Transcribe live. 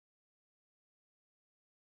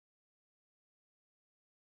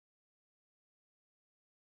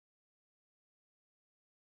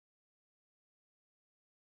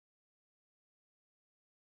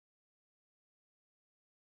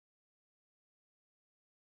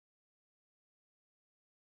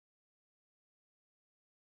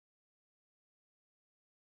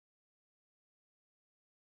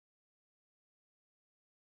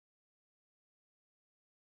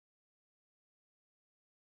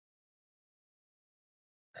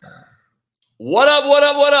What up, what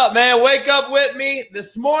up, what up, man? Wake up with me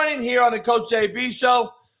this morning here on the Coach JB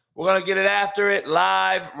Show. We're going to get it after it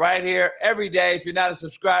live right here every day. If you're not a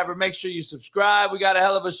subscriber, make sure you subscribe. We got a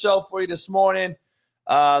hell of a show for you this morning.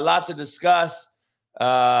 Lot to discuss.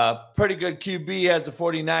 Pretty good QB has the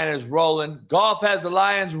 49ers rolling. Golf has the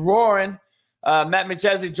Lions roaring. Matt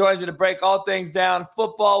McChesney joins me to break all things down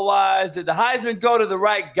football-wise. Did the Heisman go to the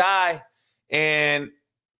right guy? And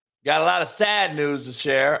got a lot of sad news to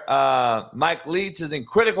share. Mike Leach is in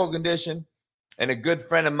critical condition, and a good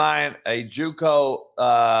friend of mine, a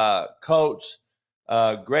JUCO coach,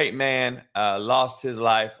 great man, lost his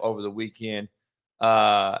life over the weekend.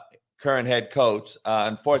 Current head coach.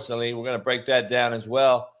 Unfortunately, we're going to break that down as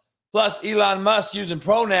well. Plus, Elon Musk using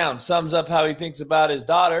pronouns sums up how he thinks about his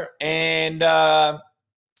daughter. And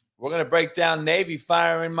we're going to break down Navy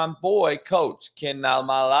firing my boy, Coach Ken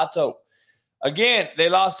Malalato. Again, they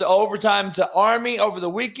lost to overtime to Army over the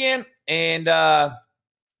weekend, and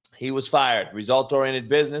he was fired. Result-oriented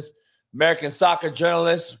business. American soccer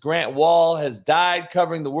journalist Grant Wall has died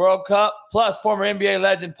covering the World Cup. Plus, former NBA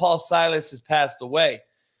legend Paul Silas has passed away.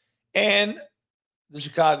 And the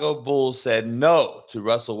Chicago Bulls said no to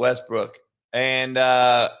Russell Westbrook. And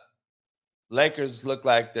Lakers look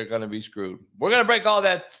like they're going to be screwed. We're going to break all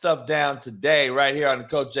that stuff down today right here on the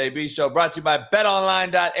Coach JB Show, brought to you by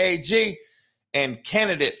betonline.ag. and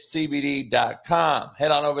candidatecbd.com. Head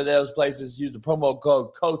on over to those places. Use the promo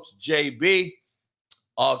code CoachJB,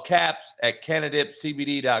 all caps, at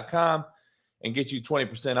candidatecbd.com and get you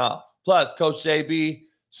 20% off. Plus,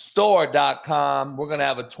 CoachJBStore.com. We're going to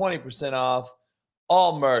have a 20% off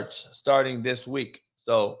all merch starting this week.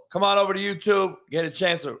 So come on over to YouTube. Get a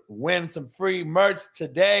chance to win some free merch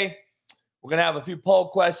today. We're going to have a few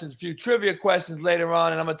poll questions, a few trivia questions later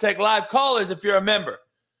on, and I'm going to take live callers if you're a member.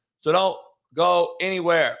 So don't go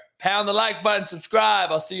anywhere. Pound the like button,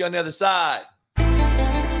 subscribe. I'll see you on the other side.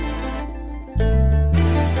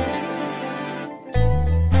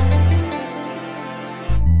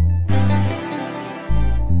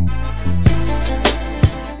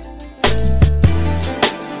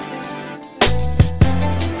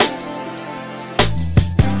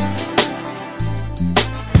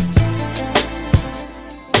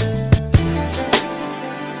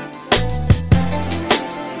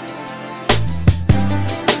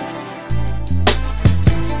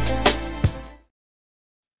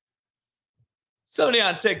 Somebody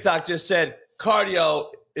on TikTok just said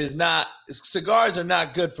cigars are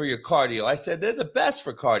not good for your cardio. I said they're the best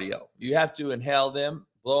for cardio. You have to inhale them,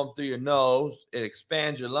 blow them through your nose. It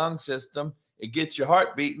expands your lung system. It gets your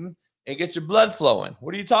heart beating and gets your blood flowing.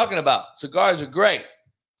 What are you talking about? Cigars are great.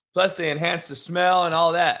 Plus, they enhance the smell and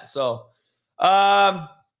all that. So,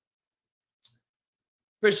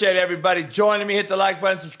 appreciate everybody joining me. Hit the like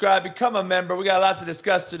button, subscribe, become a member. We got a lot to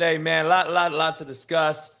discuss today, man. A lot to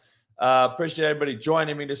discuss. Appreciate everybody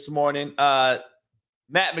joining me this morning. Matt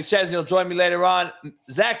McChesney will join me later on.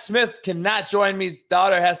 Zach Smith cannot join me. His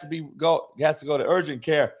daughter has to go to urgent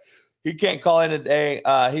care. He can't call in today.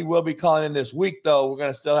 He will be calling in this week, though. We're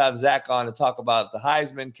going to still have Zach on to talk about the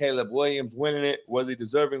Heisman. Caleb Williams winning it. Was he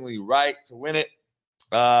deservingly right to win it?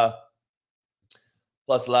 Plus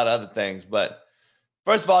a lot of other things. But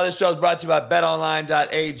first of all, this show is brought to you by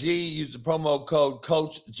betonline.ag. Use the promo code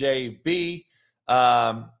CoachJB.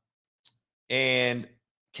 And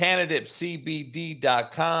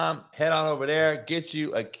candidatecbd.com. Head on over there. Get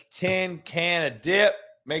you a 10 can of dip.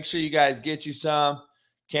 Make sure you guys get you some.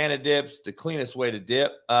 Can of dips, the cleanest way to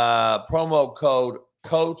dip. Promo code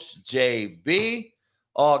CoachJB,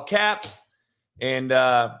 all caps. And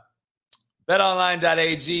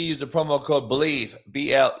betonline.ag. Use the promo code BLEAV,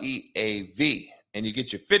 BLEAV. And you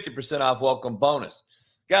get your 50% off welcome bonus.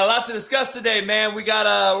 Got a lot to discuss today, man. We're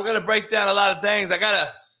going to break down a lot of things. I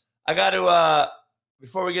got to,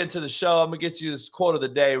 before we get into the show, I'm going to get you this quote of the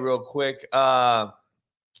day real quick. Brought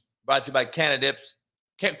to you by Candidates.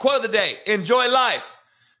 Quote of the day: enjoy life.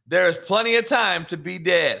 There is plenty of time to be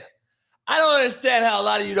dead. I don't understand how a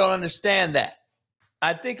lot of you don't understand that.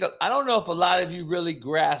 I don't know if a lot of you really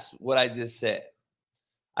grasp what I just said.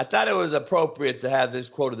 I thought it was appropriate to have this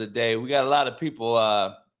quote of the day. We got a lot of people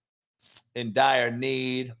in dire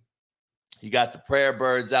need. You got the prayer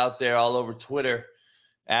birds out there all over Twitter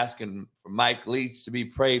asking for Mike Leach to be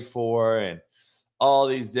prayed for and all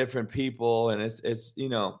these different people. And it's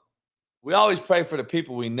we always pray for the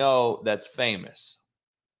people we know that's famous,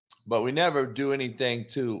 but we never do anything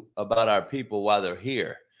about our people while they're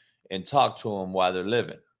here and talk to them while they're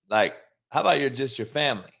living. Like, how about just your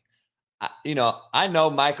family? I know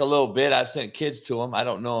Mike a little bit. I've sent kids to him. I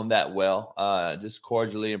don't know him that well, just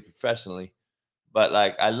cordially and professionally. But,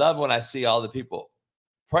 I love when I see all the people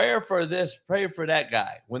prayer for this, prayer for that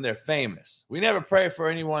guy when they're famous. We never pray for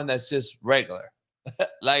anyone that's just regular.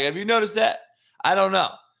 Like, have you noticed that? I don't know.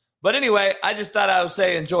 But anyway, I just thought I would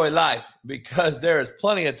say enjoy life because there is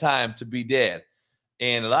plenty of time to be dead.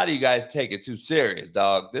 And a lot of you guys take it too serious,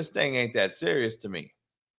 dog. This thing ain't that serious to me.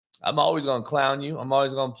 I'm always going to clown you. I'm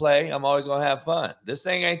always going to play. I'm always going to have fun. This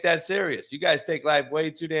thing ain't that serious. You guys take life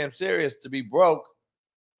way too damn serious to be broke.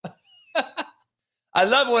 I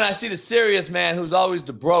love it when I see the serious man who's always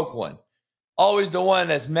the broke one, always the one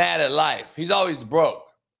that's mad at life. He's always broke.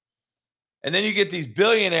 And then you get these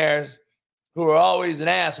billionaires who are always an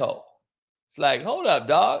asshole. It's like, hold up,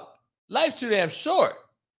 dog. Life's too damn short.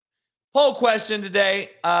 Poll question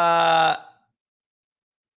today.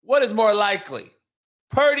 What is more likely?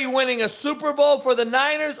 Purdy winning a Super Bowl for the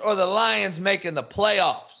Niners or the Lions making the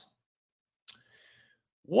playoffs?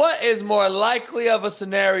 What is more likely of a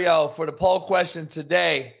scenario for the poll question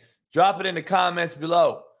today? Drop it in the comments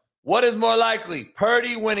below. What is more likely?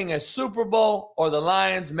 Purdy winning a Super Bowl or the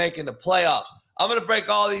Lions making the playoffs? I'm going to break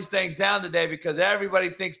all these things down today because everybody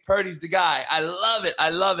thinks Purdy's the guy. I love it. I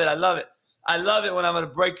love it. I love it. I love it when I'm going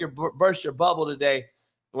to burst your bubble today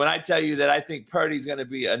when I tell you that I think Purdy's going to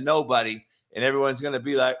be a nobody and everyone's going to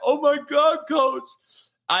be like, oh my God, coach.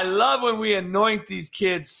 I love when we anoint these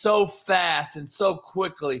kids so fast and so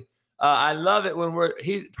quickly. I love it when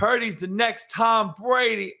Purdy's the next Tom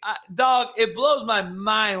Brady. Dog, it blows my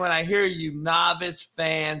mind when I hear you novice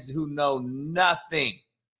fans who know nothing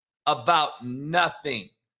about nothing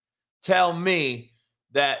tell me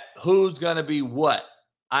that who's going to be what.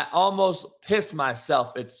 I almost piss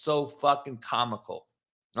myself. It's so fucking comical.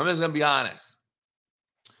 I'm just going to be honest.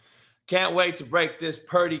 Can't wait to break this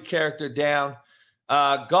Purdy character down.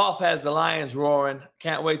 Golf has the Lions roaring.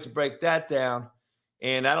 Can't wait to break that down.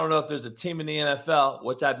 And I don't know if there's a team in the NFL,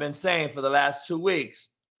 which I've been saying for the last 2 weeks,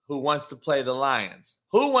 who wants to play the Lions.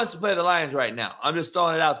 Who wants to play the Lions right now? I'm just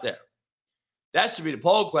throwing it out there. That should be the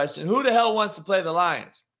poll question. Who the hell wants to play the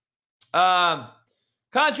Lions?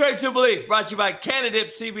 Contrary to belief, brought to you by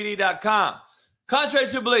CandidateCBD.com. Contrary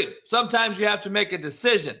to belief, sometimes you have to make a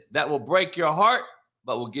decision that will break your heart,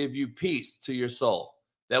 but will give you peace to your soul.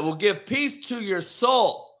 That will give peace to your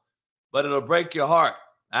soul, but it'll break your heart.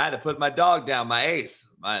 I had to put my dog down, my ace,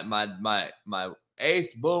 my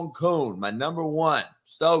ace, Boone Coon, my number one,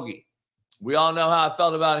 Stogie. We all know how I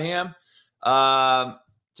felt about him.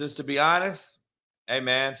 Just to be honest, hey,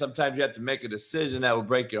 man, sometimes you have to make a decision that will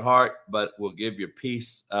break your heart, but will give your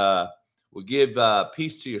peace, will give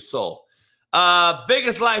peace to your soul.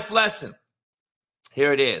 Biggest life lesson.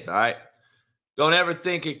 Here it is, all right? Don't ever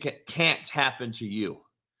think it can't happen to you.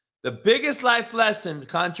 The biggest life lesson,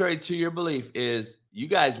 contrary to your belief, is you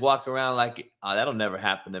guys walk around like, oh, that'll never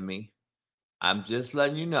happen to me. I'm just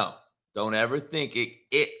letting you know. Don't ever think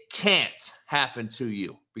it can't happen to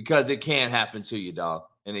you, because it can happen to you, dog.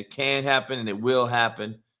 And it can happen and it will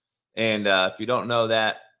happen. And if you don't know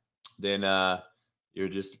that, then you're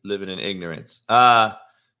just living in ignorance.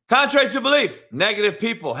 Contrary to belief, negative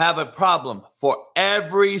people have a problem for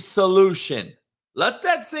every solution. Let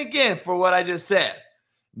that sink in for what I just said.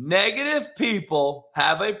 Negative people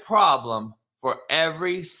have a problem for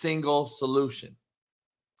every single solution.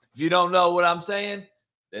 If you don't know what I'm saying,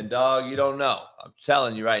 then, dog, you don't know. I'm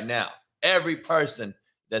telling you right now. Every person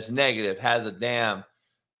that's negative has a damn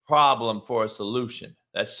problem for a solution.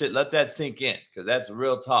 That shit, let that sink in, because that's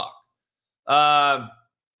real talk. Lot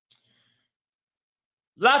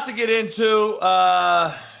to get into.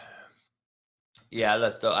 Yeah, I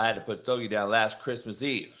had to put Stogie down last Christmas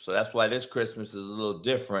Eve, so that's why this Christmas is a little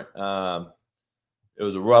different. It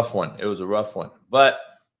was a rough one. But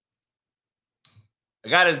I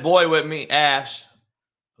got his boy with me, Ash,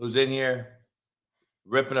 who's in here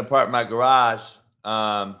ripping apart my garage.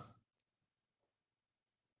 Ash,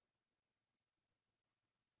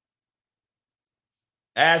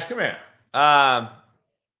 come here.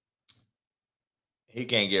 He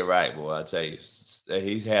can't get right, boy. I'll tell you.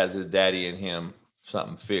 He has his daddy in him,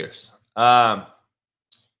 something fierce. Lots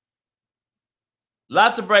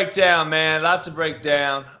to break down, man. Lots to break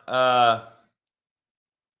down.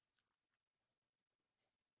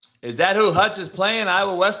 Is that who Hutch is playing,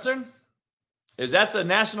 Iowa Western? Is that the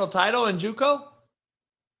national title in JUCO?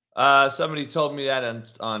 Somebody told me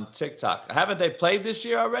that on TikTok. Haven't they played this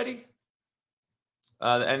year already?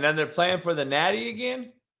 And then they're playing for the Natty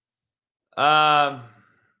again? I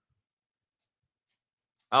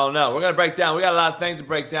don't know. We're going to break down. We got a lot of things to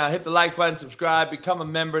break down. Hit the like button, subscribe, become a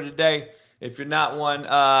member today if you're not one.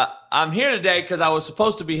 I'm here today because I was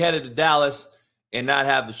supposed to be headed to Dallas and not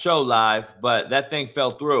have the show live, but that thing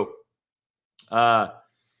fell through. And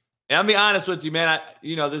I'll be honest with you, man.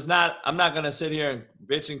 I'm not going to sit here and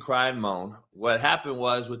bitch and cry and moan. What happened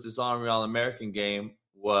was with this Army All-American game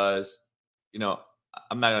was,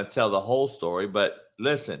 I'm not going to tell the whole story, but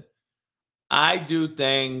listen, I do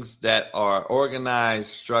things that are organized,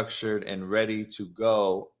 structured, and ready to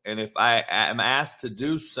go. And if I am asked to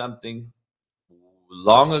do something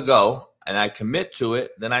long ago and I commit to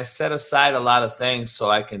it, then I set aside a lot of things so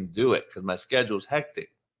I can do it because my schedule is hectic.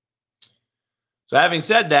 So having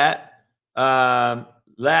said that,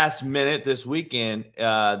 last minute this weekend,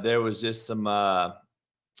 there was just some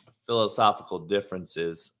philosophical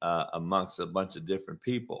differences amongst a bunch of different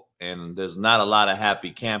people. And there's not a lot of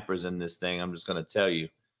happy campers in this thing. I'm just going to tell you,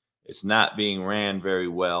 it's not being ran very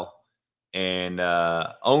well. And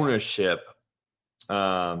ownership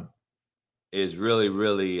is really,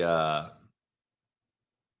 really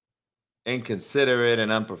inconsiderate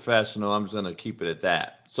and unprofessional. I'm just going to keep it at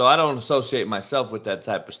that. So I don't associate myself with that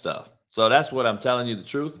type of stuff. So that's what I'm telling you, the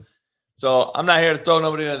truth. So I'm not here to throw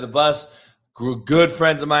nobody under the bus. Good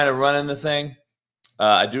friends of mine are running the thing.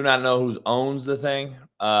 I do not know who owns the thing,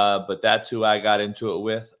 but that's who I got into it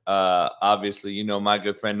with. Obviously, my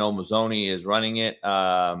good friend Noel Mazzoni is running it.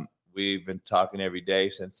 We've been talking every day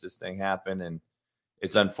since this thing happened, and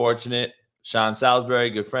it's unfortunate. Sean Salisbury, a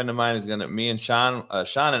good friend of mine, Sean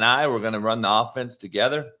and I were going to run the offense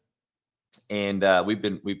together, and we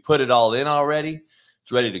put it all in already.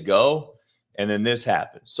 It's ready to go, and then this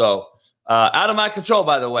happened. So. Out of my control,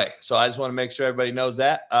 by the way. So I just want to make sure everybody knows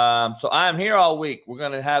that. So I'm here all week. We're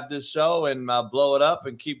going to have this show and blow it up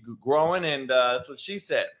and keep growing. And that's what she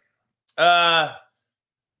said.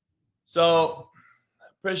 So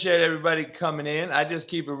appreciate everybody coming in. I just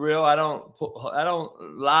keep it real. I don't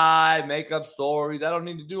lie, make up stories. I don't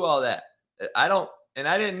need to do all that. And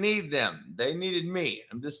I didn't need them. They needed me.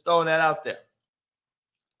 I'm just throwing that out there.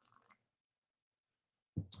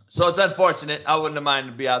 So it's unfortunate. I wouldn't have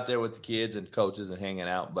minded to be out there with the kids and coaches and hanging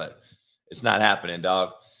out, but it's not happening,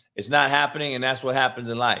 dog. It's not happening, and that's what happens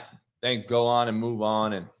in life. Things go on and move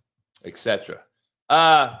on and etc.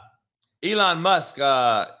 Elon Musk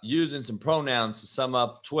using some pronouns to sum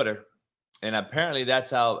up Twitter, and apparently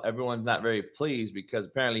that's how everyone's not very pleased because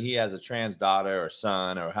apparently he has a trans daughter or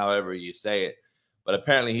son or however you say it, but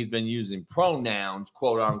apparently he's been using pronouns,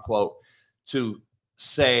 quote unquote, to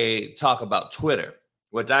talk about Twitter,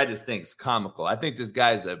 which I just think is comical. I think this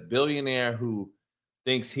guy's a billionaire who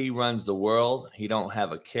thinks he runs the world. He don't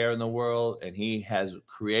have a care in the world, and he has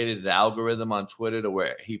created an algorithm on Twitter to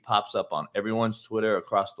where he pops up on everyone's Twitter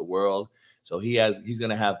across the world. So he's going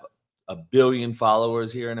to have 1 billion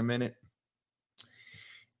followers here in a minute,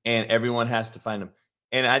 and everyone has to find him.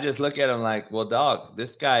 And I just look at him like, well, dog,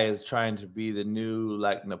 this guy is trying to be the new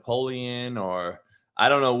like Napoleon, or I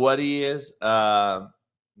don't know what he is.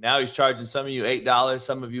 Now he's charging some of you $8,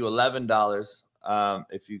 some of you $11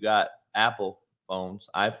 if you got Apple phones,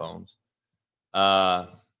 iPhones. I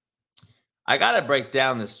got to break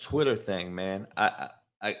down this Twitter thing, man.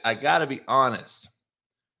 I got to be honest.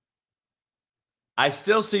 I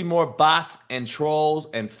still see more bots and trolls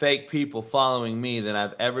and fake people following me than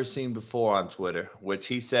I've ever seen before on Twitter, which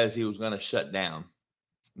he says he was going to shut down.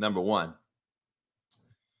 Number one.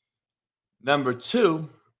 Number two,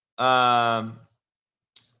 I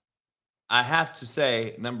have to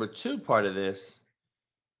say, number two part of this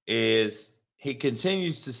is he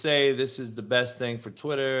continues to say this is the best thing for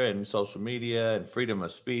Twitter and social media and freedom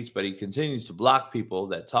of speech, but he continues to block people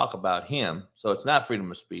that talk about him. So it's not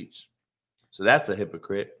freedom of speech. So that's a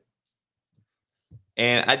hypocrite.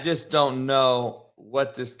 And I just don't know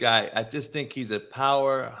what this guy, I just think he's a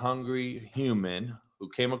power-hungry human who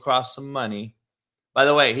came across some money. By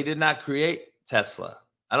the way, he did not create Tesla.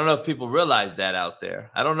 I don't know if people realize that out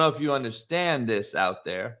there. I don't know if you understand this out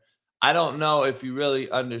there. I don't know if you really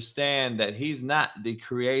understand that he's not the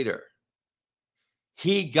creator.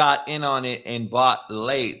 He got in on it and bought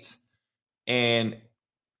late and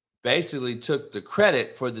basically took the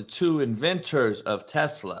credit for the two inventors of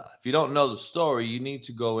Tesla. If you don't know the story, you need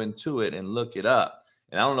to go into it and look it up.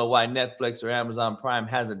 And I don't know why Netflix or Amazon Prime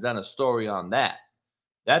hasn't done a story on that.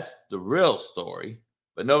 That's the real story,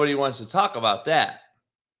 but nobody wants to talk about that.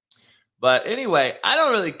 But anyway, I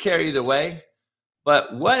don't really care either way.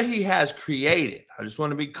 But what he has created, I just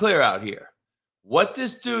want to be clear out here. What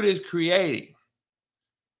this dude is creating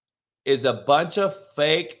is a bunch of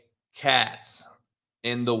fake cats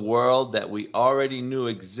in the world that we already knew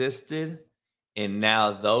existed. And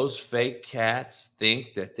now those fake cats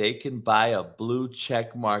think that they can buy a blue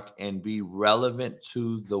check mark and be relevant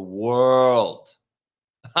to the world.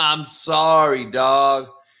 I'm sorry, dog.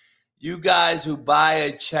 You guys who buy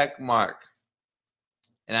a check mark,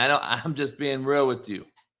 and I'm just being real with you,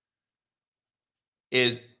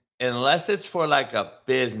 is unless it's for like a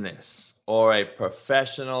business or a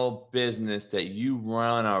professional business that you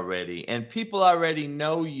run already and people already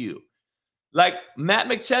know you. Like Matt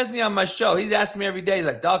McChesney on my show, he's asking me every day, he's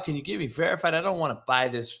like, dog, can you get me verified? I don't want to buy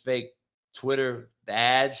this fake Twitter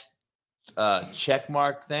badge check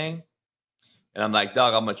mark thing. And I'm like,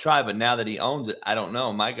 dog, I'm going to try. But now that he owns it, I don't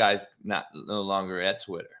know. My guy's no longer at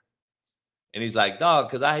Twitter. And he's like, dog,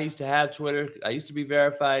 because I used to have Twitter. I used to be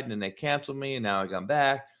verified, and then they canceled me, and now I come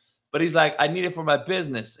back. But he's like, I need it for my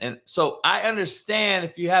business. And so I understand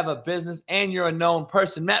if you have a business and you're a known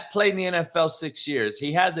person. Matt played in the NFL 6 years.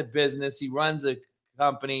 He has a business. He runs a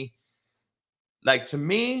company. Like, to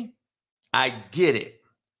me, I get it.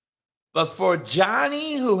 But for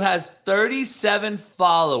Johnny, who has 37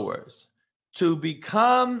 followers, to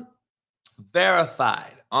become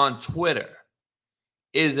verified on Twitter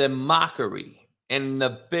is a mockery and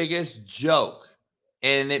the biggest joke.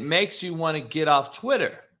 And it makes you want to get off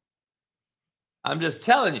Twitter. I'm just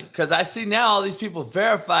telling you, because I see now all these people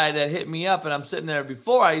verified that hit me up, and I'm sitting there.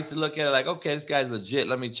 Before, I used to look at it like, okay, this guy's legit.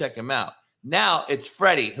 Let me check him out. Now it's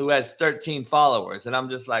Freddie, who has 13 followers. And I'm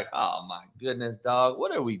just like, oh, my goodness, dog.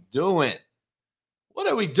 What are we doing? What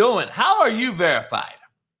are we doing? How are you verified?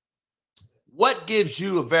 What gives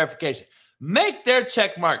you a verification? Make their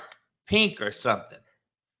check mark pink or something.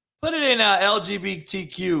 Put it in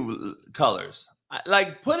LGBTQ colors.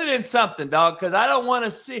 Like, put it in something, dog, because I don't want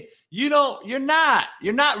to see. You're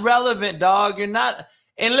not relevant, dog. You're not.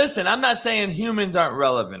 And listen, I'm not saying humans aren't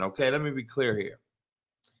relevant, okay? Let me be clear here.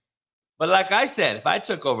 But like I said, if I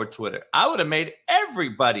took over Twitter, I would have made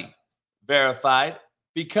everybody verified,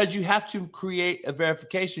 because you have to create a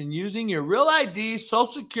verification using your real ID, social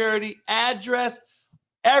security, address,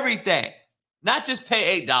 everything. Not just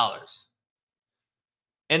pay $8.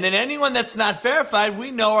 And then anyone that's not verified,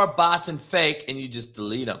 we know are bots and fake, and you just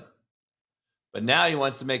delete them. But now he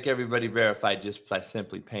wants to make everybody verified just by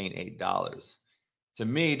simply paying $8. To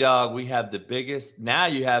me, dog, we have the biggest. Now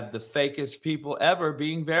you have the fakest people ever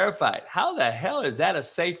being verified. How the hell is that a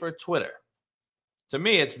safer Twitter? To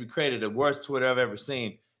me, it's created the worst Twitter I've ever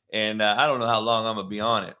seen. And I don't know how long I'm going to be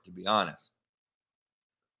on it, to be honest.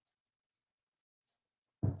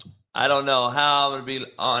 I don't know how I'm going to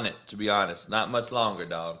be on it, to be honest. Not much longer,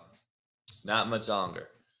 dog. Not much longer.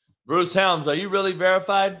 Bruce Helms, are you really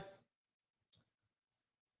verified?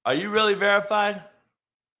 Are you really verified?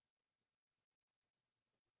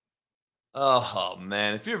 Oh,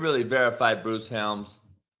 man. If you're really verified, Bruce Helms,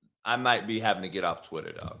 I might be having to get off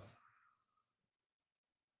Twitter, dog.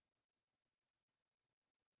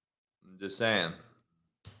 I'm just saying.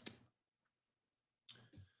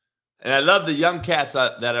 And I love the young cats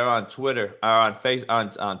that are on Twitter, are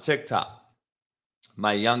on TikTok.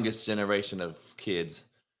 My youngest generation of kids.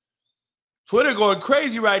 Twitter going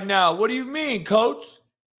crazy right now. What do you mean, coach?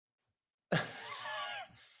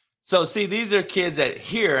 So, see, these are kids that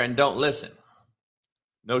hear and don't listen.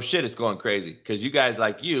 No shit, it's going crazy. Because you guys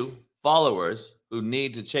like you, followers who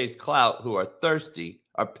need to chase clout, who are thirsty,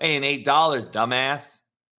 are paying $8, dumbass.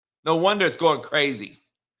 No wonder it's going crazy.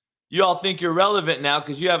 You all think you're relevant now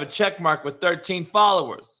because you have a check mark with 13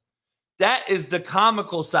 followers. That is the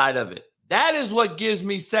comical side of it. That is what gives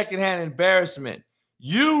me secondhand embarrassment.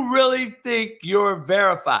 You really think you're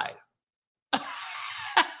verified.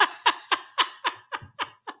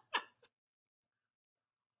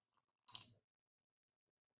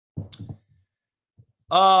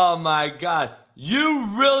 Oh, my God. You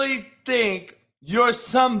really think you're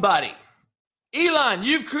somebody. Elon,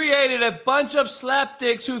 you've created a bunch of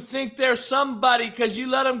slapdicks who think they're somebody because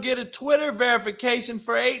you let them get a Twitter verification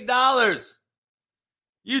for $8.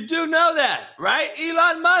 You do know that, right,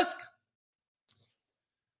 Elon Musk?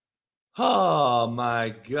 Oh,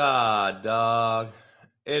 my God, dog.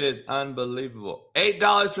 It is unbelievable.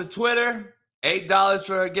 $8 for Twitter, $8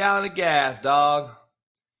 for a gallon of gas, dog.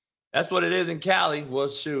 That's what it is in Cali. Well,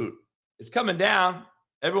 shoot. It's coming down.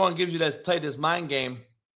 Everyone gives you that, play this mind game.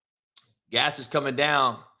 Gas is coming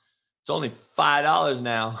down. It's only $5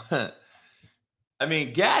 now. I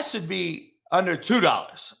mean, gas should be under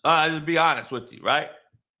 $2. To be honest with you, right?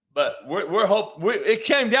 But it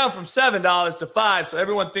came down from $7 to $5, so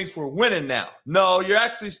everyone thinks we're winning now. No, you're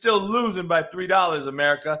actually still losing by $3,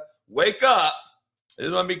 America. Wake up. I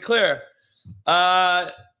just want to be clear.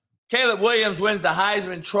 Caleb Williams wins the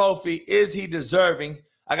Heisman Trophy. Is he deserving?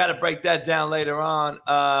 I got to break that down later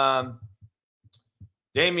on.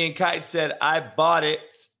 Damian Kite said, I bought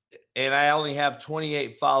it, and I only have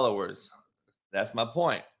 28 followers. That's my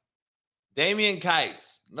point. Damian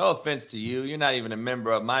Kites, no offense to you. You're not even a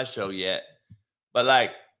member of my show yet. But,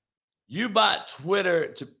 like, you bought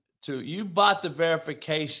Twitter you bought the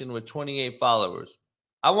verification with 28 followers.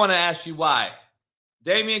 I want to ask you why.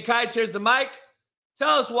 Damian Kites, here's the mic.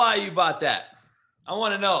 Tell us why you bought that. I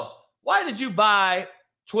want to know. Why did you buy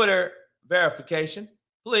Twitter verification?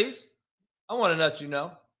 Please. I want to let you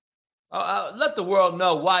know. Let the world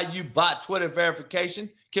know why you bought Twitter verification.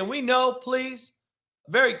 Can we know, please?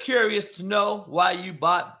 Very curious to know why you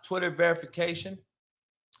bought Twitter verification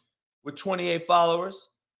with 28 followers.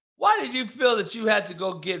 Why did you feel that you had to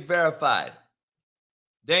go get verified?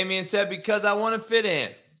 Damian said, because I want to fit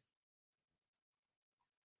in.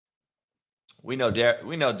 We know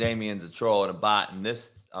Damian's a troll and a bot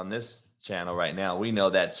on this channel right now. We know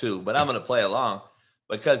that too, but I'm going to play along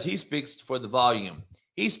because he speaks for the volume.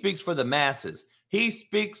 He speaks for the masses. He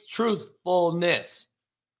speaks truthfulness.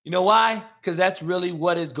 You know why? Because that's really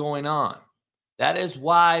what is going on. That is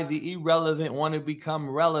why the irrelevant want to become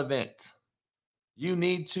relevant. You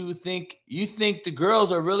need to think, you think the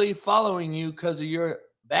girls are really following you because of your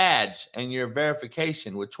badge and your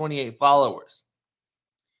verification with 28 followers.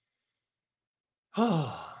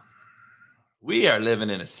 We are living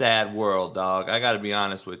in a sad world, dog. I got to be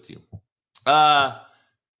honest with you. Brock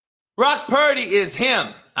Purdy is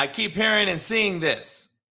him. I keep hearing and seeing this.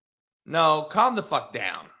 No, calm the fuck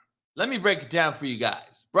down. Let me break it down for you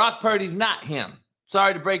guys. Brock Purdy's not him.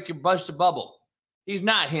 Sorry to burst the bubble. He's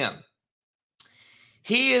not him.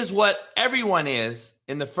 He is what everyone is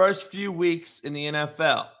in the first few weeks in the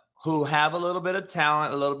NFL, who have a little bit of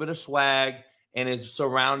talent, a little bit of swag, and is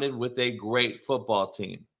surrounded with a great football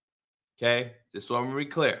team. Okay? Just so I'm really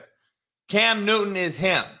clear. Cam Newton is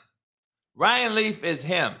him. Ryan Leaf is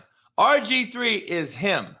him. RG3 is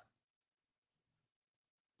him.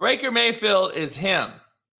 Baker Mayfield is him.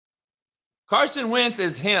 Carson Wentz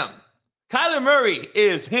is him. Kyler Murray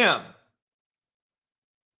is him.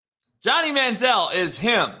 Johnny Manziel is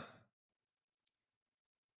him.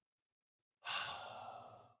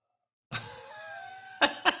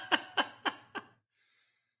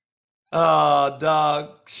 Oh,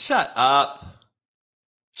 dog. Shut up.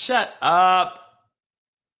 Shut up.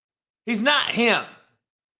 He's not him.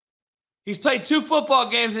 He's played 2 football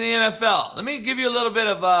games in the NFL. Let me give you a little bit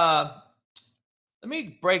of let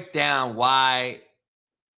me break down why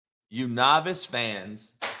you novice fans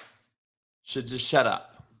should just shut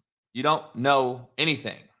up. You don't know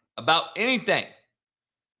anything about anything.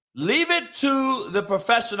 Leave it to the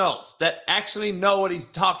professionals that actually know what he's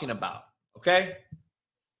talking about, okay?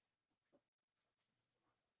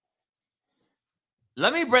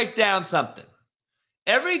 Let me break down something.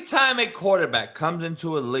 Every time a quarterback comes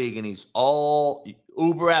into a league and he's all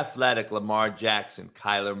uber athletic, Lamar Jackson,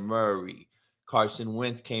 Kyler Murray, Carson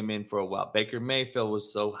Wentz came in for a while. Baker Mayfield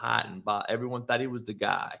was so hot and everyone thought he was the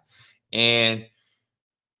guy. And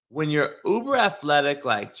when you're uber athletic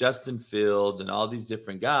like Justin Fields and all these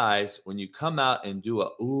different guys, when you come out and do a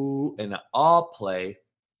ooh and an ah play,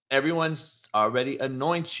 everyone's already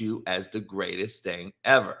anoints you as the greatest thing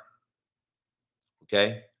ever.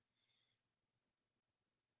 Okay?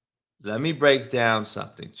 Let me break down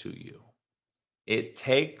something to you. It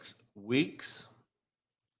takes weeks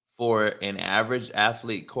for an average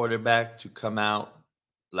athlete quarterback to come out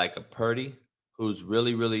like a Purdy, who's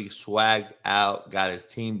really, really swagged out, got his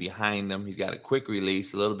team behind him. He's got a quick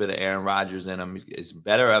release, a little bit of Aaron Rodgers in him. He's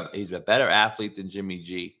a better athlete than Jimmy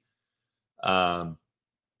G.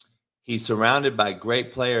 He's surrounded by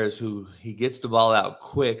great players who he gets the ball out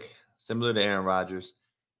quick, similar to Aaron Rodgers,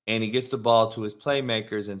 and he gets the ball to his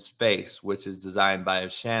playmakers in space, which is designed by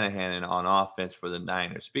Shanahan on offense for the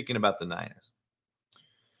Niners. Speaking about the Niners,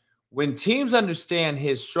 when teams understand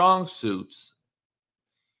his strong suits,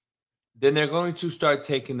 then they're going to start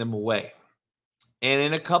taking them away. And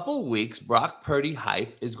in a couple weeks, Brock Purdy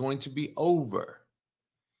hype is going to be over.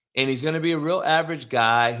 And he's going to be a real average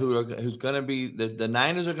guy who's going to be – the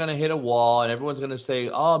Niners are going to hit a wall, and everyone's going to say,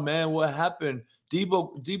 oh, man, what happened?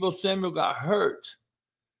 Deebo Samuel got hurt.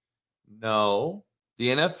 No. The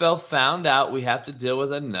NFL found out we have to deal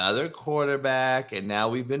with another quarterback, and now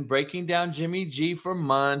we've been breaking down Jimmy G for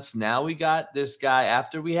months. Now we got this guy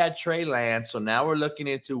after we had Trey Lance, so now we're looking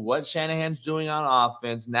into what Shanahan's doing on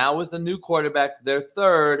offense. Now with a new quarterback, their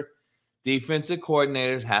third, defensive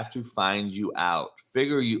coordinators have to find you out,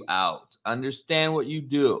 figure you out, understand what you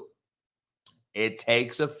do. It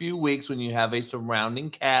takes a few weeks when you have a surrounding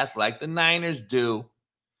cast like the Niners do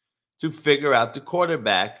to figure out the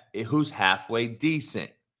quarterback who's halfway decent.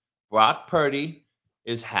 Brock Purdy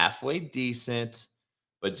is halfway decent,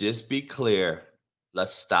 but just be clear,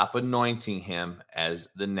 let's stop anointing him as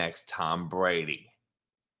the next Tom Brady.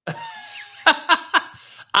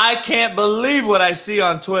 I can't believe what I see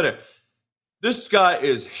on Twitter. This guy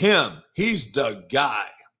is him. He's the guy.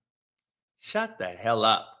 Shut the hell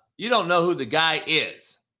up. You don't know who the guy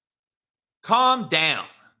is. Calm down.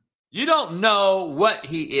 You don't know what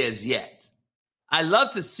he is yet. I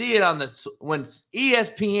love to see it when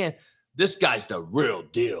ESPN, this guy's the real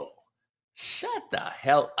deal. Shut the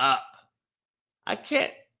hell up. I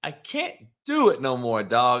can't do it no more,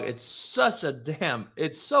 dog. It's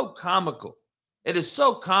so comical. It is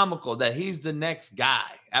so comical that he's the next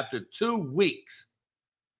guy after 2 weeks.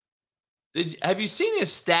 Have you seen his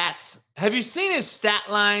stats? Have you seen his stat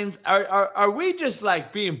lines? Are we just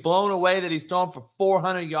like being blown away that he's throwing for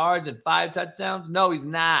 400 yards and 5 touchdowns? No, he's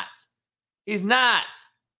not. He's not.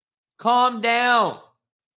 Calm down.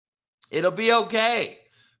 It'll be okay.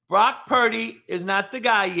 Brock Purdy is not the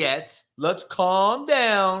guy yet. Let's calm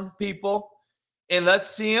down, people, and let's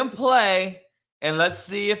see him play, and let's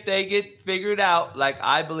see if they get figured out like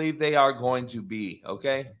I believe they are going to be,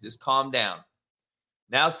 okay? Just calm down.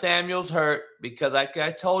 Now Samuel's hurt because like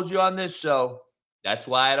I told you on this show, that's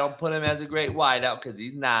why I don't put him as a great wideout because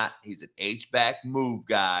he's not. He's an H-back move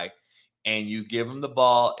guy, and you give him the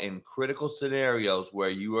ball in critical scenarios where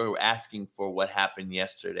you are asking for what happened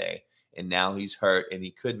yesterday, and now he's hurt, and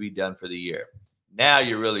he could be done for the year. Now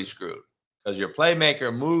you're really screwed because your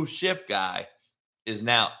playmaker move shift guy is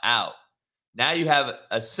now out. Now you have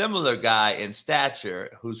a similar guy in stature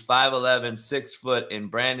who's 5'11", 6 foot in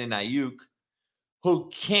Brandon Ayuk,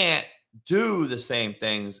 who can't do the same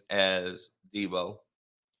things as Debo.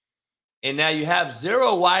 And now you have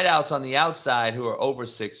 0 wideouts on the outside who are over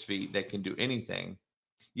 6 feet that can do anything.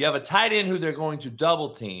 You have a tight end who they're going to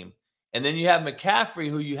double team. And then you have McCaffrey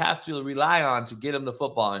who you have to rely on to get him the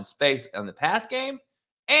football in space on the pass game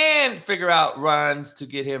and figure out runs to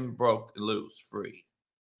get him broke loose, free.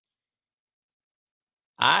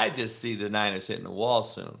 I just see the Niners hitting the wall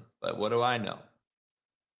soon. But what do I know?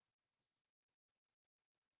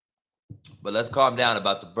 But let's calm down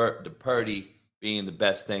about the Purdy being the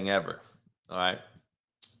best thing ever. All right?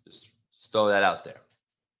 Just throw that out there.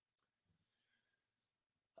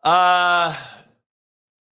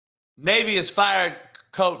 Navy has fired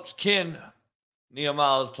Coach Ken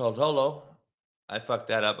Niumatalolo. I fucked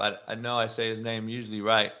that up. I know I say his name usually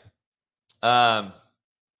right.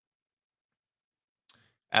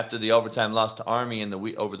 After the overtime loss to Army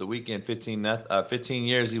over the weekend, 15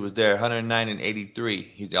 years he was there, 109-83.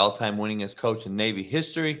 He's the all-time winningest coach in Navy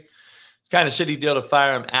history. It's kind of shitty deal to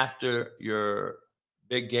fire him after your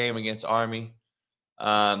big game against Army.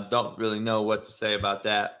 Don't really know what to say about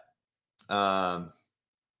that.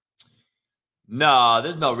 No,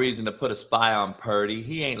 there's no reason to put a spy on Purdy.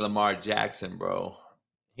 He ain't Lamar Jackson, bro.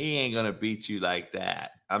 He ain't going to beat you like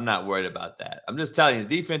that. I'm not worried about that. I'm just telling you,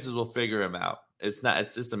 defenses will figure him out. It's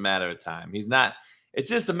just a matter of time. It's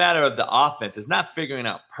just a matter of the offense. It's not figuring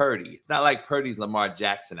out Purdy. It's not like Purdy's Lamar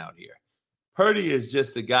Jackson out here. Purdy is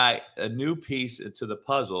just a new piece into the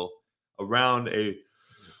puzzle around a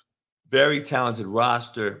very talented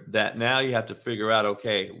roster that now you have to figure out,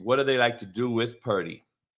 okay, what do they like to do with Purdy?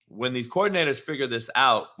 When these coordinators figure this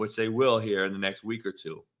out, which they will here in the next week or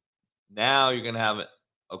two, now you're going to have it.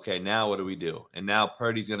 Okay, now what do we do? And now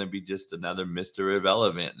Purdy's going to be just another Mr.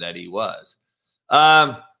 Irrelevant that he was.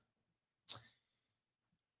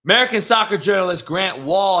 American soccer journalist Grant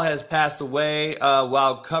Wall has passed away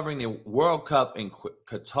while covering the World Cup in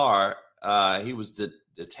Qatar. He was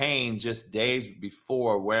detained just days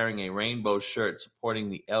before wearing a rainbow shirt supporting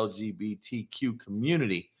the LGBTQ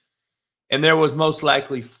community. And there was most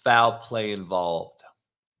likely foul play involved.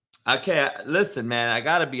 Okay, listen, man, I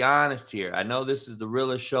got to be honest here. I know this is the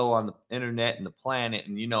realest show on the internet and the planet,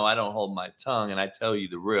 and you know I don't hold my tongue, and I tell you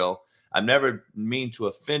the real. I never mean to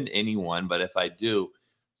offend anyone, but if I do,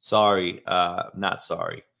 sorry, not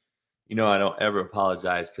sorry. You know I don't ever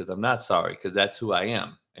apologize because I'm not sorry because that's who I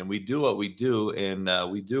am. And we do what we do, and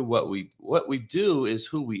we do what we do is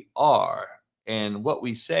who we are. And what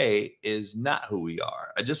we say is not who we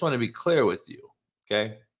are. I just want to be clear with you,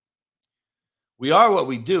 okay? We are what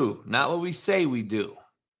we do, not what we say we do.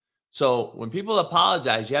 So when people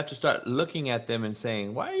apologize, you have to start looking at them and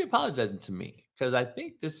saying, why are you apologizing to me? Because I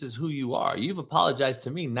think this is who you are. You've apologized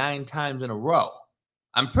to me 9 times in a row.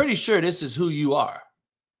 I'm pretty sure this is who you are.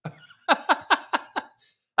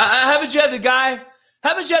 Haven't you had the guy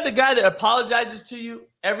that apologizes to you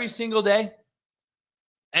every single day?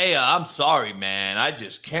 Hey, I'm sorry, man. I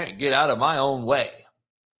just can't get out of my own way.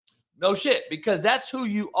 No shit, because that's who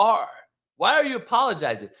you are. Why are you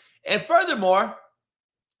apologizing? And furthermore,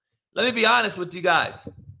 let me be honest with you guys.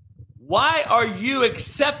 Why are you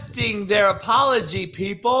accepting their apology,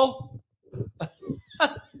 people?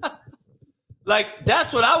 Like,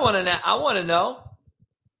 that's what I want to know.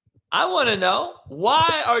 I want to know,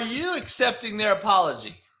 why are you accepting their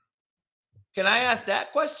apology? Can I ask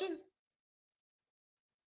that question?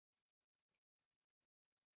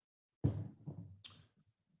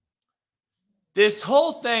 This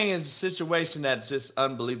whole thing is a situation that's just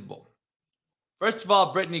unbelievable. First of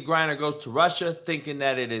all, Brittany Griner goes to Russia thinking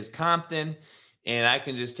that it is Compton and I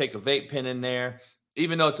can just take a vape pen in there,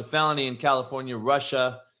 even though it's a felony in California,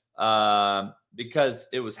 Russia, because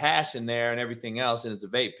it was hash in there and everything else, and it's a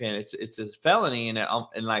vape pen. It's a felony in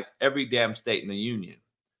like every damn state in the union.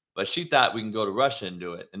 But she thought we can go to Russia and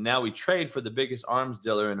do it, and now we trade for the biggest arms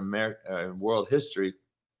dealer in America, in world history,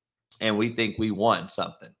 and we think we won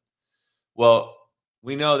something. Well,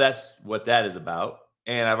 we know that's what that is about,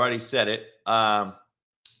 and I've already said it. Now,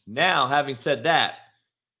 having said that,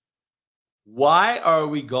 why are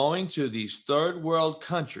we going to these third world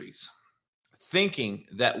countries thinking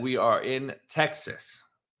that we are in Texas?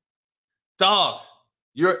 Dog,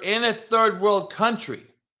 you're in a third world country.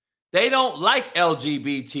 They don't like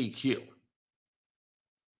LGBTQ.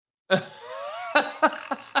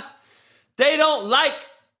 They don't like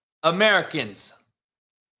Americans.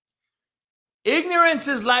 Ignorance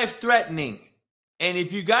is life-threatening. And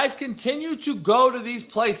if you guys continue to go to these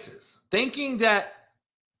places thinking that,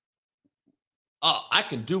 oh, I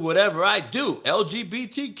can do whatever I do,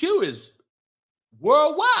 LGBTQ is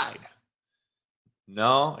worldwide.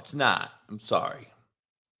 No, it's not. I'm sorry.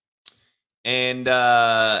 And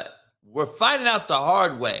we're finding out the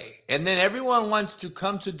hard way. And then everyone wants to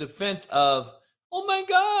come to defense of, oh my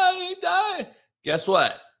God, he died. Guess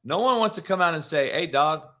what? No one wants to come out and say, hey,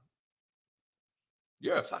 dog,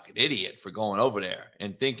 you're a fucking idiot for going over there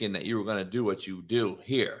and thinking that you were going to do what you do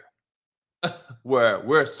here, where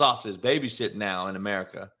we're soft as baby shit now in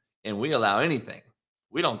America, and we allow anything.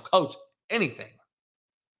 We don't coach anything.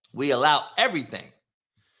 We allow everything.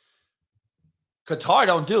 Qatar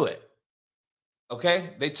don't do it. Okay?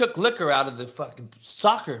 They took liquor out of the fucking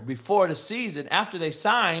soccer before the season after they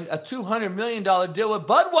signed a $200 million deal with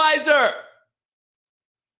Budweiser.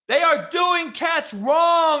 They are doing cats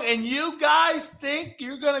wrong, and you guys think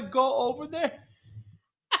you're going to go over there?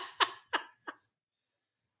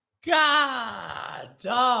 God,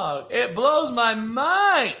 dog, it blows my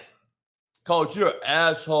mind. Coach, you're an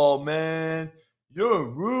asshole, man. You're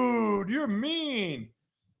rude. You're mean.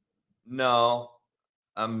 No,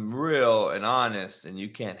 I'm real and honest, and you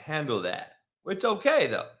can't handle that. It's okay,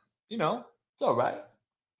 though. You know, it's all right.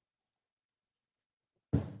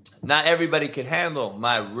 Not everybody can handle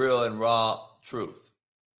my real and raw truth.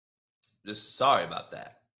 Just sorry about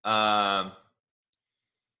that. And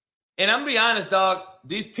I'm going to be honest, dog.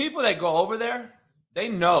 These people that go over there, they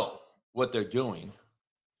know what they're doing.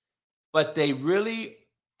 But they really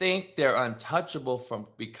think they're untouchable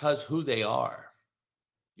because who they are.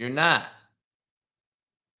 You're not.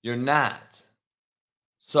 You're not.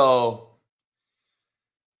 So,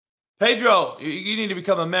 Pedro, you need to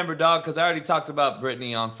become a member, dog, because I already talked about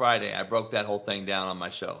Brittany on Friday. I broke that whole thing down on my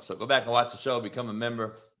show. So go back and watch the show, become a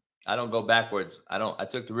member. I don't go backwards. I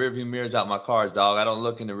took the rearview mirrors out my cars, dog. I don't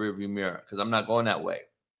look in the rearview mirror because I'm not going that way.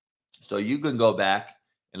 So you can go back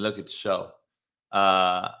and look at the show.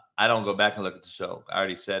 I don't go back and look at the show. I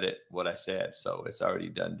already said it, what I said, so it's already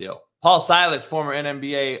done deal. Paul Silas, former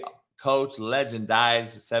NBA coach, legend,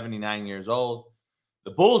 dies at 79 years old.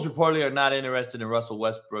 The Bulls reportedly are not interested in Russell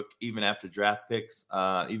Westbrook even after draft picks,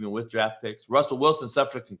 even with draft picks. Russell Wilson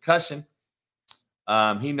suffered a concussion.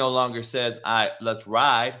 He no longer says, let's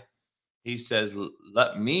ride. He says,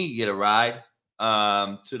 let me get a ride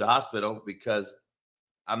to the hospital because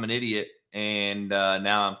I'm an idiot and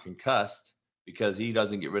now I'm concussed because he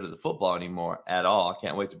doesn't get rid of the football anymore at all. I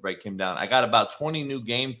can't wait to break him down. I got about 20 new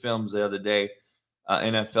game films the other day.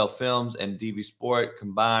 NFL Films and DV Sport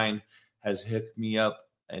combined has hooked me up.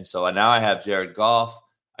 And so now I have Jared Goff.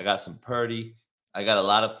 I got some Purdy. I got a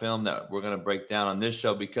lot of film that we're going to break down on this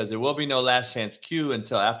show because there will be no Last Chance Q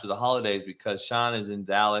until after the holidays because Sean is in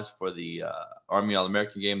Dallas for the Army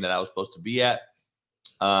All-American game that I was supposed to be at.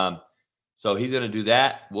 So he's going to do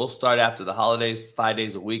that. We'll start after the holidays, 5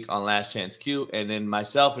 days a week on Last Chance Q. And then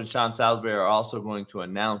myself and Sean Salisbury are also going to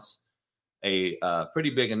announce a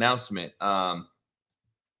pretty big announcement. I'll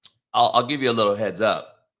give you a little heads up.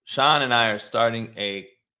 Sean and I are starting a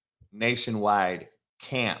nationwide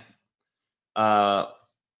camp.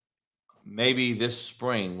 Maybe this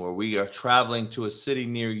spring where we are traveling to a city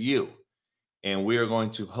near you and we are going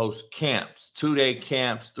to host camps, 2-day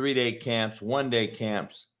camps, 3-day camps, 1-day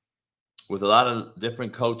camps with a lot of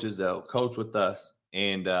different coaches that will coach with us.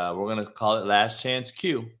 And we're going to call it Last Chance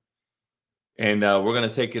Q. And we're going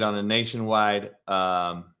to take it on a nationwide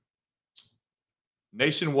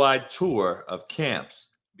tour of camps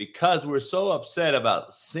because we're so upset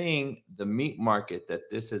about seeing the meat market that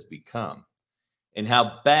this has become. and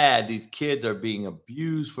how bad these kids are being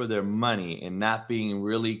abused for their money and not being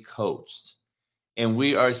really coached. And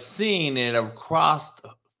we are seeing it across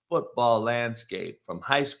the football landscape from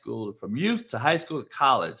high school, from youth to high school to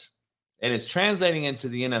college. And it's translating into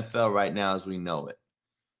the NFL right now as we know it.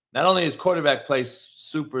 Not only is quarterback play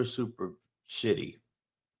super, super shitty,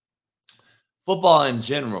 football in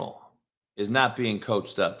general is not being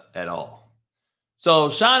coached up at all. So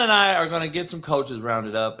Sean and I are going to get some coaches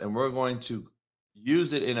rounded up, and we're going to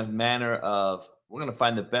use it in a manner of we're going to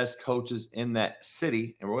find the best coaches in that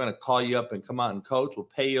city, and we're going to call you up and come out and coach. We'll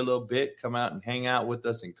pay you a little bit, come out and hang out with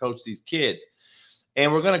us and coach these kids.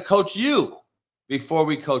 And we're going to coach you before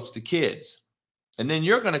we coach the kids. And then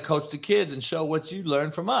you're going to coach the kids and show what you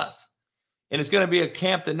learned from us. And it's going to be a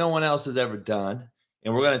camp that no one else has ever done.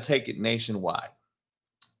 And we're going to take it nationwide.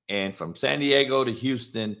 And from San Diego to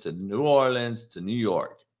Houston to New Orleans to New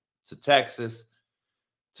York to Texas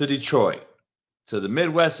to Detroit to the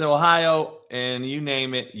Midwest and Ohio and you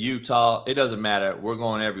name it, Utah, it doesn't matter. We're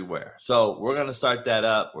going everywhere. So we're going to start that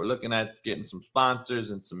up. We're looking at getting some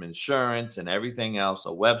sponsors and some insurance and everything else, a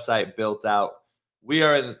website built out. We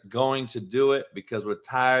are going to do it because we're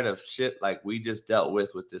tired of shit like we just dealt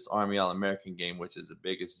with this Army All-American game, which is the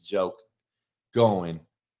biggest joke going.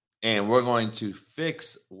 And we're going to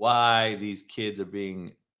fix why these kids are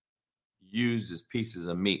being used as pieces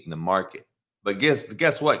of meat in the market. But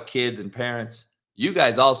guess what, kids and parents? You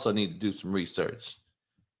guys also need to do some research.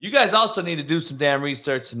 You guys also need to do some damn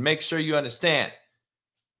research and make sure you understand.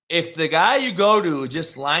 If the guy you go to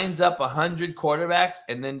just lines up 100 quarterbacks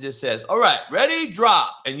and then just says, all right, ready,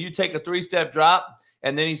 drop, and you take a 3-step drop,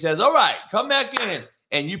 and then he says, all right, come back in,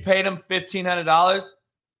 and you paid him $1,500,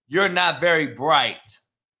 you're not very bright.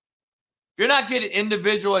 If you're not getting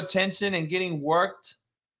individual attention and getting worked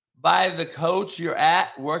by the coach you're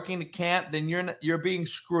at working the camp, then you're being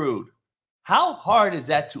screwed. How hard is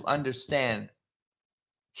that to understand,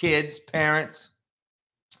 kids, parents?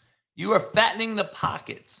 You are fattening the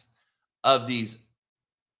pockets of these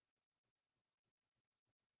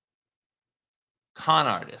con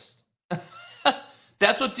artists.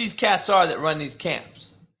 That's what these cats are that run these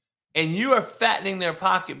camps. And you are fattening their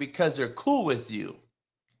pocket because they're cool with you.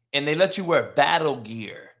 And they let you wear battle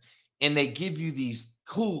gear. And they give you these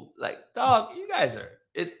cool, like, dog, you guys are,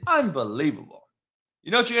 it's unbelievable.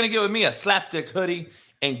 You know what you're going to get with me? A slapdick hoodie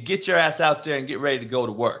and get your ass out there and get ready to go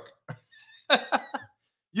to work.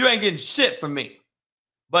 You ain't getting shit from me,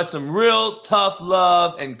 but some real tough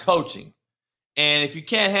love and coaching. And if you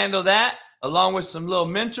can't handle that, along with some little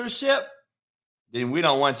mentorship, then we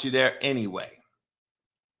don't want you there anyway.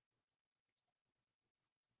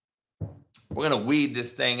 We're going to weed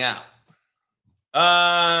this thing out.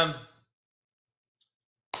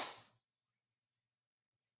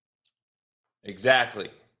 Exactly.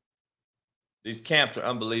 These camps are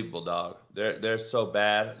unbelievable, dog. They're so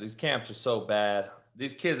bad. These camps are so bad.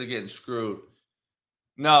 These kids are getting screwed.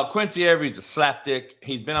 No, Quincy Avery's a slapdick.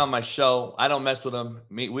 He's been on my show. I don't mess with him.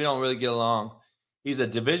 We don't really get along. He's a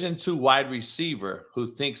Division II wide receiver who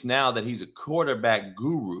thinks now that he's a quarterback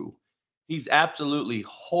guru. He's absolutely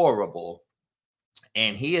horrible.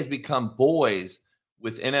 And he has become boys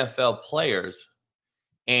with NFL players.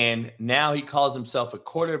 And now he calls himself a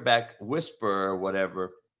quarterback whisperer or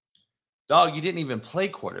whatever. Dog, you didn't even play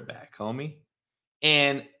quarterback, homie.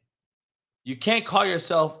 And you can't call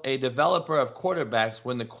yourself a developer of quarterbacks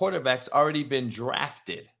when the quarterback's already been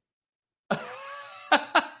drafted.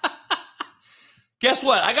 Guess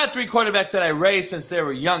what? I got 3 quarterbacks that I raised since they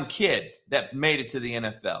were young kids that made it to the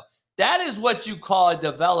NFL. That is what you call a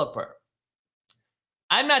developer.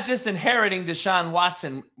 I'm not just inheriting Deshaun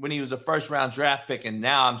Watson when he was a first-round draft pick, and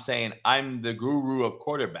now I'm saying I'm the guru of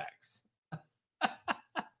quarterbacks.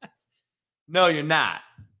 No, you're not.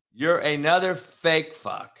 You're another fake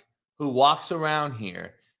fuck who walks around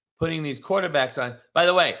here putting these quarterbacks on. By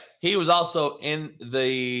the way, he was also in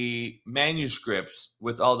the manuscripts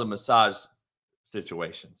with all the massage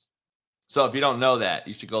situations. So if you don't know that,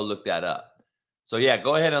 you should go look that up. So, yeah,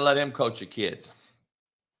 go ahead and let him coach your kids.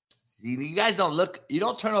 See, you guys you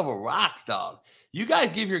don't turn over rocks, dog. You guys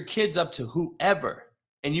give your kids up to whoever,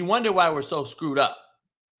 and you wonder why we're so screwed up.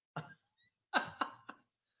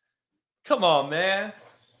 Come on, man.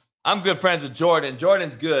 I'm good friends with Jordan.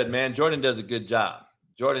 Jordan's good, man. Jordan does a good job.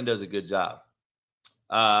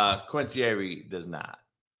 Quincy Avery does not.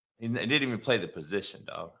 He didn't even play the position,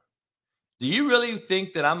 dog. Do you really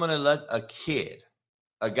think that I'm going to let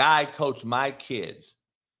a guy coach my kids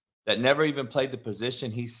that never even played the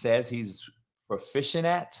position he says he's proficient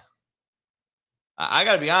at? I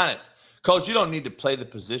got to be honest. Coach, you don't need to play the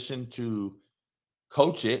position to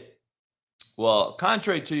coach it. Well,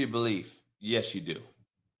 contrary to your belief, Yes, you do.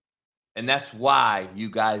 And that's why you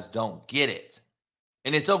guys don't get it.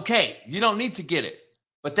 And it's okay. You don't need to get it.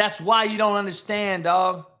 But that's why you don't understand,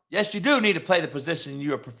 dog. Yes, you do need to play the position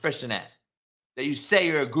you're a proficient at, that you say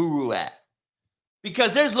you're a guru at.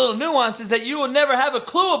 Because there's little nuances that you will never have a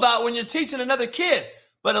clue about when you're teaching another kid.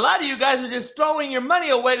 But a lot of you guys are just throwing your money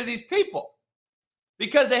away to these people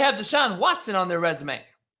because they have Deshaun Watson on their resume.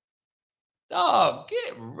 Dog,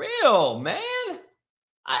 get real, man.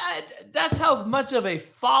 That's how much of a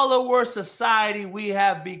follower society we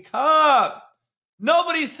have become.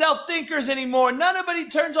 Nobody's self-thinkers anymore. Nobody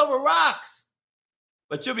turns over rocks.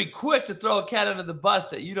 But you'll be quick to throw a cat under the bus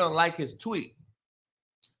that you don't like his tweet.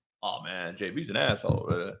 Oh, man, JB's an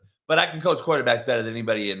asshole. But I can coach quarterbacks better than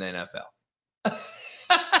anybody in the NFL.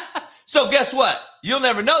 So guess what? You'll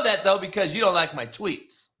never know that, though, because you don't like my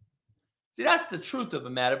tweets. See, that's the truth of the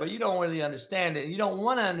matter, but you don't really understand it. You don't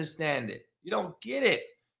want to understand it. You don't get it.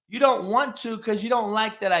 You don't want to because you don't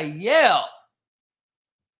like that I yell.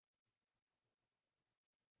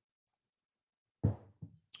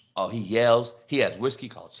 Oh, he yells. He has whiskey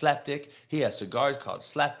called Slapdick. He has cigars called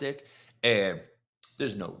Slapdick. And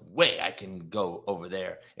there's no way I can go over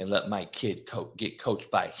there and let my kid get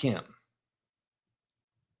coached by him.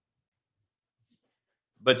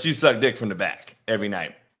 But you suck dick from the back every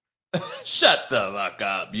night. Shut the fuck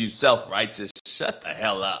up, you self-righteous. Shut the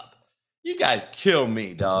hell up. You guys kill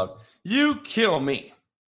me, dog. You kill me.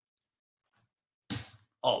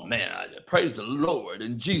 Oh, man, I praise the Lord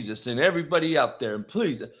and Jesus and everybody out there. And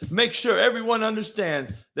please make sure everyone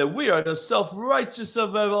understands that we are the self-righteous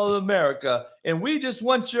of all America. And we just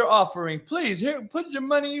want your offering. Please, here, put your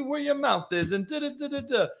money where your mouth is. And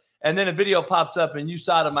da-da-da-da-da. And then a video pops up and you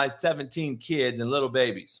sodomize 17 kids and little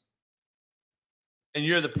babies. And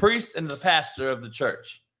you're the priest and the pastor of the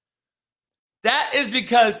church. That is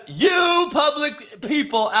because you public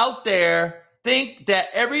people out there think that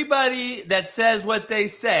everybody that says what they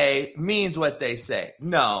say means what they say.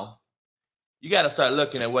 No. You got to start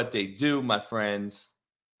looking at what they do, my friends,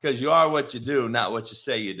 because you are what you do, not what you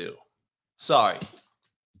say you do. Sorry.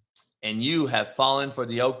 And you have fallen for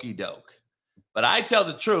the okie doke. But I tell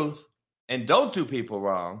the truth and don't do people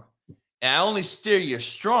wrong, and I only steer you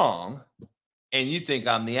strong, and you think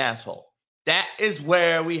I'm the asshole. That is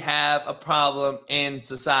where we have a problem in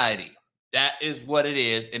society. That is what it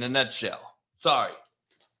is in a nutshell. Sorry.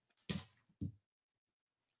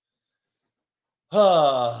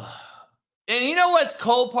 And you know what's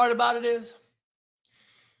cold part about it is?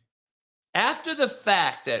 After the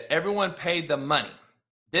fact that everyone paid the money,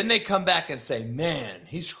 then they come back and say, man,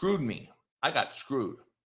 he screwed me. I got screwed.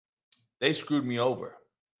 They screwed me over.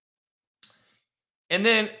 And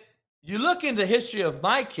then you look into the history of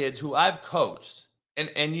my kids who I've coached,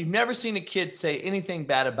 and you've never seen a kid say anything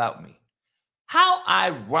bad about me. How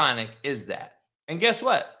ironic is that? And guess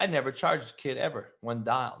what? I never charged a kid ever. One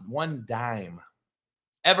dime.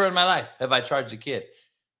 Ever in my life have I charged a kid.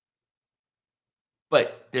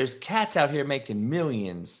 But there's cats out here making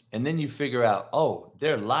millions, and then you figure out, oh,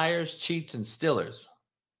 they're liars, cheats, and stealers.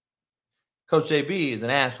 Coach JB is an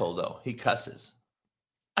asshole, though. He cusses.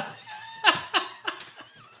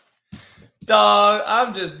 Dog,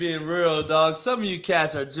 I'm just being real, dog. Some of you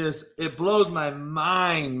cats are just, it blows my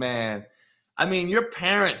mind, man. I mean, your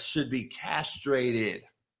parents should be castrated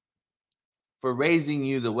for raising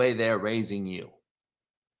you the way they're raising you.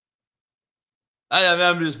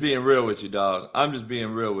 I'm just being real with you, dog. I'm just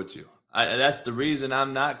being real with you. That's the reason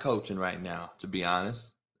I'm not coaching right now, to be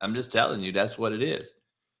honest. I'm just telling you that's what it is.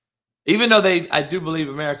 Even though I do believe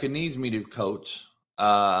America needs me to coach,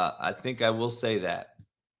 I think I will say that.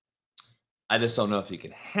 I just don't know if he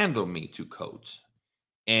can handle me to coach.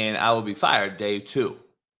 And I will be fired day 2.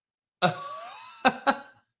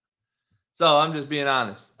 So I'm just being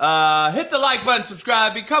honest. Hit the like button,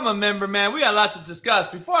 subscribe, become a member, man. We got lots to discuss.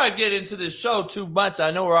 Before I get into this show too much,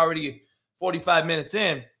 I know we're already 45 minutes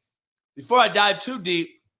in. Before I dive too deep,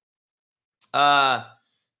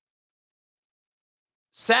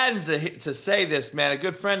 saddens to say this, man. A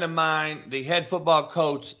good friend of mine, the head football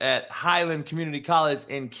coach at Highland Community College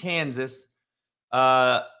in Kansas,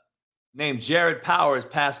 named Jared Powers,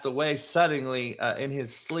 passed away suddenly in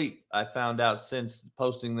his sleep. I found out since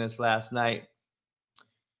posting this last night.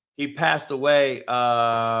 He passed away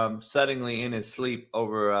suddenly in his sleep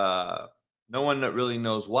over no one that really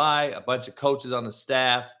knows why. A bunch of coaches on the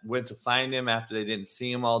staff went to find him after they didn't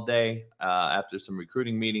see him all day after some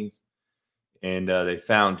recruiting meetings. And they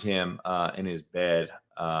found him in his bed,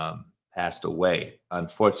 passed away,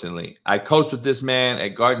 unfortunately. I coached with this man at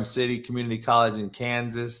Garden City Community College in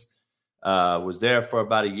Kansas. Was there for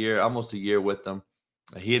about a year, almost a year with him.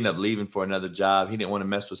 He ended up leaving for another job. He didn't want to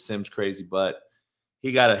mess with Sim's crazy butt.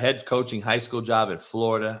 He got a head coaching high school job in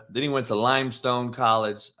Florida. Then he went to Limestone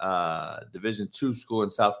College, Division II school in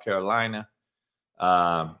South Carolina.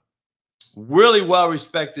 Really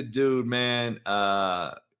well-respected dude, man.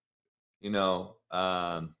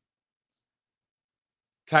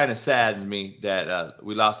 Kind of saddens me that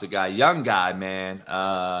we lost a guy, young guy, man.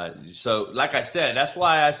 So, like I said, that's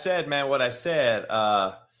why I said, man, what I said.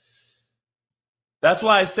 That's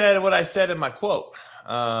why I said what I said in my quote.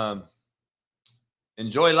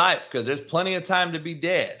 Enjoy life, because there's plenty of time to be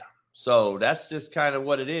dead. So that's just kind of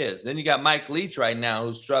what it is. Then you got Mike Leach right now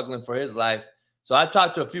who's struggling for his life. So I've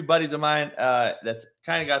talked to a few buddies of mine that's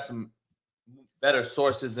kind of got some better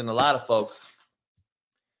sources than a lot of folks.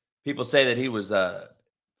 People say that he was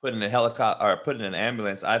put in a helicopter or put in an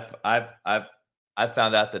ambulance. I've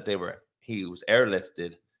found out that he was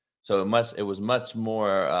airlifted, so it was much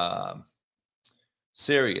more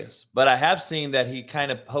serious. But I have seen that he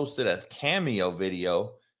kind of posted a cameo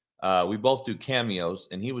video. We both do cameos,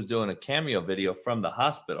 and he was doing a cameo video from the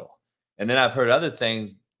hospital. And then I've heard other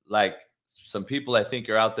things, like some people I think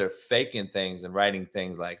are out there faking things and writing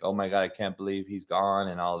things like, "Oh my God, I can't believe he's gone,"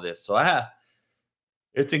 and all this. So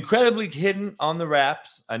it's incredibly hidden on the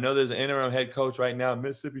wraps. I know there's an interim head coach right now at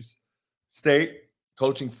Mississippi State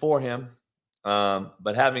coaching for him.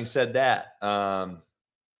 But having said that,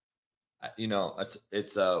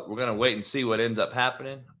 it's we're gonna wait and see what ends up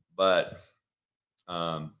happening. But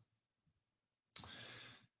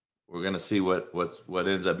we're gonna see what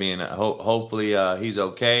ends up being. Hopefully, he's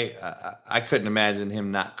okay. I couldn't imagine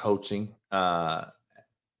him not coaching. But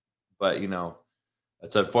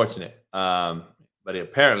it's unfortunate. But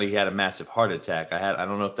apparently he had a massive heart attack. I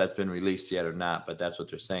don't know if that's been released yet or not, but that's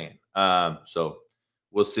what they're saying. So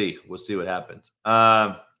we'll see. We'll see what happens.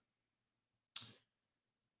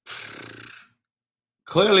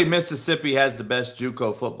 Clearly, Mississippi has the best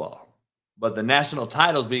JUCO football, but the national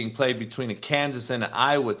title is being played between a Kansas and an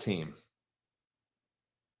Iowa team.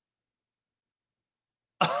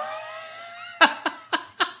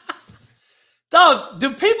 Dog,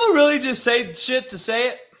 do people really just say shit to say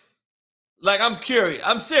it? Like, I'm curious.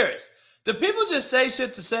 I'm serious. Do people just say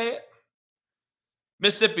shit to say it?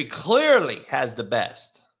 Mississippi clearly has the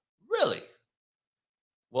best. Really?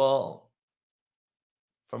 Well,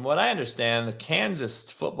 from what I understand, the Kansas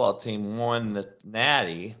football team won the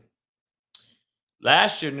Natty.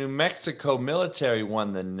 Last year, New Mexico Military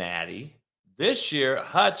won the Natty. This year,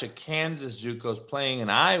 Hutch, a Kansas JUCO, is playing an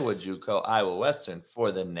Iowa JUCO, Iowa Western,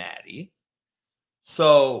 for the Natty.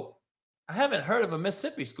 So I haven't heard of a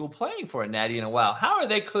Mississippi school playing for a Natty in a while. How are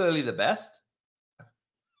they clearly the best?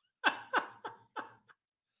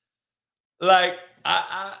 Like,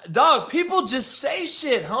 dog, people just say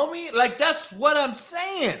shit, homie. Like, that's what I'm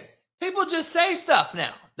saying. People just say stuff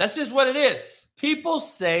now. That's just what it is. People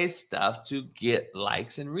say stuff to get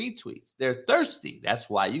likes and retweets. They're thirsty. That's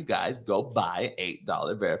why you guys go buy an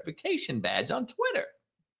 $8 verification badge on Twitter.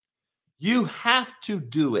 You have to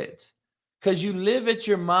do it because you live at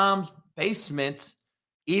your mom's basement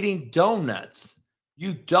eating donuts.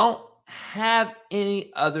 You don't have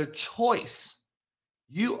any other choice.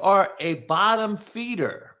 You are a bottom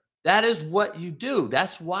feeder. That is what you do.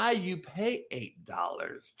 That's why you pay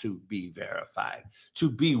 $8 to be verified, to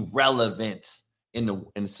be relevant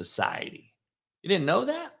in society. You didn't know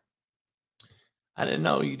that? I didn't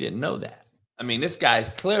know you didn't know that. I mean, this guy's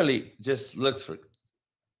clearly just looks for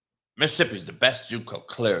Mississippi's the best JUCO,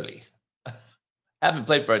 clearly. Haven't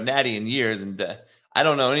played for a Natty in years, and I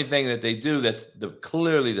don't know anything that they do that's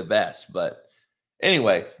clearly the best. But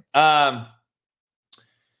anyway,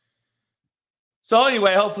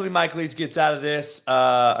 hopefully Mike Leach gets out of this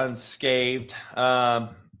unscathed.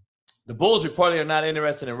 The Bulls reportedly are not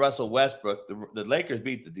interested in Russell Westbrook. The Lakers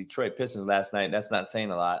beat the Detroit Pistons last night. That's not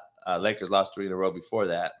saying a lot. Lakers lost 3 in a row before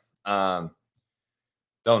that.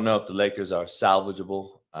 Don't know if the Lakers are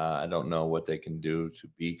salvageable. I don't know what they can do to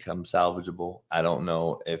become salvageable. I don't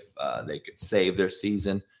know if they could save their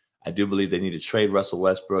season. I do believe they need to trade Russell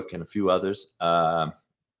Westbrook and a few others. I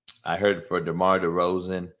heard for DeMar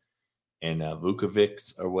DeRozan and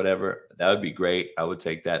Vukovic or whatever. That would be great. I would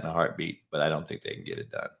take that in a heartbeat, but I don't think they can get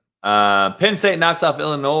it done. Penn State knocks off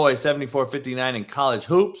Illinois 74-59 in college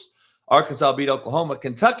hoops. Arkansas beat Oklahoma.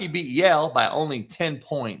 Kentucky beat Yale by only 10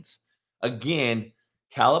 points. Again,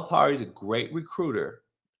 Calipari's a great recruiter.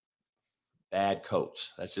 Bad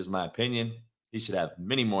coach. That's just my opinion. He should have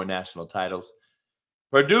many more national titles.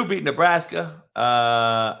 Purdue beat Nebraska.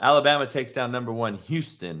 Alabama takes down number 1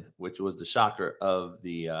 Houston, which was the shocker of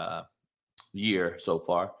the year so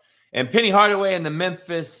far. And Penny Hardaway and the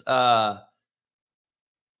Memphis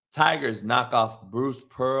Tigers knock off Bruce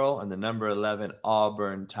Pearl and the number 11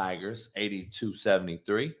 Auburn Tigers,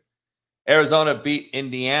 82-73. Arizona beat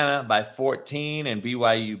Indiana by 14, and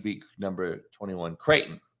BYU beat number 21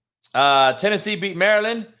 Creighton. Tennessee beat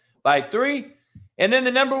Maryland by 3. And then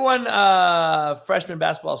the number 1 freshman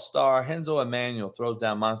basketball star, Henzo Emmanuel, throws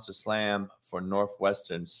down Monster Slam for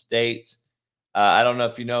Northwestern State. I don't know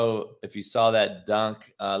if you saw that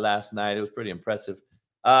dunk last night. It was pretty impressive.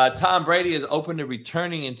 Tom Brady is open to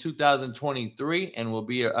returning in 2023 and will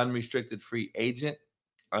be an unrestricted free agent.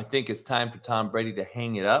 I think it's time for Tom Brady to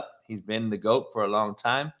hang it up. He's been the GOAT for a long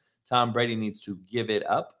time. Tom Brady needs to give it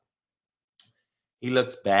up. He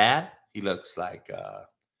looks bad. He looks like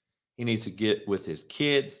he needs to get with his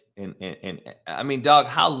kids. And I mean, dog,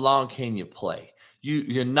 how long can you play?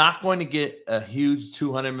 You're not going to get a huge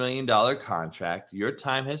 $200 million contract. Your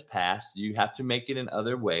time has passed. You have to make it in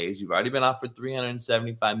other ways. You've already been offered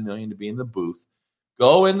 $375 million to be in the booth.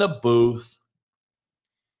 Go in the booth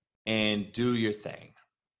and do your thing.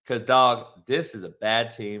 Because, dog, this is a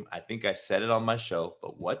bad team. I think I said it on my show.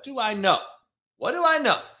 But what do I know? What do I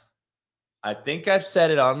know? I think I've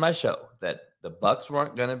said it on my show that the Bucs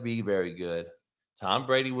weren't going to be very good. Tom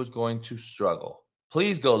Brady was going to struggle.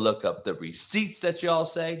 Please go look up the receipts that y'all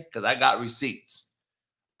say, because I got receipts.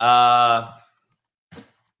 I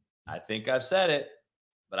think I've said it,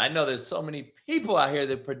 but I know there's so many people out here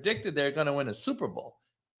that predicted they're going to win a Super Bowl.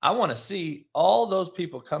 I want to see all those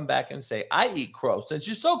people come back and say, I eat crow. Since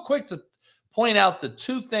you're so quick to point out the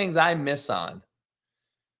 2 things I miss on.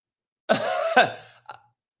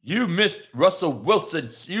 You missed Russell Wilson.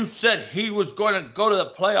 You said he was going to go to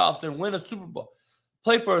the playoffs and win a Super Bowl,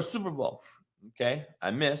 play for a Super Bowl. Okay,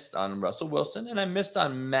 I missed on Russell Wilson, and I missed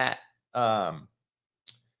on Matt. I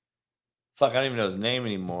don't even know his name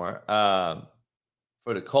anymore. For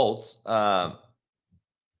the Colts.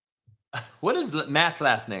 What is Matt's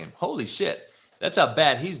last name? Holy shit. That's how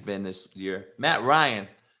bad he's been this year. Matt Ryan.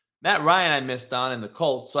 Matt Ryan I missed on in the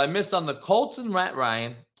Colts. So I missed on the Colts and Matt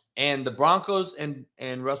Ryan and the Broncos and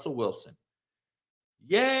Russell Wilson.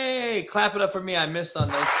 Yay. Clap it up for me. I missed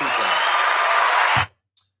on those 2 things.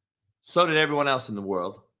 So did everyone else in the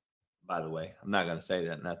world, by the way. I'm not going to say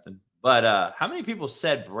that nothing. But how many people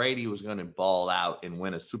said Brady was going to ball out and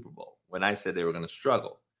win a Super Bowl when I said they were going to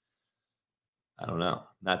struggle? I don't know.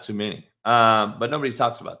 Not too many. But nobody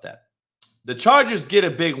talks about that. The Chargers get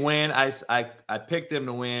a big win. I picked them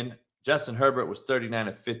to win. Justin Herbert was 39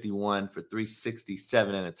 of 51 for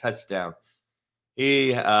 367 and a touchdown.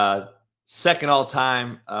 He second all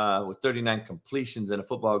time with 39 completions in a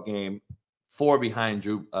football game. 4 behind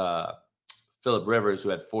Phillip Rivers, who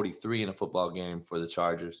had 43 in a football game for the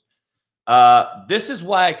Chargers. This is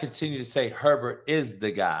why I continue to say Herbert is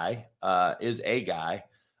the guy, is a guy.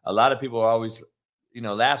 A lot of people are always,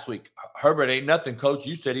 last week, Herbert ain't nothing, coach.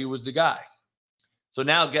 You said he was the guy. So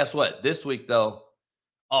now guess what? This week, though,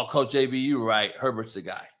 Coach AB, you right. Herbert's the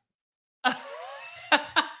guy.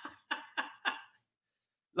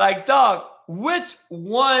 Like, dog, which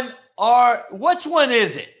one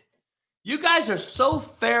is it? You guys are so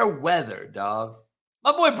fair weather, dog.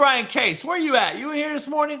 My boy Brian Case, where you at? You in here this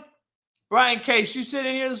morning? Brian Case, you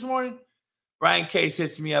sitting here this morning? Brian Case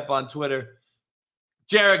hits me up on Twitter.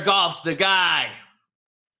 Jared Goff's the guy.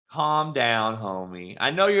 Calm down, homie.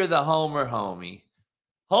 I know you're the homer, homie.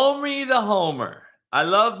 Homie the homer. I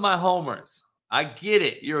love my homers. I get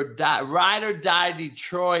it. You're a ride or die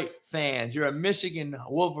Detroit fans. You're a Michigan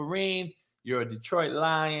Wolverine. You're a Detroit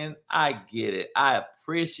Lion. I get it. I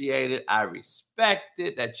appreciate it. I respect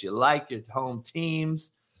it that you like your home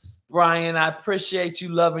teams. Brian, I appreciate you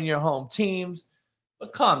loving your home teams.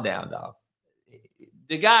 But calm down, dog.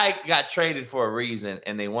 The guy got traded for a reason,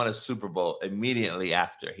 and they won a Super Bowl immediately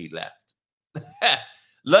after he left.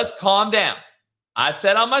 Let's calm down. I've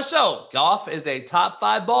said on my show, Goff is a top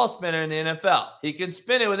 5 ball spinner in the NFL. He can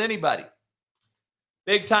spin it with anybody.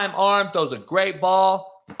 Big time arm, throws a great ball.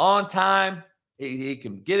 On time, he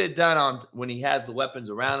can get it done when he has the weapons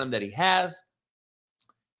around him that he has.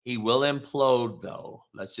 He will implode, though.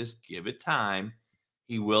 Let's just give it time.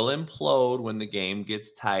 He will implode when the game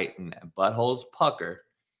gets tight and buttholes pucker.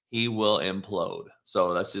 He will implode. So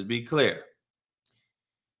let's just be clear.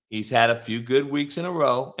 He's had a few good weeks in a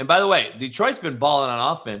row. And by the way, Detroit's been balling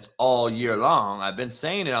on offense all year long. I've been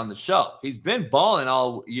saying it on the show. He's been balling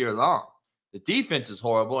all year long. The defense is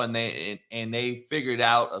horrible, and they figured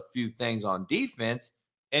out a few things on defense.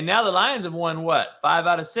 And now the Lions have won, 5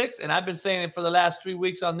 out of 6? And I've been saying it for the last 3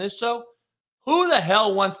 weeks on this show. Who the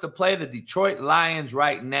hell wants to play the Detroit Lions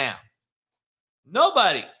right now?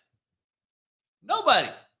 Nobody.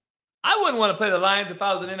 I wouldn't want to play the Lions if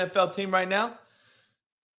I was an NFL team right now.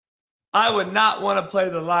 I would not want to play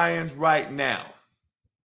the Lions right now.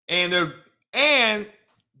 And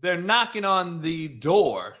they're knocking on the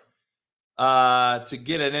door to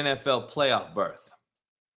get an NFL playoff berth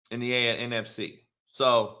in the NFC.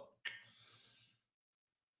 So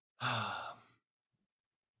I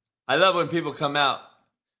love when people come out.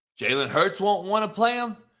 Jalen Hurts won't want to play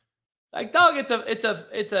him. Like, dog,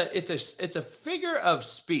 it's a figure of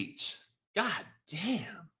speech. God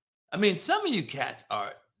damn. I mean, some of you cats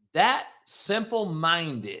are that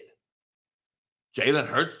simple-minded. Jalen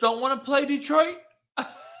Hurts don't want to play Detroit?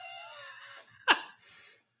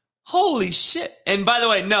 Holy shit. And by the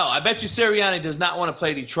way, no, I bet you Sirianni does not want to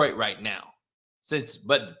play Detroit right now.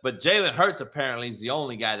 But Jalen Hurts apparently is the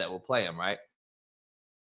only guy that will play him, right?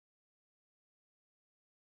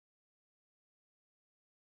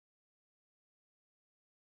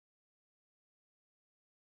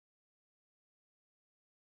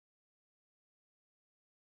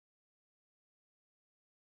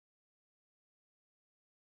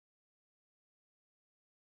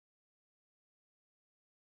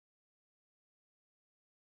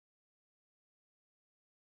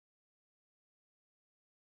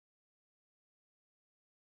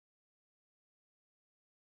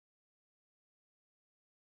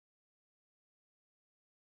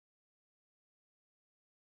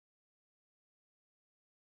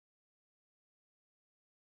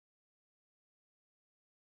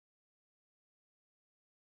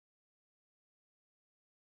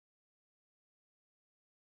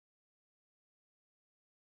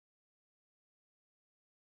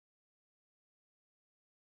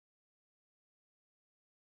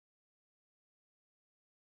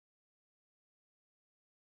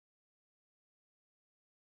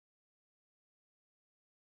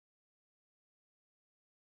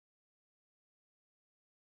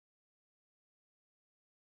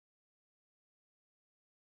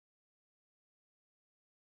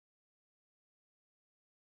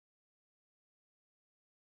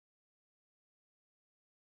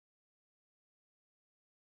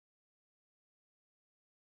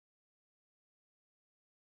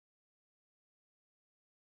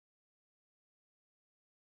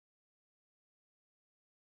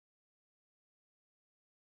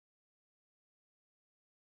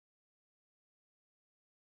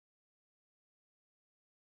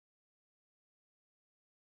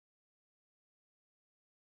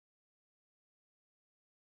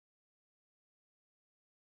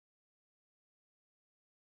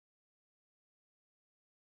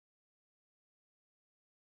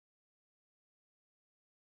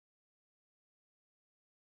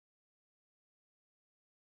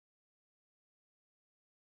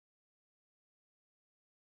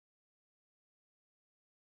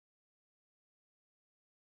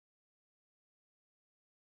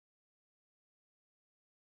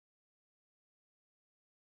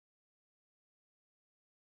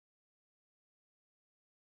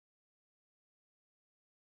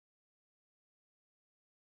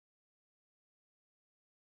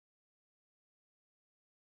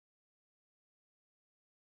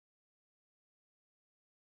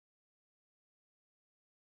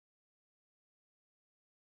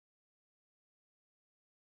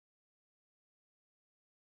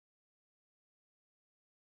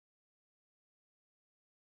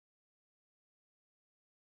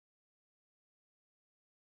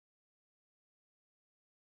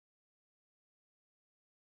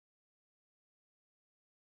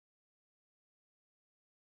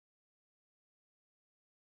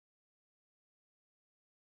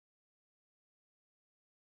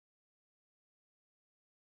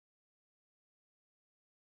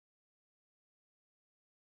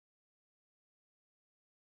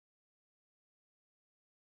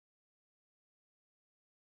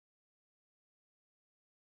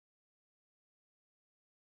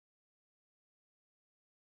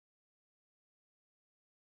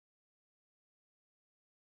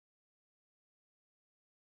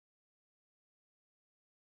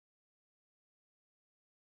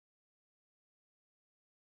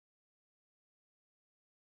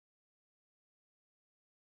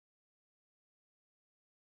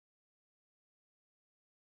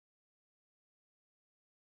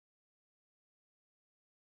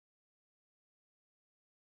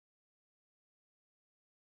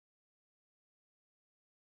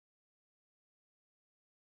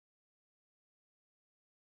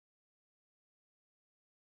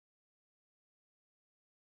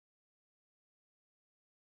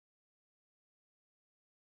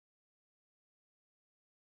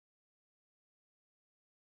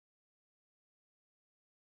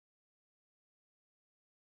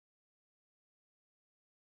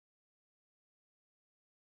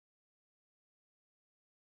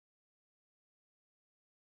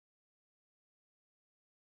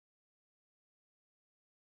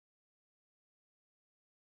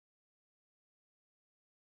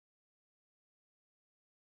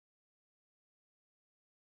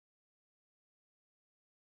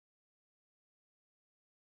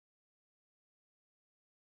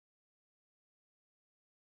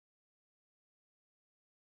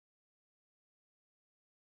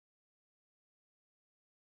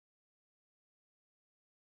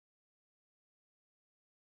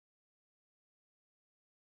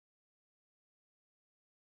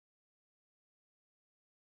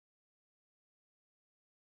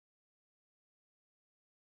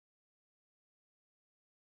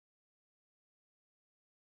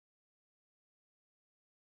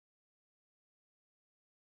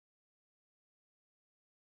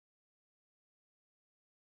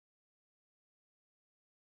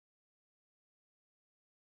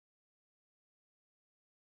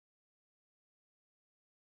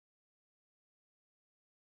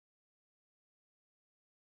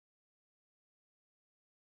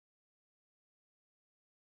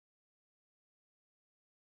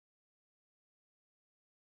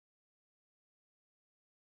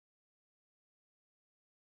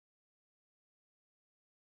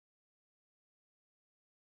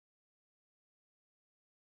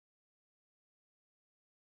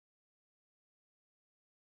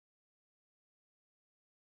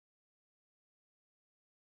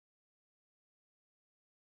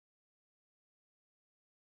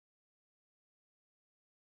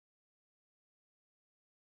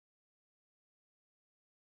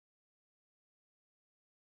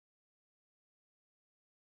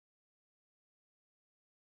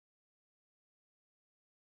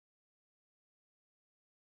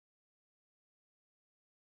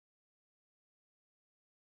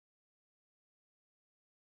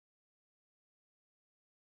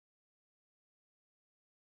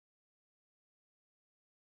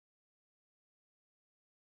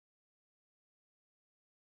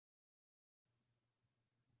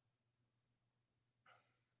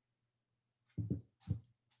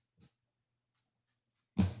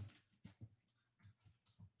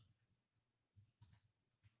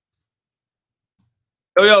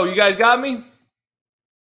 Yo, you guys got me?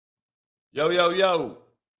 Yo.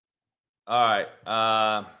 All right.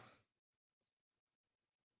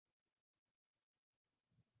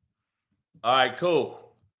 All right, cool.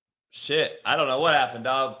 Shit, I don't know what happened,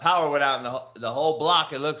 dog. Power went out in the whole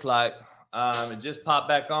block, it looks like. It just popped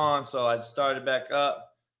back on, so I started back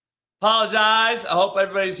up. Apologize. I hope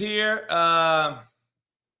everybody's here. My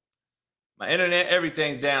internet,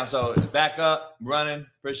 everything's down, so it's back up, running.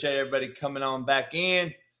 Appreciate everybody coming on back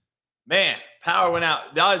in. Man, power went out.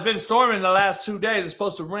 It's been storming the last 2 days. It's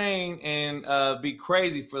supposed to rain and be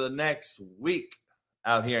crazy for the next week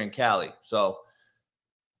out here in Cali. So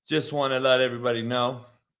just want to let everybody know.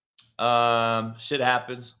 Shit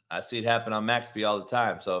happens. I see it happen on McAfee all the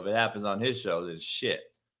time. So if it happens on his show, then shit.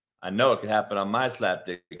 I know it could happen on my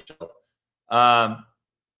slapdick show. All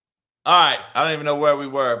right. I don't even know where we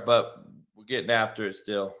were, but we're getting after it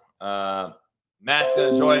still. Matt's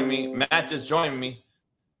gonna join me. Matt just joined me.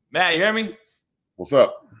 Matt, you hear me? What's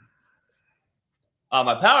up?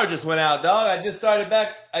 My power just went out, dog. I just started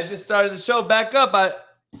the show back up. I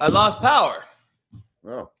lost power.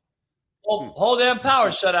 Oh. Whole damn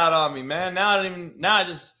power shut out on me, man. Now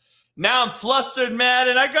I'm flustered, man,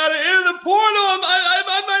 and I gotta enter the portal.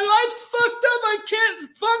 My life's fucked up. I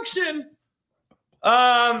can't function.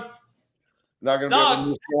 Not gonna be able to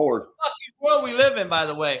move forward. Fucking world we live in, by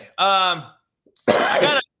the way. I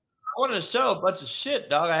wanted to show a bunch of shit,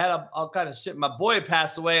 dog. I had all kind of shit. My boy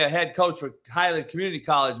passed away, a head coach for Highland Community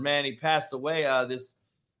College, man. He passed away this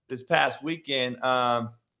past weekend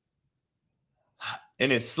in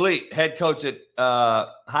his sleep. Head coach at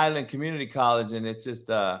Highland Community College, and it's just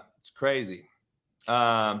it's crazy.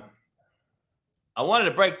 I wanted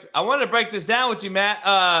to break this down with you, Matt.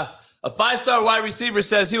 A 5-star wide receiver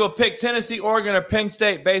says he will pick Tennessee, Oregon, or Penn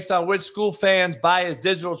State based on which school fans buy his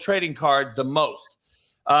digital trading cards the most.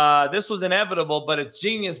 This was inevitable, but it's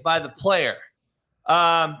genius by the player.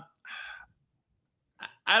 I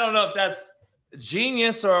don't know if that's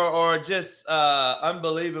genius or just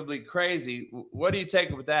unbelievably crazy. What do you take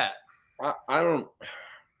with that? I don't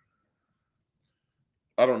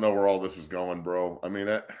know where all this is going, bro. I mean,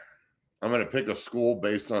 I'm going to pick a school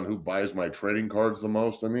based on who buys my trading cards the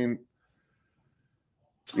most. I mean,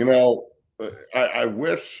 you know, I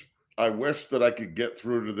wish that I could get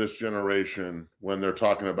through to this generation when they're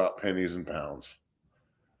talking about pennies and pounds.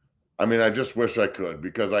 I mean, I just wish I could,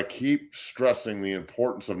 because I keep stressing the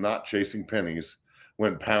importance of not chasing pennies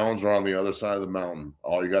when pounds are on the other side of the mountain.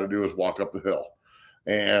 All you got to do is walk up the hill.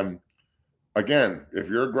 And again, if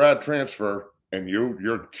you're a grad transfer and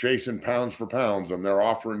you're chasing pounds for pounds and they're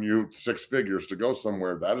offering you 6 figures to go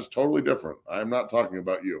somewhere, that is totally different. I'm not talking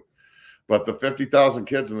about you. But the 50,000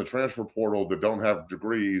 kids in the transfer portal that don't have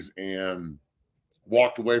degrees and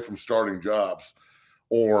walked away from starting jobs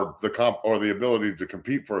or the ability to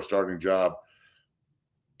compete for a starting job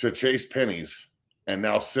to chase pennies and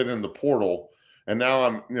now sit in the portal. And now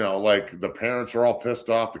I'm, like, the parents are all pissed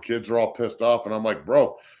off. The kids are all pissed off. And I'm like,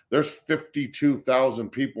 bro, there's 52,000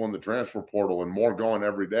 people in the transfer portal and more going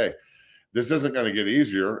every day. This isn't going to get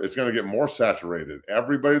easier. It's going to get more saturated.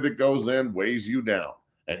 Everybody that goes in weighs you down.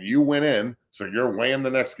 And you went in, so you're weighing the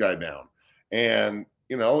next guy down. And,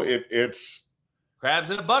 it's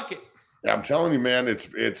crabs in a bucket. I'm telling you, man,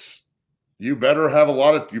 it's you better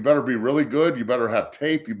be really good. You better have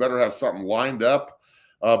tape. You better have something lined up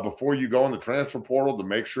before you go in the transfer portal to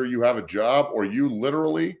make sure you have a job, or you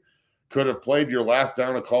literally could have played your last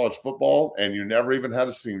down of college football and you never even had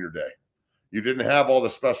a senior day. You didn't have all the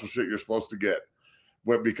special shit you're supposed to get.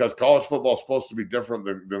 Because college football is supposed to be different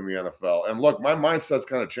than the NFL. And look, my mindset's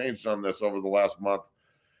kind of changed on this over the last month,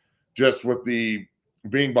 just with the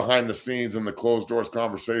being behind the scenes and the closed doors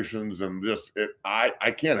conversations, and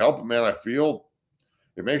I can't help it, man. It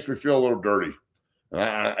makes me feel a little dirty.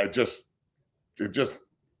 And it's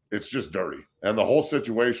just dirty. And the whole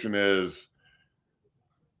situation it's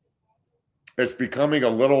becoming a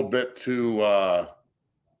little bit too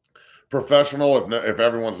professional if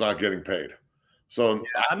everyone's not getting paid. So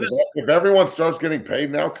if everyone starts getting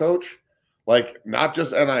paid now, Coach, like, not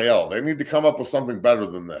just NIL, they need to come up with something better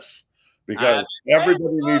than this, because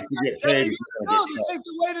everybody needs to get paid. No, this ain't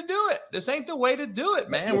the way to do it. This ain't the way to do it,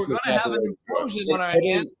 man. We're going to have an implosion on our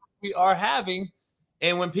hands. We are having,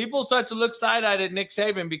 and when people start to look side-eyed at Nick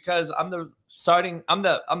Saban, because I'm the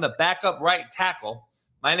backup right tackle.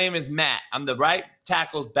 My name is Matt. I'm the right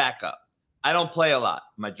tackle's backup. I don't play a lot.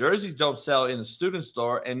 My jerseys don't sell in the student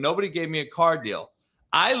store, and nobody gave me a card deal.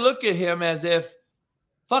 I look at him as if,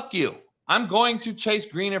 fuck you. I'm going to chase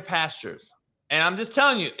greener pastures. And I'm just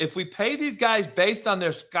telling you, if we pay these guys based on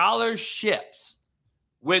their scholarships,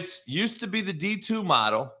 which used to be the D2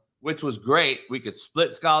 model, which was great. We could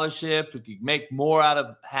split scholarships. We could make more out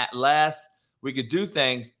of less. We could do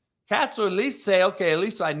things. Cats will at least say, okay, at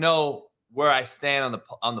least I know where I stand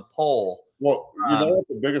on the poll. Well, you know what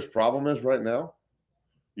the biggest problem is right now?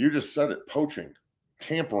 You just said it, poaching,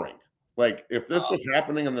 tampering. Like, if this was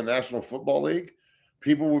happening in the National Football League,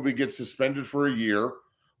 people would get suspended for a year.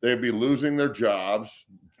 They'd be losing their jobs.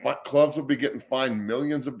 Clubs would be getting fined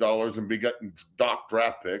millions of dollars and be getting docked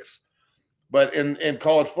draft picks. But in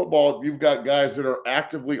college football, you've got guys that are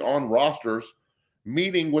actively on rosters,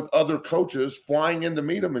 meeting with other coaches, flying in to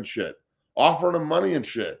meet them and shit, offering them money and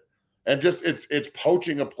shit. And just it's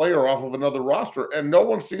poaching a player off of another roster, and no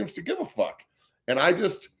one seems to give a fuck. And I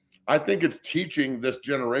think it's teaching this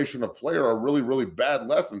generation of player a really, really bad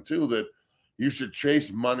lesson too, that you should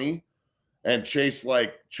chase money and chase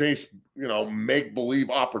make-believe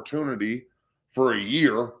opportunity for a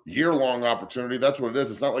year-long opportunity. That's what it is.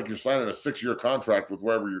 It's not like you're signing a 6-year contract with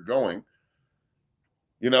wherever you're going.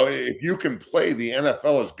 If you can play, the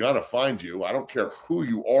NFL is going to find you. I don't care who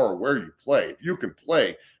you are or where you play. If you can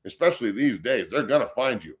play, especially these days, they're going to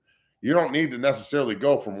find you. You don't need to necessarily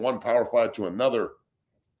go from one Power 5 to another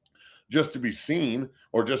just to be seen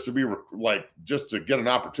or just to be just to get an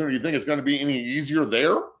opportunity. You think it's going to be any easier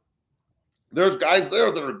there? There's guys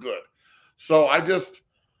there that are good. So I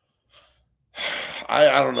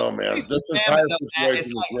don't know, man. This entire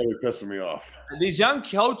situation is really pissing me off. These young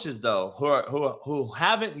coaches, though, who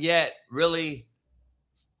haven't yet really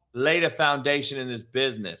laid a foundation in this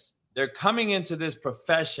business, they're coming into this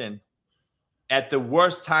profession at the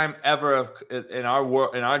worst time ever in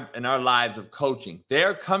our lives of coaching.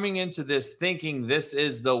 They're coming into this thinking this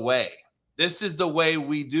is the way. This is the way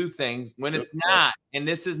we do things when it's not. And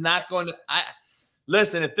this is not going to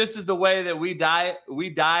listen, if this is the way that we die,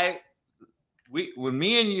 when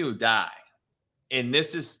me and you die, and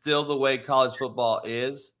this is still the way college football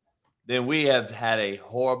is, then we have had a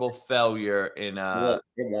horrible failure in it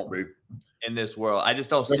won't be in this world. I just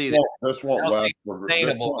don't see that. This won't last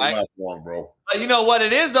right? long, bro. But you know what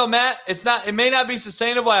it is, though, Matt? It's not. It may not be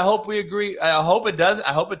sustainable. I hope we agree. I hope it does.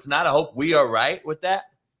 I hope it's not. I hope we are right with that.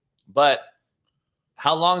 But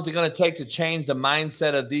how long is it going to take to change the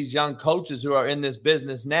mindset of these young coaches who are in this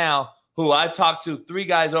business now? Who I've talked to 3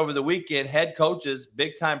 guys over the weekend, head coaches,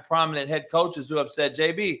 big-time prominent head coaches who have said,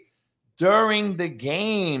 JB, during the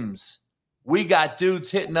games, we got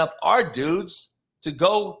dudes hitting up our dudes to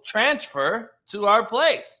go transfer to our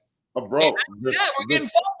place. Oh, bro. We're getting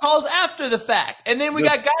phone calls after the fact. And then we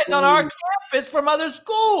got guys on our campus from other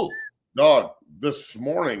schools. Dog, this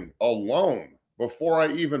morning alone, before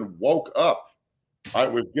I even woke up, I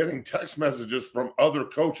was getting text messages from other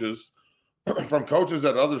coaches, from coaches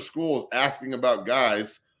at other schools asking about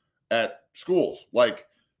guys at schools. Like,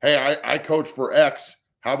 hey, I coach for X.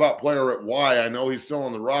 How about player at Y? I know he's still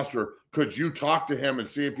on the roster. Could you talk to him and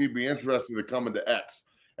see if he'd be interested to come into X?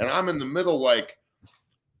 And I'm in the middle like,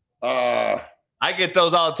 I get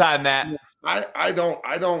those all the time, Matt. I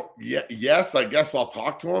don't. Yes, I guess I'll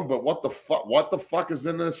talk to him. But what the fuck is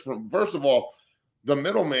in this? First of all, the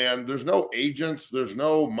middleman, there's no agents, there's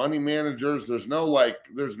no money managers, there's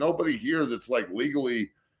nobody here that's like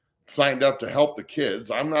legally signed up to help the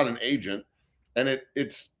kids. I'm not an agent. And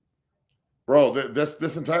it's bro,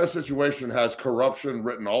 this entire situation has corruption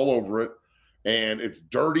written all over it, and it's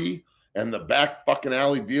dirty, and the back fucking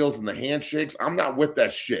alley deals and the handshakes. I'm not with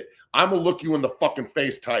that shit. I'm a look you in the fucking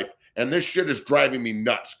face type, and this shit is driving me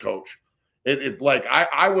nuts, coach.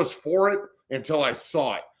 I was for it until I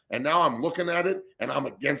saw it. And now I'm looking at it and I'm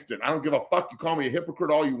against it. I don't give a fuck. You call me a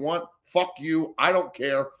hypocrite all you want. Fuck you. I don't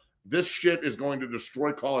care. This shit is going to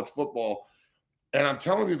destroy college football. And I'm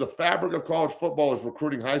telling you, the fabric of college football is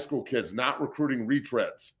recruiting high school kids, not recruiting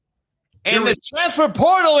retreads. And the transfer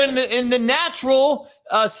portal in the natural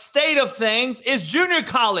state of things is junior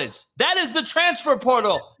college. That is the transfer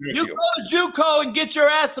portal. You go to JUCO and get your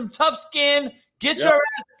ass some tough skin, get your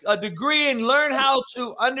ass a degree and learn how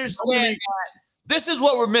to understand that. This is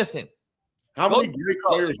what we're missing. How many great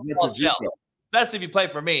players went to JUCO? Best if you play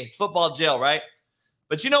for me. It's football jail, right?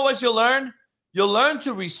 But you know what you'll learn? You'll learn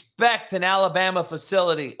to respect an Alabama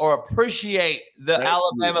facility or appreciate the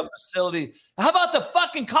Alabama facility. How about the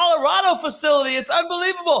fucking Colorado facility? It's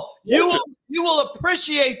unbelievable. You will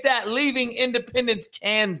appreciate that leaving Independence,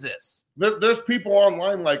 Kansas. There's people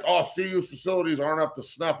online like, oh, CU's facilities aren't up to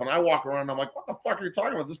snuff. And I walk around and I'm like, what the fuck are you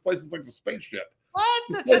talking about? This place is like the spaceship. What?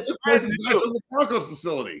 That's just the Broncos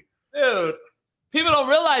facility. Dude, people don't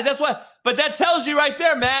realize that's what, but that tells you right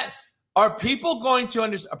there, Matt. Are people going to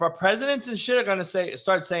understand? Our presidents and shit are going to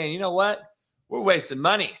start saying, you know what? We're wasting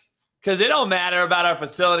money because it don't matter about our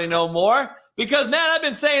facility no more. Because, man, I've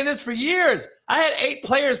been saying this for years. I had 8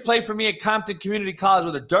 players play for me at Compton Community College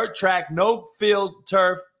with a dirt track, no field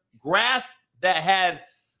turf, grass that had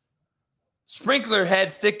sprinkler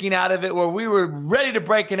heads sticking out of it where we were ready to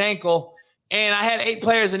break an ankle. And I had 8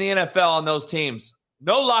 players in the NFL on those teams.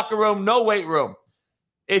 No locker room, no weight room.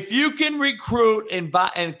 If you can recruit and buy,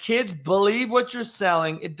 and kids believe what you're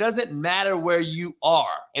selling, it doesn't matter where you are.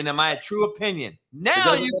 And in my true opinion,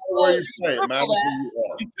 now you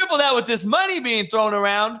triple that with this money being thrown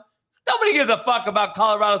around. Nobody gives a fuck about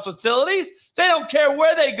Colorado's facilities. They don't care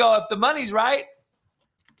where they go if the money's right.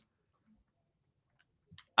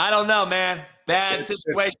 I don't know, man. Bad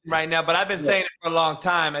situation right now, but I've been saying it for a long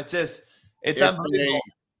time. It's unbelievable.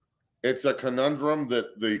 It's a conundrum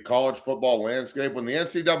that the college football landscape, when the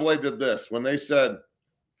NCAA did this, when they said,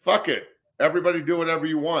 fuck it, everybody do whatever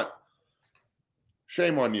you want.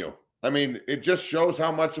 Shame on you. I mean, it just shows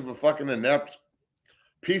how much of a fucking inept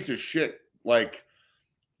piece of shit, like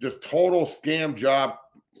just total scam job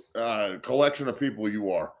collection of people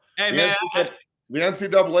you are. Hey, man. The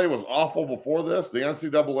NCAA was awful before this. The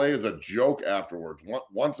NCAA is a joke afterwards.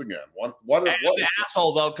 Once again, what an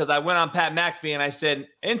asshole though, because I went on Pat McAfee and I said,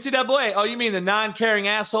 NCAA, oh, you mean the non-caring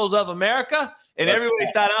assholes of America? And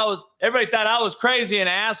everybody thought I was crazy and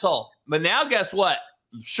an asshole. But now, guess what?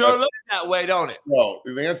 Sure looks that way, don't it? Well,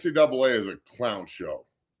 the NCAA is a clown show.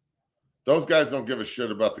 Those guys don't give a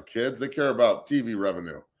shit about the kids. They care about TV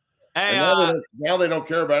revenue. Hey, now they don't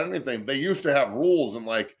care about anything. They used to have rules and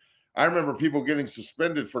like. I remember people getting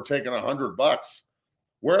suspended for taking $100.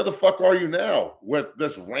 Where the fuck are you now with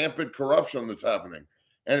this rampant corruption that's happening?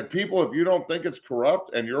 And if you don't think it's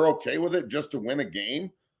corrupt and you're okay with it just to win a game,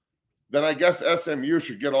 then I guess SMU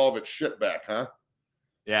should get all of its shit back, huh?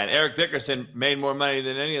 Yeah, and Eric Dickerson made more money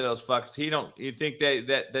than any of those fucks. You think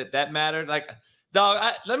that mattered? Like,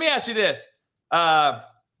 dog, let me ask you this. And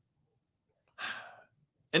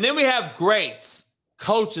then we have greats.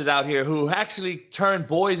 Coaches out here who actually turn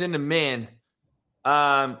boys into men.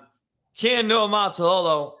 Ken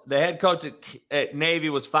Nuamatalolo, the head coach at Navy,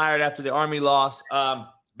 was fired after the Army loss.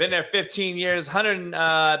 Been there 15 years,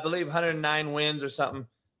 I believe 109 wins or something.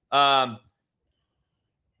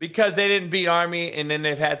 Because they didn't beat Army, and then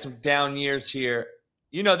they've had some down years here.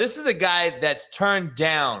 You know, this is a guy that's turned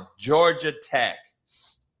down Georgia Tech,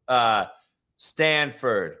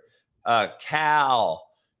 Stanford, Cal.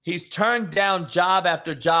 He's turned down job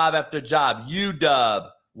after job after job. UW,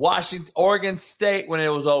 Washington, Oregon State when it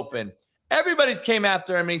was open. Everybody's came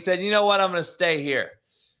after him and he said, you know what, I'm going to stay here.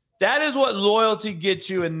 That is what loyalty gets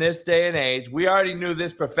you in this day and age. We already knew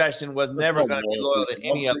this profession was never going to be loyal to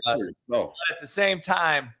any of us. But at the same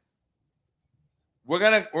time, we're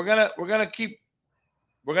gonna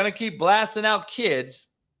keep blasting out kids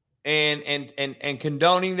and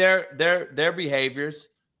condoning their behaviors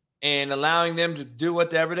and allowing them to do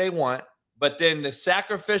whatever they want. But then the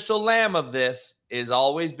sacrificial lamb of this has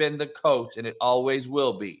always been the coach, and it always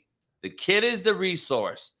will be. The kid is the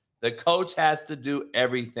resource. The coach has to do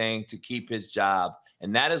everything to keep his job.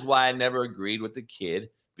 And that is why I never agreed with the kid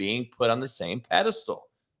being put on the same pedestal.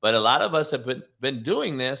 But a lot of us have been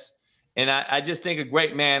doing this. And I just think a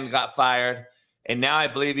great man got fired. And now I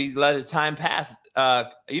believe he's let his time pass.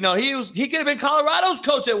 He could have been Colorado's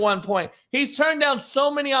coach at one point. He's turned down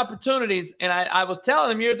so many opportunities. And I was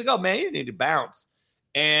telling him years ago, man, you need to bounce.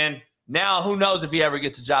 And now who knows if he ever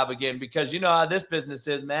gets a job again, because you know how this business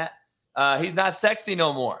is, Matt. He's not sexy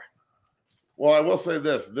no more. Well, I will say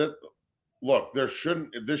this. Look, this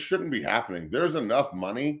shouldn't be happening. There's enough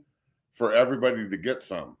money for everybody to get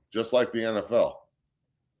some, just like the NFL.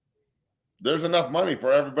 There's enough money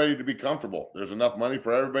for everybody to be comfortable. There's enough money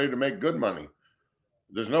for everybody to make good money.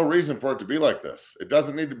 There's no reason for it to be like this. It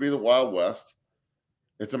doesn't need to be the Wild West.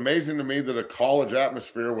 It's amazing to me that a college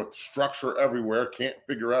atmosphere with structure everywhere can't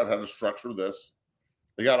figure out how to structure this.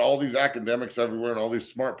 They got all these academics everywhere and all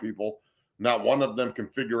these smart people. Not one of them can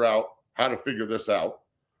figure out how to figure this out.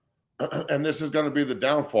 And this is going to be the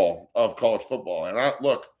downfall of college football. And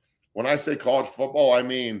look, when I say college football, I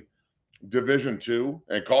mean Division II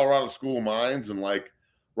and Colorado School of Mines, and like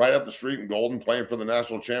right up the street in Golden, playing for the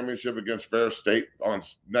national championship against Ferris State on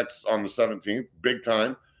the 17th, big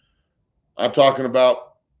time. I'm talking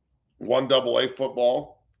about 1AA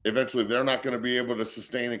football. Eventually, they're not going to be able to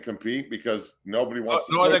sustain and compete because nobody wants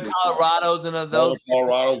to. Northern Colorados and those. Northern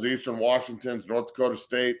Colorados, Eastern Washingtons, North Dakota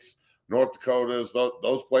States, North Dakotas.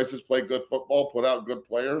 Those places play good football, put out good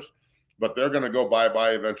players, but they're going to go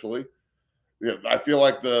bye-bye eventually. Yeah, I feel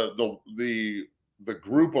like the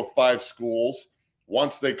group of 5 schools,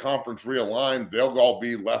 once they conference realign, they'll all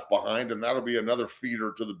be left behind, and that'll be another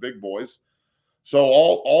feeder to the big boys. So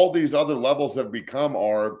all these other levels have become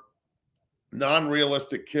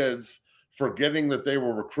non-realistic kids forgetting that they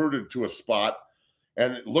were recruited to a spot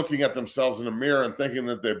and looking at themselves in a mirror and thinking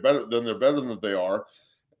that they're better than they are.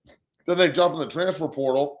 Then they jump in the transfer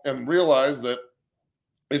portal and realize that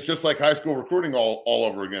it's just like high school recruiting all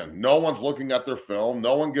over again. No one's looking at their film.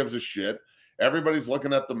 No one gives a shit. Everybody's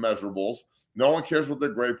looking at the measurables. No one cares what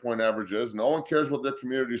their grade point average is. No one cares what their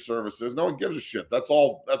community service is. No one gives a shit. That's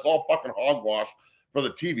all fucking hogwash for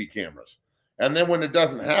the TV cameras. And then when it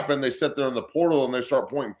doesn't happen, they sit there in the portal and they start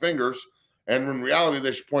pointing fingers. And in reality,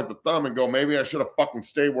 they should point the thumb and go, maybe I should have fucking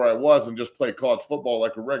stayed where I was and just played college football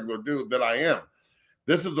like a regular dude that I am.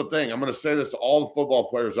 This is the thing. I'm going to say this to all the football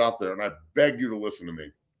players out there, and I beg you to listen to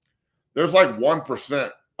me. There's like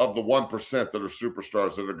 1% of the 1% that are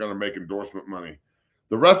superstars that are going to make endorsement money.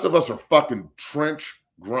 The rest of us are fucking trench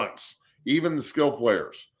grunts, even the skill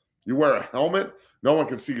players. You wear a helmet. No one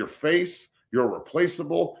can see your face. You're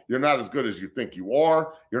replaceable. You're not as good as you think you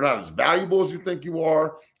are. You're not as valuable as you think you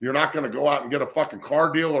are. You're not going to go out and get a fucking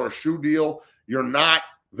car deal or a shoe deal. You're not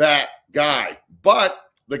that guy. But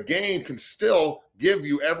the game can still give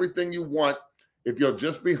you everything you want if you'll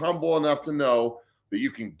just be humble enough to know that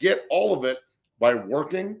you can get all of it by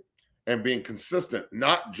working and being consistent,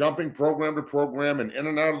 not jumping program to program and in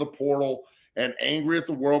and out of the portal and angry at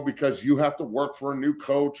the world because you have to work for a new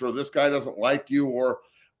coach or this guy doesn't like you or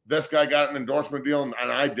this guy got an endorsement deal and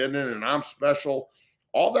I didn't and I'm special.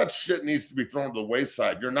 All that shit needs to be thrown to the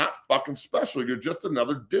wayside. You're not fucking special. You're just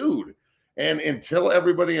another dude. And until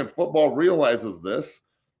everybody in football realizes this,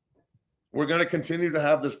 we're going to continue to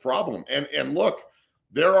have this problem. And look,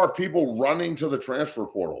 there are people running to the transfer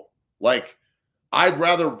portal. Like, I'd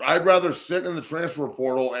rather sit in the transfer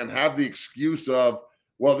portal and have the excuse of,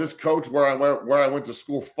 well, this coach where I went to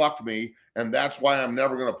school fucked me, and that's why I'm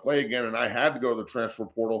never going to play again, and I had to go to the transfer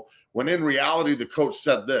portal. When in reality, the coach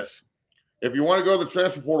said this: if you want to go to the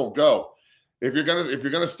transfer portal, go. If you're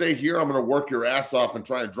gonna stay here, I'm gonna work your ass off and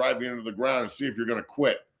try and drive you into the ground and see if you're gonna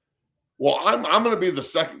quit. Well, I'm gonna be the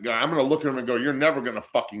second guy. I'm gonna look at him and go, you're never gonna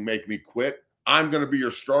fucking make me quit. I'm gonna be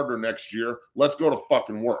your starter next year. Let's go to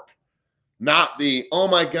fucking work. Not the, oh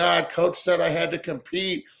my God, coach said I had to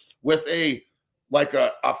compete with a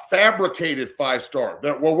fabricated 5-star.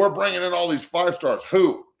 Well, we're bringing in all these 5-stars.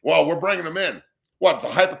 Who? Well, we're bringing them in. What, it's a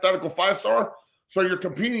hypothetical 5-star? So you're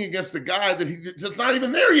competing against a guy that's not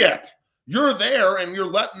even there yet. You're there and you're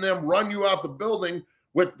letting them run you out the building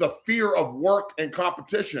with the fear of work and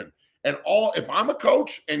competition. And if I'm a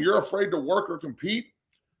coach and you're afraid to work or compete,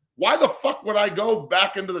 why the fuck would I go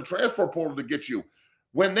back into the transfer portal to get you?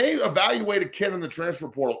 When they evaluate a kid in the transfer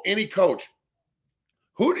portal, any coach,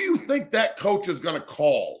 who do you think that coach is going to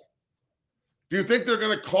call? Do you think they're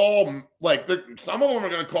going to call, some of them are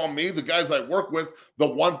going to call me, the guys I work with, the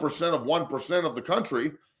 1% of 1% of the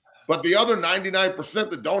country, but the other 99%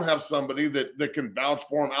 that don't have somebody that can vouch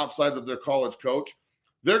for them outside of their college coach,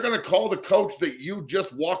 they're going to call the coach that you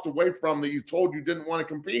just walked away from that you told you didn't want to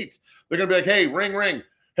compete. They're going to be like, hey, ring, ring.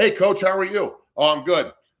 Hey, coach, how are you? Oh, I'm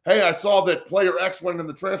good. Hey, I saw that player X went in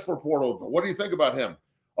the transfer portal. What do you think about him?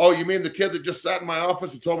 Oh, you mean the kid that just sat in my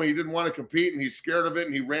office and told me he didn't want to compete and he's scared of it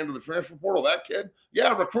and he ran to the transfer portal? That kid?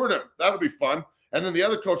 Yeah, recruit him. That'll be fun. And then the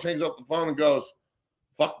other coach hangs up the phone and goes,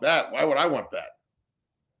 fuck that. Why would I want that?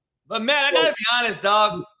 But man, I gotta be honest,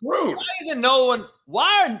 dog. Rude. Why isn't no one?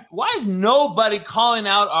 Why is nobody calling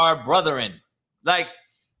out our brethren? Like,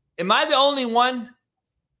 am I the only one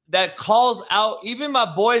that calls out even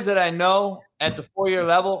my boys that I know at the 4-year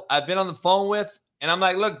level? I've been on the phone with, and I'm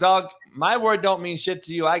like, look, dog, my word don't mean shit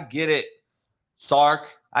to you. I get it, Sark.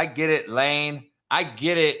 I get it, Lane. I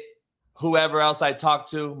get it, whoever else I talk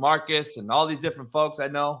to, Marcus, and all these different folks I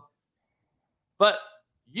know. But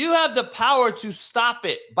you have the power to stop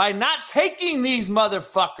it by not taking these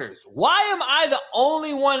motherfuckers. Why am I the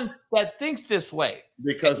only one that thinks this way?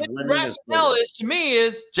 Because the rationale is, to me,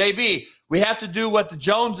 is, JB, we have to do what the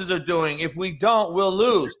Joneses are doing. If we don't, we'll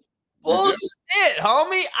lose. Bullshit,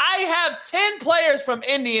 homie. I have 10 players from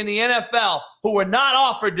Indy in the NFL who were not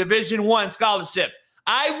offered Division I scholarships.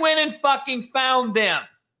 I went and fucking found them.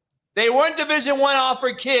 They weren't Division I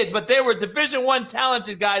offered kids, but they were Division I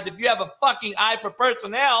talented guys. If you have a fucking eye for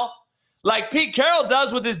personnel, like Pete Carroll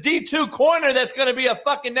does with his D2 corner that's going to be a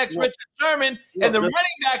fucking next Richard Sherman, and the running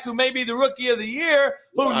back who may be the rookie of the year,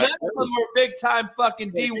 who none of them were big-time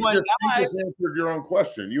fucking D1 guys. You just answered your own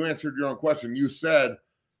question. You answered your own question. You said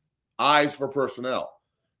eyes for personnel.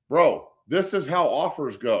 Bro, this is how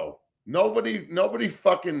offers go. Nobody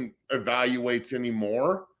fucking evaluates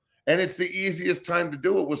anymore. And it's the easiest time to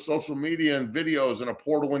do it with social media and videos and a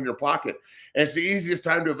portal in your pocket. And it's the easiest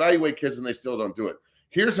time to evaluate kids, and they still don't do it.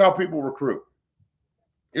 Here's how people recruit.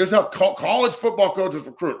 Here's how college football coaches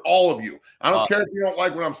recruit, all of you. I don't care if you don't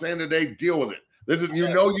like what I'm saying today, deal with it. This is, you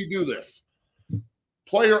know, you do this.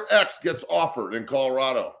 Player X gets offered in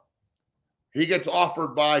Colorado. He gets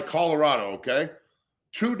offered by Colorado, okay?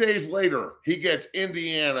 2 days later, he gets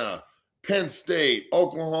Indiana, Penn State,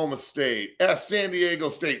 Oklahoma State, San Diego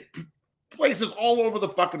State, places all over the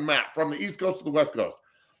fucking map from the East Coast to the West Coast.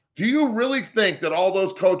 Do you really think that all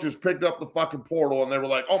those coaches picked up the fucking portal and they were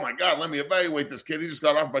like, oh my God, let me evaluate this kid. He just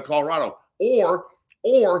got offered by Colorado.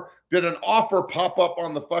 Or did an offer pop up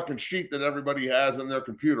on the fucking sheet that everybody has in their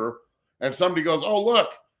computer and somebody goes, oh,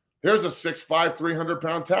 look, here's a 6'5",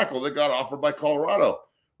 300-pound tackle that got offered by Colorado.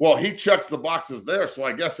 Well, he checks the boxes there, so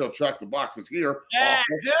I guess he'll check the boxes here. Yeah,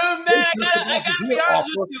 dude, man, I gotta be honest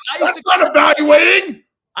with you. That's not evaluating.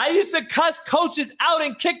 I used to cuss coaches out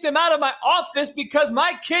and kick them out of my office because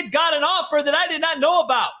my kid got an offer that I did not know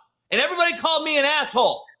about. And everybody called me an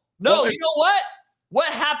asshole. No, you know what?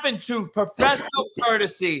 What happened to professional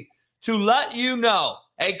courtesy to let you know,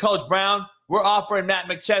 hey, Coach Brown, we're offering Matt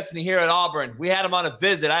McChesney here at Auburn. We had him on a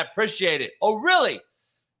visit. I appreciate it. Oh, really?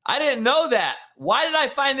 I didn't know that. Why did I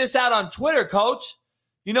find this out on Twitter, Coach?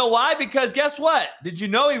 You know why? Because guess what? Did you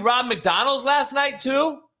know he robbed McDonald's last night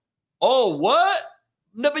too? Oh, what?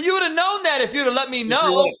 No, but you would have known that if you'd have let me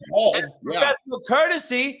know. Professional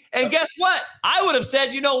courtesy. And guess what? I would have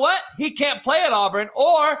said, you know what? He can't play at Auburn.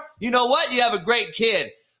 Or, you know what? You have a great kid.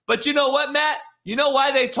 But you know what, Matt? You know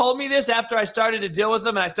why they told me this after I started to deal with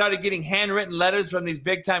them and I started getting handwritten letters from these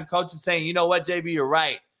big-time coaches saying, you know what, JB, you're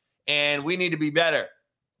right. And we need to be better.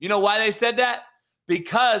 You know why they said that?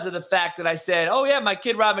 Because of the fact that I said, oh, yeah, my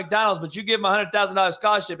kid robbed McDonald's, but you give him a $100,000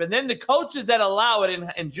 scholarship. And then the coaches that allow it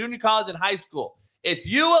in junior college and high school, if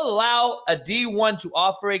you allow a D1 to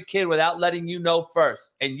offer a kid without letting you know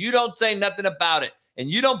first, and you don't say nothing about it, and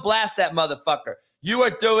you don't blast that motherfucker, you are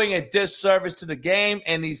doing a disservice to the game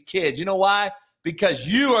and these kids. You know why? Because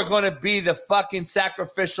you are going to be the fucking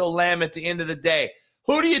sacrificial lamb at the end of the day.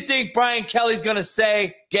 Who do you think Brian Kelly's going to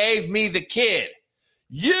say gave me the kid?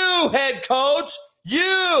 You, head coach,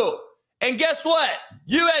 you. And guess what?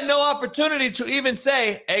 You had no opportunity to even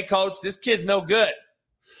say, hey, coach, this kid's no good.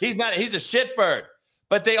 He's a shitbird.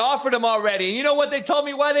 But they offered him already. And you know what they told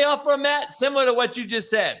me why they offered him, Matt? Similar to what you just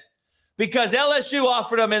said. Because LSU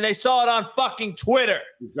offered him and they saw it on fucking Twitter.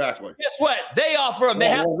 Exactly. Guess what? They offer him.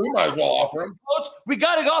 We might as well offer him. Coach, we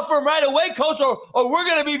got to offer him right away, coach, or we're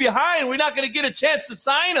going to be behind. We're not going to get a chance to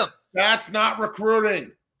sign him. That's not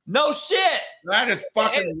recruiting. No shit. That is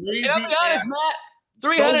fucking lazy. And I'll be honest, Matt,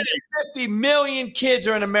 350 million kids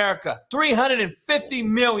are in America. 350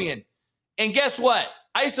 million. And guess what?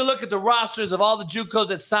 I used to look at the rosters of all the JUCOs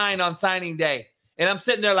that signed on signing day. And I'm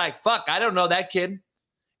sitting there like, fuck, I don't know that kid.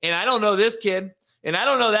 And I don't know this kid. And I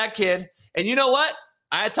don't know that kid. And you know what?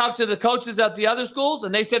 I talked to the coaches at the other schools,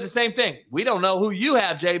 and they said the same thing. We don't know who you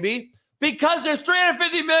have, JB, because there's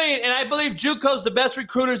 350 million. And I believe JUCO's the best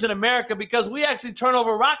recruiters in America because we actually turn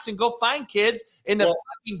over rocks and go find kids in the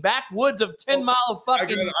fucking backwoods of 10-mile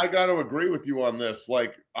fucking. I got to agree with you on this.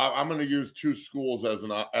 Like, I'm going to use two schools as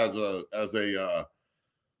an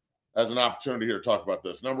opportunity here to talk about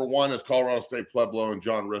this. Number one is Colorado State Pueblo and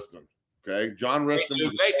John Riston. Okay, John Riston.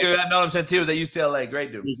 Great dude. I've known him since he was at UCLA.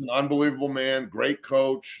 Great dude. He's an unbelievable man. Great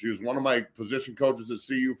coach. He was one of my position coaches at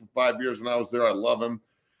CU for 5 years when I was there. I love him.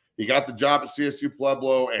 He got the job at CSU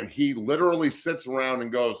Pueblo, and he literally sits around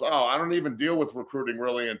and goes, oh, I don't even deal with recruiting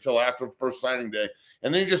really until after first signing day.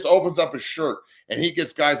 And then he just opens up his shirt, and he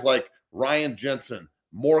gets guys like Ryan Jensen,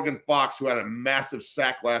 Morgan Fox, who had a massive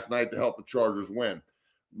sack last night to help the Chargers win,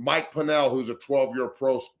 Mike Pennell, who's a 12-year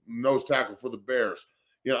pro nose tackle for the Bears.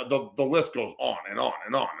 You know, the list goes on and on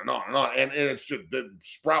and on and on and on. And it's just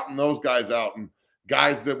sprouting those guys out and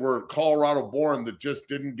guys that were Colorado born that just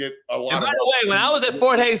didn't get a lot. And by the way, when I was at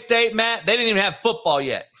Fort Hays State, Matt, they didn't even have football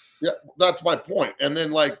yet. Yeah, that's my point. And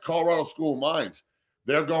then like Colorado School of Mines,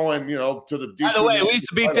 they're going, you know, to the. By the way, we used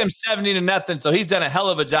to beat them 70-0, so he's done a hell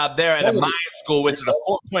of a job there at a mine school, which is a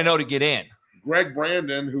 4.0 to get in. Greg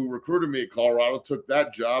Brandon, who recruited me at Colorado, took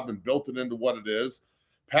that job and built it into what it is.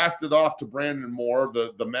 Passed it off to Brandon Moore,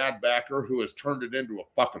 the mad backer, who has turned it into a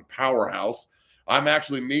fucking powerhouse. I'm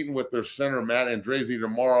actually meeting with their center, Matt Andresi,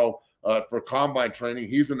 tomorrow for combine training.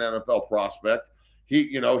 He's an NFL prospect.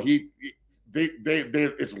 It's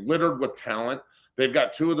littered with talent. They've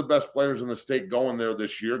got two of the best players in the state going there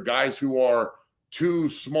this year, guys who are too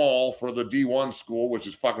small for the D1 school, which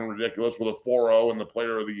is fucking ridiculous, with a 4.0 and the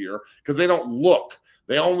player of the year, because they don't look.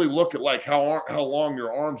 They only look at like how long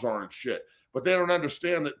your arms are and shit. But they don't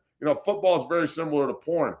understand that, you know, football is very similar to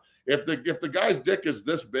porn. If the guy's dick is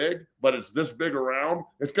this big, but it's this big around,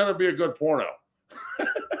 it's going to be a good porno.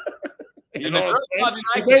 You know what I'm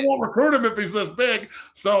saying? They won't recruit him if he's this big.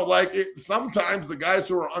 So, like, sometimes the guys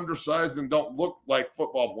who are undersized and don't look like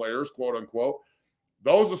football players, quote unquote,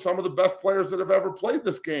 those are some of the best players that have ever played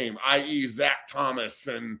this game, i.e. Zach Thomas,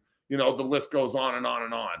 and, you know, the list goes on and on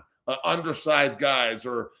and on. Undersized guys,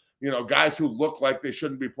 or, you know, guys who look like they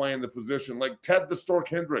shouldn't be playing the position, like Ted the Stork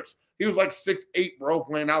Hendricks. He was like 6'8", bro,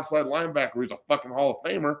 playing outside linebacker. He's a fucking Hall of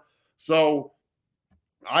Famer. So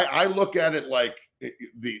I look at it like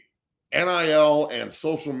the NIL and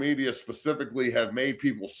social media specifically have made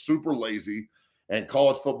people super lazy, and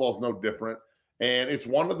college football is no different. And it's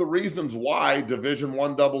one of the reasons why Division I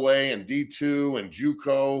AA and D2 and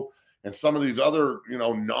JUCO and some of these other, you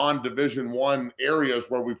know, non-Division I areas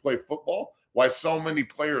where we play football, why so many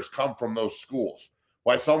players come from those schools,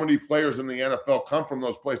 why so many players in the NFL come from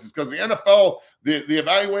those places. Because the NFL, the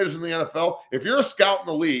evaluators in the NFL, if you're a scout in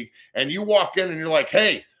the league and you walk in and you're like,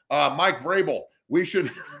 hey, Mike Vrabel, we should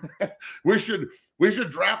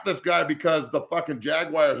draft this guy because the fucking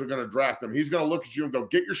Jaguars are going to draft him. He's going to look at you and go,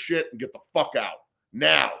 get your shit and get the fuck out.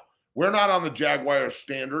 Now, we're not on the Jaguars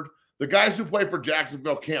standard. The guys who play for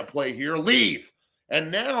Jacksonville can't play here. Leave. And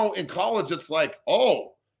now in college, it's like,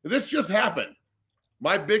 oh, this just happened.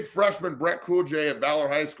 My big freshman, Brett Cooljay at Valor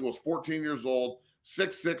High School, is 14 years old,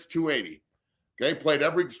 6'6", 280.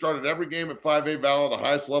 Okay, started every game at 5A Valor, the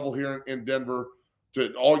highest level here in Denver,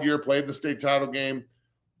 all year, played the state title game.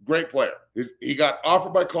 Great player. He got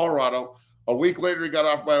offered by Colorado. A week later, he got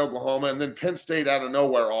offered by Oklahoma, and then Penn State out of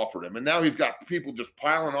nowhere offered him. And now he's got people just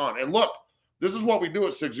piling on. And look, this is what we do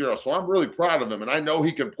at 6-0, so I'm really proud of him, and I know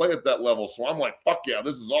he can play at that level, so I'm like, fuck yeah,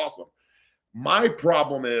 this is awesome. My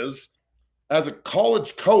problem is, as a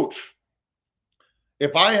college coach,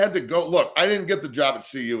 if I had to go, look, I didn't get the job at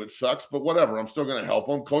CU. It sucks, but whatever. I'm still going to help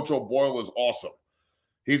him. Coach O'Boyle is awesome.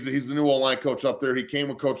 He's the new O-line coach up there. He came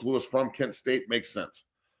with Coach Lewis from Kent State. Makes sense.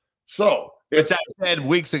 So, which I said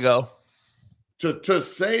weeks ago. To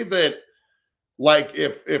say that, like,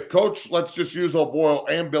 if Coach, let's just use O'Boyle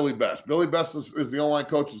and Billy Best. Billy Best is the O-line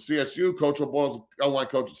coach at CSU. Coach O'Boyle's the O-line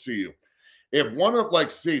coach at CU. If one of, like,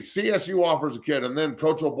 CSU offers a kid and then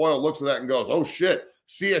Coach O'Boyle looks at that and goes, oh, shit,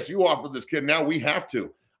 CSU offered this kid, now we have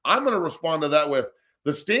to. I'm going to respond to that with,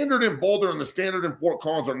 the standard in Boulder and the standard in Fort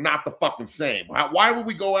Collins are not the fucking same. Why would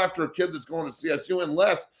we go after a kid that's going to CSU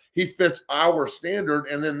unless he fits our standard?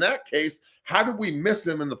 And in that case, how did we miss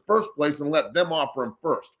him in the first place and let them offer him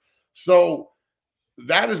first? So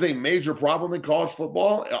that is a major problem in college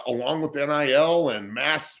football, along with NIL and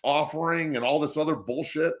mass offering and all this other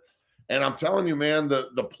bullshit. And I'm telling you, man,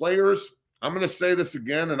 the players, I'm going to say this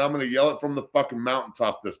again, and I'm going to yell it from the fucking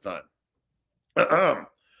mountaintop this time.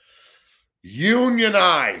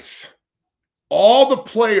 Unionize. All the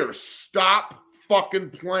players, stop fucking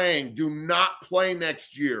playing. Do not play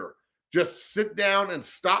next year. Just sit down and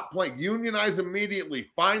stop playing. Unionize immediately.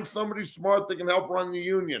 Find somebody smart that can help run the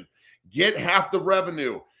union. Get half the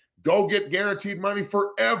revenue. Go get guaranteed money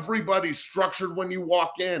for everybody, structured when you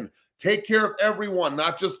walk in. Take care of everyone,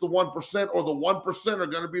 not just the 1%, or the 1% are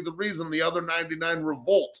going to be the reason the other 99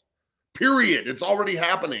 revolt. Period. It's already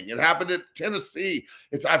happening. It happened at Tennessee.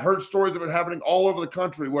 I've heard stories of it happening all over the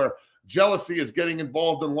country where jealousy is getting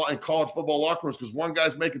involved in college football locker rooms because one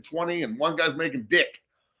guy's making 20 and one guy's making dick.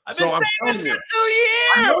 I've been saying this for 2 years.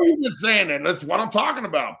 I know you've been saying it. That's what I'm talking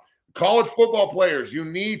about. College football players, you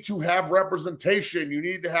need to have representation. You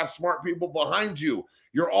need to have smart people behind you.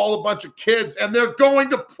 You're all a bunch of kids, and they're going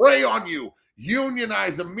to prey on you.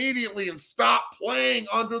 Unionize immediately and stop playing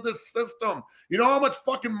under this system. You know how much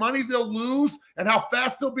fucking money they'll lose and how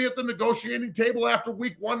fast they'll be at the negotiating table after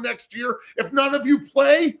week 1 next year? If none of you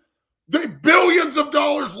play, the billions of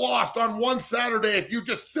dollars lost on one Saturday if you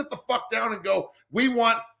just sit the fuck down and go, we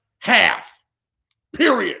want half.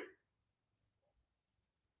 Period.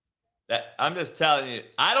 I'm just telling you.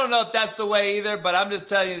 I don't know if that's the way either, but I'm just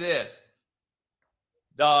telling you this.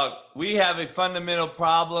 Dog, we have a fundamental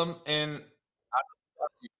problem in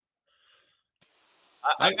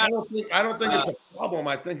I don't think it's a problem.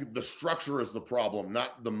 I think the structure is the problem,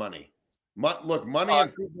 not the money. Look, money in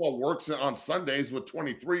football works on Sundays with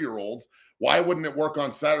 23-year-olds. Why wouldn't it work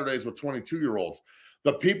on Saturdays with 22-year-olds?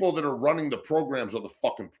 The people that are running the programs are the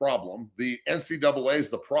fucking problem. The NCAA is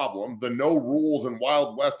the problem. The no rules and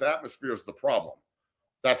Wild West atmosphere is the problem.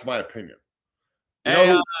 That's my opinion.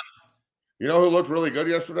 You know who looked really good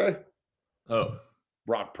yesterday? Oh,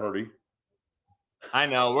 Brock Purdy. I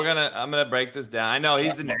know. I'm gonna break this down. I know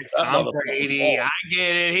he's the next Tom Brady. I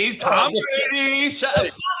get it. He's Tom Brady.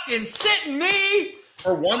 Fucking shitting me.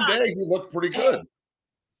 For one day, he looked pretty good.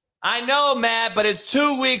 I know, Matt, but it's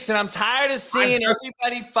 2 weeks, and I'm tired of seeing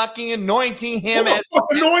everybody fucking anointing him.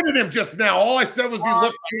 Anointed him just now. All I said was he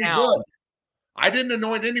looked pretty good. I didn't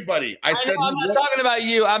anoint anybody. I said know, I'm not talking about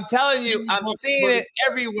you. I'm telling you, I'm seeing it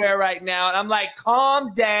everywhere right now, and I'm like,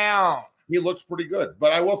 calm down. He looks pretty good.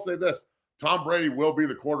 But I will say this. Tom Brady will be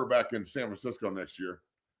the quarterback in San Francisco next year.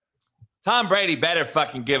 Tom Brady better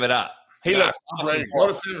fucking give it up. He looks Brady. Go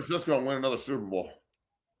to San Francisco and win another Super Bowl.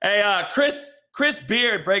 Hey, Chris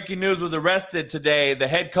Beard, breaking news, was arrested today. The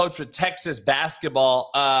head coach for Texas basketball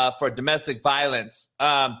for domestic violence.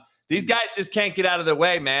 These guys just can't get out of their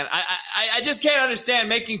way, man. I just can't understand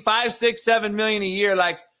making $5, $6, $7 million a year.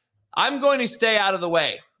 Like, I'm going to stay out of the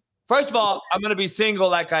way. First of all, I'm going to be single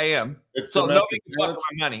like I am, so nobody can fuck with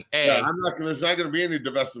my money. Hey. Yeah, there's not going to be any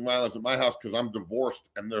domestic violence at my house because I'm divorced,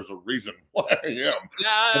 and there's a reason why I am.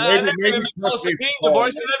 I've never been close to being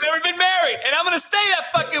divorced, and I've never been married, and I'm going to stay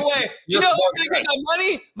that fucking way. You know who's going to get my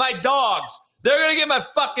money? My dogs. They're going to get my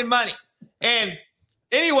fucking money. And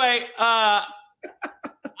anyway, I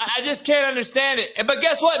just can't understand it. But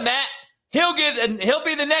guess what, Matt? He'll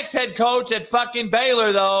be the next head coach at fucking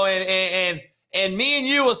Baylor, though, and me and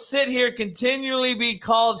you will sit here continually be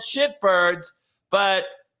called shitbirds, but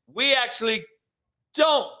we actually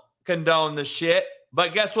don't condone the shit.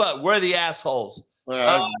 But guess what? We're the assholes.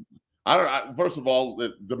 First of all,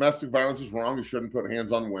 domestic violence is wrong. He shouldn't put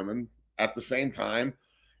hands on women. At the same time,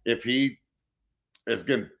 if he has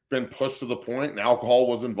been pushed to the point and alcohol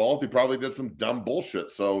was involved, he probably did some dumb bullshit.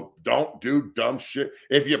 So don't do dumb shit.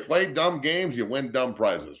 If you play dumb games, you win dumb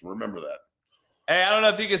prizes. Remember that. Hey, I don't know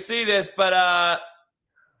if you can see this, but I want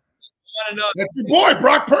to know. That's your boy,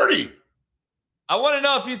 Brock Purdy. I want to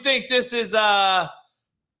know if you think this is a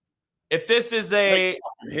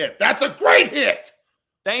hit. That's a great hit.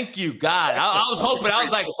 Thank you, God. I was hoping. I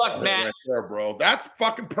was like, fuck, Matt. Right there, bro. That's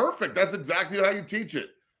fucking perfect. That's exactly how you teach it.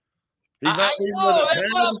 I know.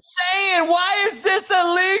 That's what I'm saying. Why is this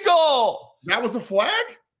illegal? That was a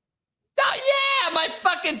flag? Yeah, my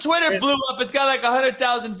fucking Twitter blew up. It's got like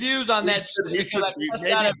 100,000 views on that shit because I cussed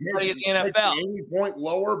out everybody in the NFL. Any point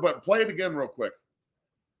lower, but play it again real quick.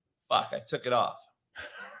 Fuck, I took it off.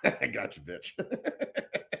 I got you, bitch.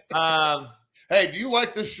 Hey, do you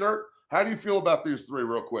like this shirt? How do you feel about these three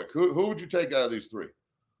real quick? Who would you take out of these three?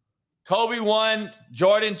 Kobe 1,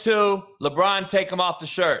 Jordan 2, LeBron, take them off the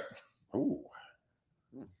shirt. Ooh.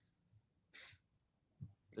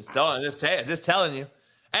 Just telling you.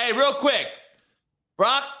 Hey, real quick,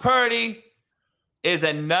 Brock Purdy is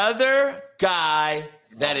another guy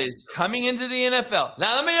that is coming into the NFL.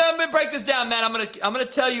 Now, let me break this down, Matt. I'm gonna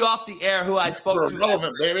tell you off the air who I spoke to.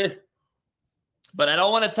 Relevant, baby. But I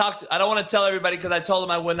don't want to tell everybody because I told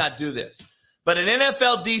him I would not do this. But an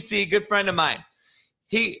NFL DC, good friend of mine,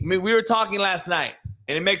 we were talking last night,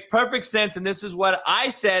 and it makes perfect sense. And this is what I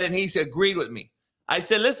said, and he agreed with me. I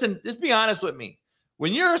said, listen, just be honest with me.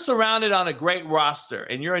 When you're surrounded on a great roster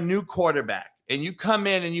and you're a new quarterback and you come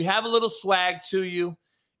in and you have a little swag to you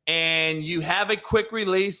and you have a quick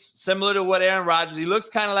release similar to what Aaron Rodgers, he looks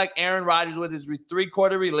kind of like Aaron Rodgers with his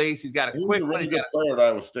 3-quarter release. He's got a quick one. He's a player at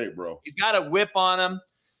Iowa State, bro. He's got a whip on him.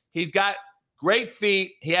 He's got great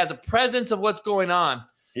feet. He has a presence of what's going on.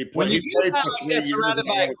 When you get a guy like that surrounded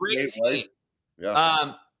by a great team,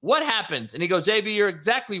 yeah. What happens? And he goes, JB, you're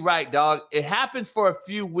exactly right, dog. It happens for a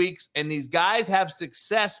few weeks, and these guys have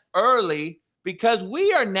success early because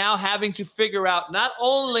we are now having to figure out not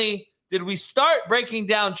only did we start breaking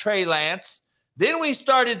down Trey Lance, then we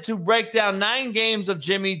started to break down 9 games of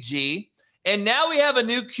Jimmy G, and now we have a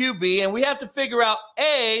new QB, and we have to figure out,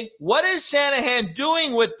 A, what is Shanahan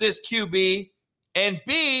doing with this QB, and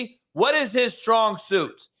B, what is his strong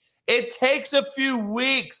suits? It takes a few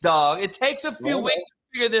weeks, dog. It takes a few weeks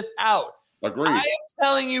figure this out. Agreed. I am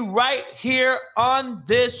telling you right here on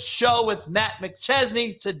this show with Matt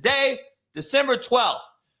McChesney today, December 12th,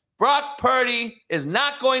 Brock Purdy is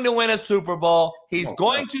not going to win a Super Bowl. He's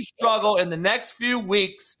going to struggle in the next few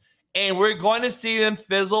weeks, and we're going to see them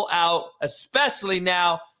fizzle out, especially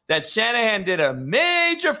now that Shanahan did a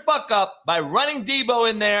major fuck up by running Debo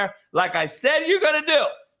in there like I said you're going to do.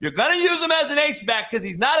 You're going to use him as an H-back because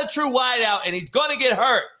he's not a true wideout, and he's going to get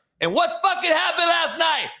hurt. And what fucking happened last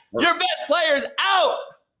night? Your best player's out.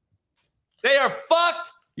 They are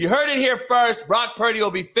fucked. You heard it here first. Brock Purdy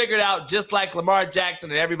will be figured out just like Lamar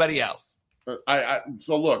Jackson and everybody else. I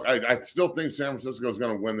still think San Francisco is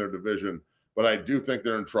going to win their division, but I do think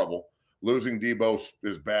they're in trouble. Losing Debo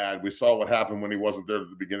is bad. We saw what happened when he wasn't there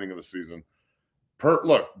at the beginning of the season.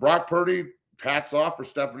 Look, Brock Purdy, hats off for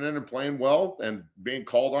stepping in and playing well and being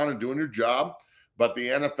called on and doing your job. But the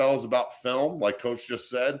NFL is about film, like Coach just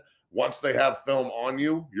said. Once they have film on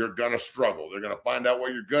you, you're going to struggle. They're going to find out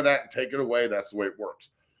what you're good at and take it away. That's the way it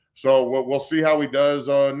works. So we'll see how he does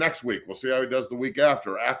next week. We'll see how he does the week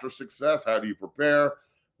after. After success, how do you prepare?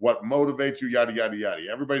 what motivates you, yada, yada, yada.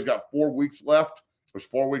 Everybody's got 4 weeks left. There's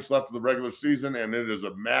 4 weeks left of the regular season, and it is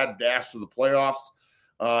a mad dash to the playoffs.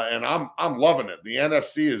 And I'm loving it. The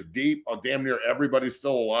NFC is deep. Damn near everybody's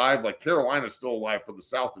still alive. Like Carolina's still alive for the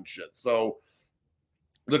South and shit. So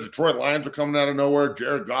the Detroit Lions are coming out of nowhere.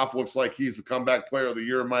 Jared Goff looks like he's the comeback player of the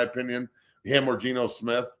year, in my opinion. Him or Geno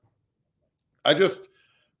Smith.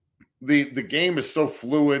 The game is so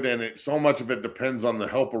fluid, and so much of it depends on the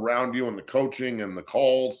help around you and the coaching and the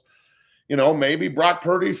calls. Maybe Brock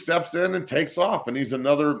Purdy steps in and takes off, and he's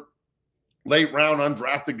another late round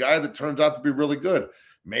undrafted guy that turns out to be really good.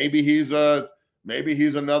 Maybe he's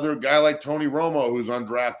another guy like Tony Romo who's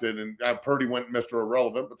undrafted, and Purdy went Mr.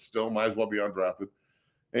 Irrelevant, but still might as well be undrafted.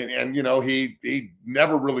 And he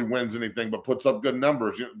never really wins anything but puts up good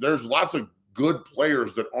numbers. There's lots of good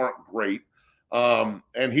players that aren't great.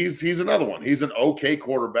 And he's another one. He's an okay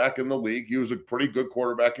quarterback in the league. He was a pretty good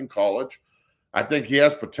quarterback in college. I think he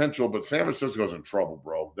has potential, but San Francisco's in trouble,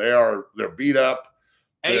 bro. They're beat up.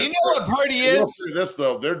 Hey, you know what Purdy is? This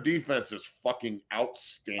though, their defense is fucking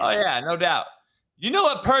outstanding. Oh yeah, no doubt. You know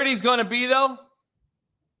what Purdy's going to be though?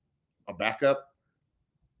 A backup.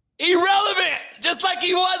 Irrelevant, just like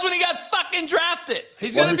he was when he got fucking drafted.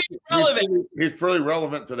 He's going to be irrelevant. He's pretty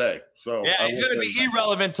relevant today. So yeah, he's going to be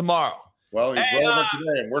irrelevant tomorrow. Well, he's relevant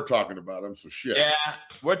today, and we're talking about him. So shit. Yeah,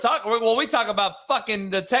 we talk about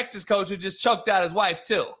fucking the Texas coach who just choked out his wife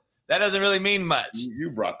too. That doesn't really mean much.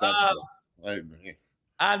 You brought that.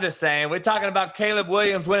 I'm just saying, we're talking about Caleb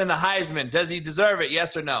Williams winning the Heisman. Does he deserve it?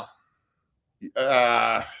 Yes or no?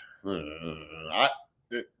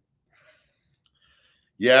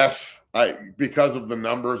 Yes. Because of the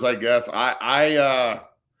numbers, I guess. I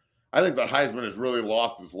think the Heisman has really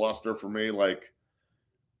lost its luster for me. Like,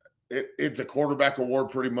 it's a quarterback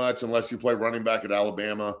award pretty much, unless you play running back at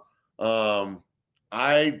Alabama.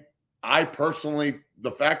 I personally,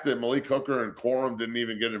 the fact that Malik Hooker and Corum didn't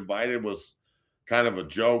even get invited was kind of a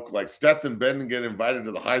joke. Like Stetson Bennett getting invited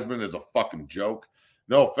to the Heisman is a fucking joke.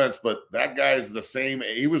 No offense, but that guy is the same.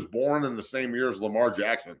 He was born in the same year as Lamar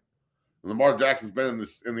Jackson. Lamar Jackson's been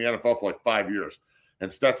in the NFL for like 5 years,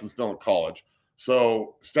 and Stetson's still in college.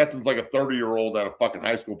 So Stetson's like a 30-year-old at a fucking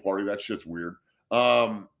high school party. That shit's weird.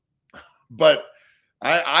 But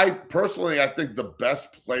I personally, I think the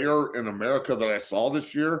best player in America that I saw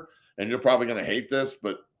this year, and you're probably going to hate this,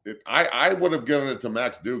 but I would have given it to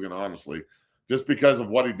Max Duggan, honestly, just because of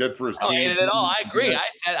what he did for his team. I hate it at all. I agree. I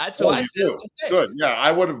said good. Yeah,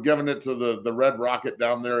 I would have given it to the Red Rocket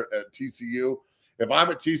down there at TCU. If I'm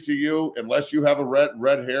at TCU, unless you have a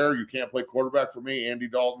red hair, you can't play quarterback for me. Andy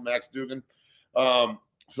Dalton, Max Duggan.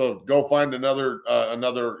 So go find another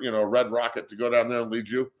Red Rocket to go down there and lead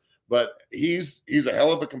you. But he's a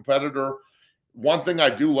hell of a competitor. One thing I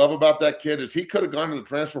do love about that kid is he could have gone to the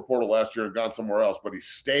transfer portal last year and gone somewhere else, but he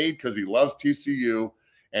stayed because he loves TCU.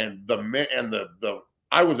 And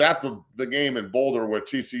I was at the game in Boulder where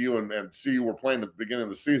TCU and CU were playing at the beginning of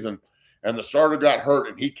the season, and the starter got hurt,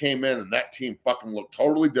 and he came in, and that team fucking looked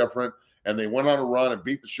totally different, and they went on a run and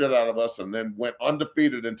beat the shit out of us, and then went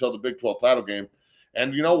undefeated until the Big 12 title game.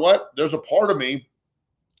 And you know what? There's a part of me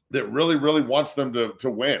that really, really wants them to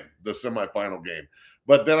win the semifinal game.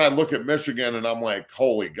 But then I look at Michigan, and I'm like,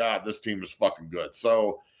 holy God, this team is fucking good.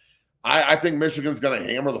 So I think Michigan's going to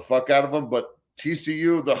hammer the fuck out of them, but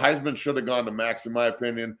TCU, the Heisman should have gone to Max, in my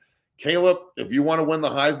opinion. Caleb, if you want to win the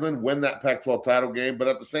Heisman, win that Pac-12 title game. But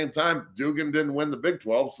at the same time, Duggan didn't win the Big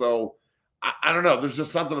 12. So I don't know. There's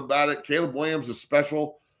just something about it. Caleb Williams is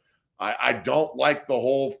special. I don't like the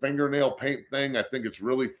whole fingernail paint thing. I think it's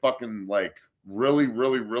really fucking like really,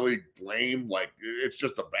 really, really lame. Like it's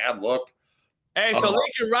just a bad look. Hey, so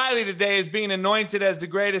Lincoln Riley today is being anointed as the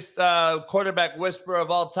greatest quarterback whisperer of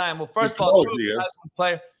all time. Well, first of all,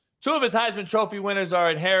 two of his Heisman Trophy winners are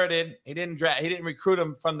inherited. He didn't recruit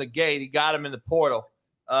them from the gate. He got them in the portal.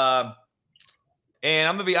 And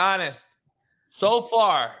I'm gonna be honest. So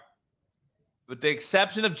far, with the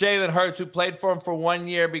exception of Jalen Hurts, who played for him for 1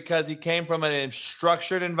 year because he came from an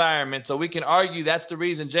structured environment, so we can argue that's the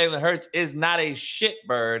reason Jalen Hurts is not a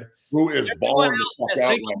shitbird. Who is balling the fuck out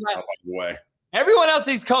right now, by the way. Everyone else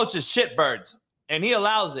he's coached is shitbirds, and he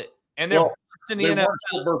allows it. And they're in the NFL.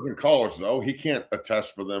 Shitbirds in college, though. He can't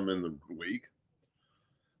attest for them in the league.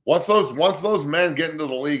 Once those men get into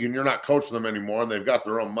the league and you're not coaching them anymore, and they've got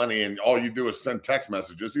their own money, and all you do is send text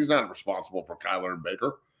messages, he's not responsible for Kyler and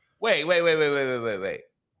Baker. Wait.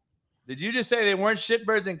 Did you just say they weren't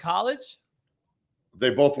shitbirds in college?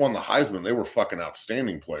 They both won the Heisman. They were fucking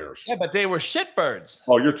outstanding players. Yeah, but they were shitbirds.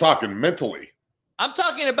 Oh, you're talking mentally. I'm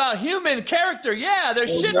talking about human character. Yeah, they're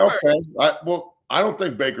shitbirds. Okay. I don't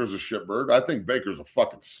think Baker's a shitbird. I think Baker's a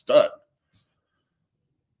fucking stud.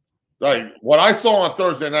 Like, what I saw on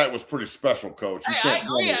Thursday night was pretty special, Coach. I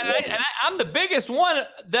agree, and I'm the biggest one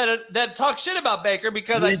that talks shit about Baker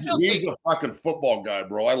because I still think he's a fucking football guy,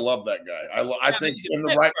 bro. I love that guy. I think in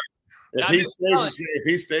the right. If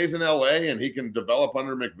he stays in LA and he can develop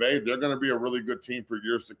under McVay, they're going to be a really good team for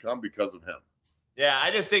years to come because of him. Yeah, I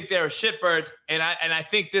just think they're shitbirds, and I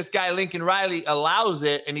think this guy Lincoln Riley allows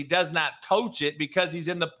it, and he does not coach it because he's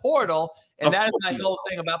in the portal, and that is my whole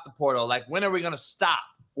thing about the portal. Like, when are we going to stop?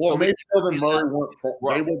 Well, Mayfield and Murray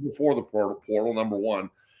they were before the portal, number one.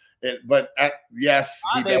 Yes,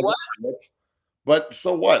 he does it. But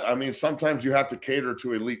so what? I mean, sometimes you have to cater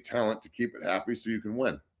to elite talent to keep it happy so you can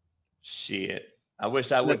win. Shit. I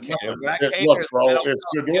wish I would. Look, bro, it's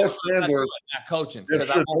Shedeur Sanders not coaching. If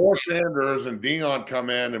Shedeur Sanders and Deion come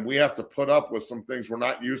in and we have to put up with some things we're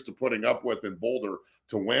not used to putting up with in Boulder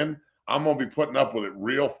to win, I'm going to be putting up with it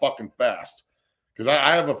real fucking fast. Because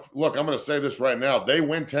I'm going to say this right now. They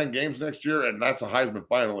win 10 games next year, and that's a Heisman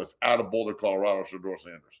finalist out of Boulder, Colorado, Shedeur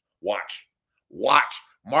Sanders. Watch.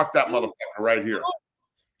 Mark that motherfucker right here.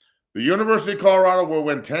 The University of Colorado will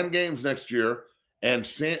win 10 games next year, and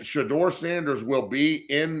Shedeur Sanders will be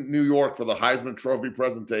in New York for the Heisman Trophy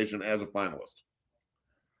presentation as a finalist.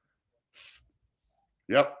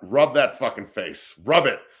 Yep, rub that fucking face. Rub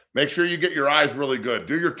it. Make sure you get your eyes really good.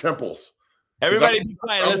 Do your temples. Everybody be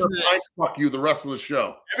quiet. Listen to this. Fuck you the rest of the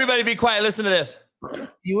show. Everybody be quiet. Listen to this.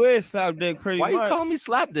 You is slap dick pretty much. Why you calling me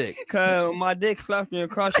slap dick? Because my dick slapped you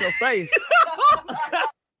across your face.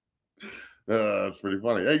 That's pretty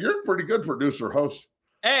funny. Hey, you're a pretty good producer, host.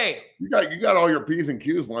 Hey. You got all your P's and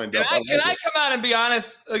Q's lined up. Can I come out and be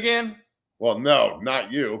honest again? Well, no,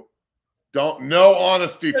 not you. No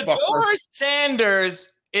honesty. Shedeur Sanders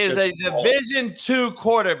is a Division II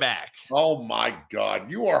quarterback. Oh my God,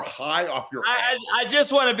 you are high off your. I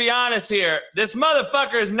just want to be honest here. This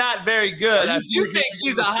motherfucker is not very good. If you think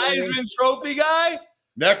he's a Heisman Trophy guy,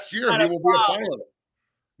 next year he will be a finalist.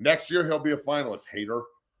 Next year he'll be a finalist. Hater.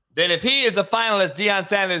 Then if he is a finalist, Deion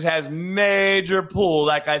Sanders has major pull,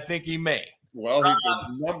 like I think he may. Well,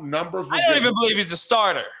 numbers. I don't even believe he's a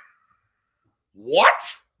starter. What?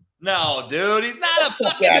 No, dude, he's not a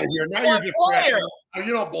fucking out of here. Now you're just player.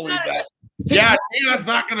 You don't believe that. Yeah, Deion's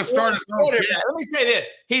not going to start his own team. Let me say this: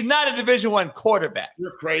 he's not a Division I quarterback.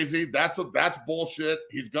 You're crazy. That's bullshit.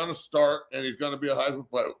 He's going to start, and he's going to be a Heisman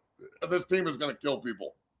player. This team is going to kill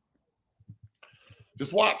people.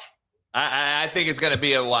 Just watch. I think it's going to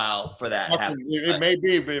be a while for that. It may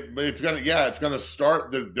be, but it's going to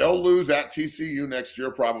start. They'll lose at TCU next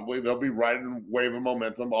year, probably. They'll be riding a wave of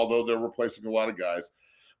momentum, although they're replacing a lot of guys.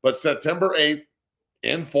 But September 8th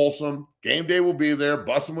in Folsom, game day will be there.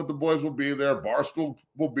 Bussing with the Boys will be there. Barstool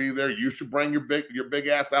will be there. You should bring your big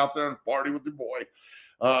ass out there and party with your boy.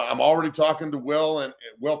 I'm already talking to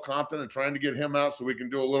Will Compton and trying to get him out so we can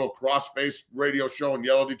do a little cross-face radio show and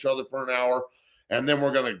yell at each other for an hour. And then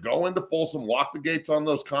we're going to go into Folsom, lock the gates on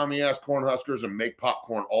those commie-ass Cornhuskers, and make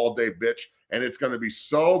popcorn all day, bitch. And it's going to be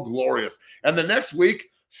so glorious. And the next week,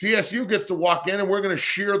 CSU gets to walk in, and we're going to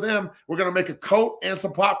shear them. We're going to make a coat and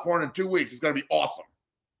some popcorn in 2 weeks. It's going to be awesome.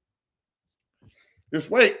 Just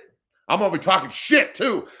wait. I'm going to be talking shit,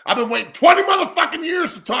 too. I've been waiting 20 motherfucking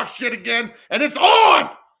years to talk shit again, and it's on!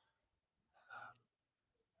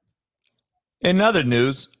 In other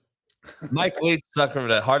news, Mike Leach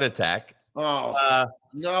suffered a heart attack. Oh,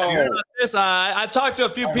 no. You heard about this? I talked to a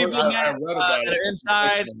few people that are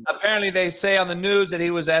inside. Apparently, they say on the news that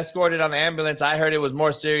he was escorted on an ambulance. I heard it was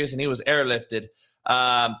more serious and he was airlifted.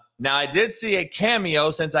 Now, I did see a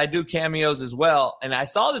cameo since I do cameos as well. And I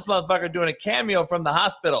saw this motherfucker doing a cameo from the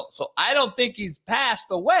hospital. So I don't think he's passed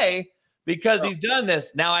away because he's done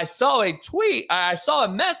this. Now, I saw a tweet. I saw a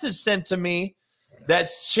message sent to me that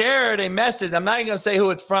shared a message. I'm not even going to say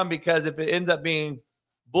who it's from because if it ends up being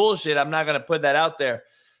bullshit, I'm not going to put that out there,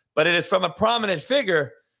 but it is from a prominent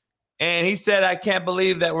figure, and he said, "I can't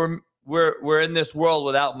believe that we're in this world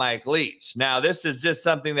without Mike Leach." Now, this is just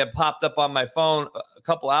something that popped up on my phone a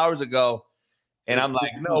couple hours ago, and I'm like,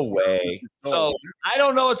 "No way!" So I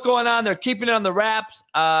don't know what's going on. They're keeping it on the wraps.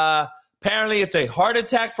 Apparently, it's a heart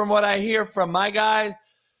attack, from what I hear from my guy.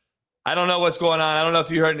 I don't know what's going on. I don't know if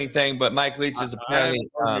you heard anything, but Mike Leach is apparently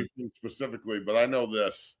I haven't heard anything specifically, but I know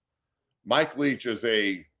this. Mike Leach is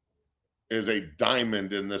a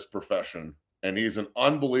diamond in this profession, and he's an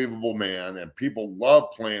unbelievable man, and people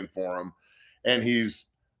love playing for him. And he's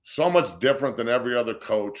so much different than every other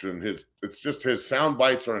coach, and his sound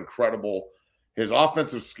bites are incredible. His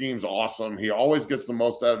offensive scheme's awesome. He always gets the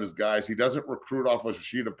most out of his guys. He doesn't recruit off a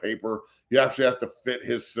sheet of paper. He actually has to fit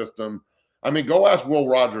his system. I mean, go ask Will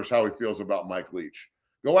Rogers how he feels about Mike Leach.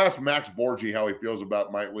 Go ask Max Borgi how he feels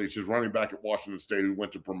about Mike Leach, his running back at Washington State who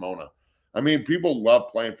went to Pomona. I mean, people love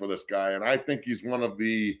playing for this guy, and I think he's one of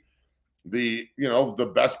the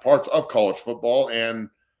best parts of college football. And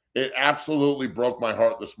it absolutely broke my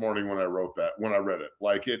heart this morning when I read it.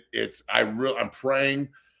 Like I'm praying.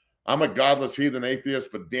 I'm a godless heathen atheist,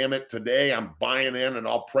 but damn it, today I'm buying in, and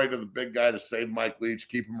I'll pray to the big guy to save Mike Leach,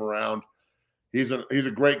 keep him around. He's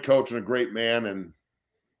a great coach and a great man, and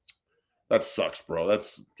that sucks, bro.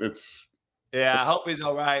 Yeah, I hope he's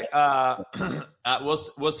all right.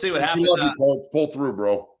 We'll see what happens. Pull through,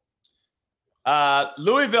 bro.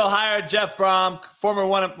 Louisville hired Jeff Brom,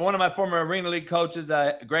 one of my former Arena League coaches,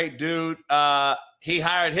 a great dude. He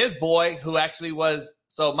hired his boy, who actually was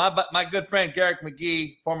my good friend Garrick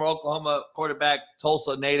McGee, former Oklahoma quarterback,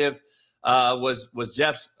 Tulsa native, was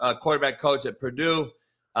Jeff's quarterback coach at Purdue.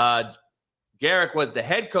 Garrick was the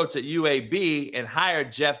head coach at UAB and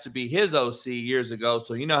hired Jeff to be his OC years ago.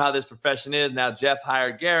 So you know how this profession is. Now Jeff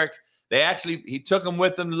hired Garrick. He took him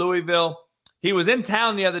with him to Louisville. He was in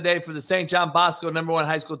town the other day for the St. John Bosco #1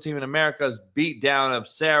 high school team in America's beat down of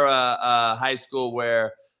Sarah High School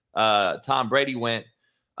where Tom Brady went.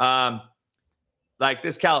 Like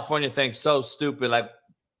this California thing's so stupid. Like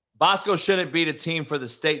Bosco shouldn't beat a team for the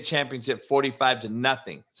state championship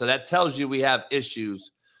 45-0. So that tells you we have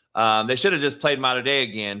issues. They should have just played Mater Dei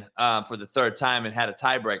again for the third time and had a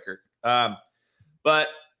tiebreaker. But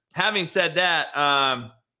having said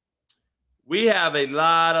that, we have a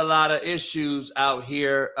lot of issues out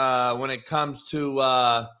here when it comes to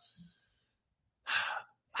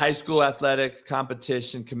high school athletics,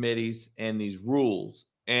 competition committees, and these rules.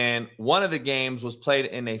 And one of the games was played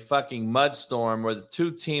in a fucking mudstorm where the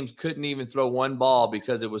two teams couldn't even throw one ball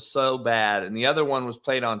because it was so bad. And the other one was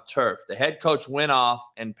played on turf. The head coach went off,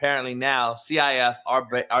 and apparently now CIF,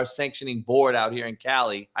 our sanctioning board out here in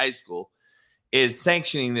Cali High School, is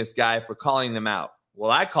sanctioning this guy for calling them out.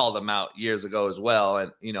 Well, I called them out years ago as well.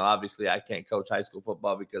 And, obviously I can't coach high school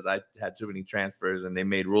football because I had too many transfers and they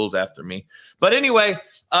made rules after me. But anyway,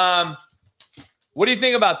 what do you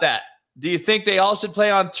think about that? Do you think they all should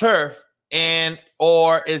play on turf,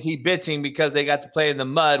 or is he bitching because they got to play in the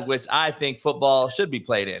mud, which I think football should be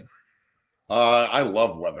played in? I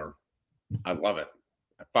love weather. I love it.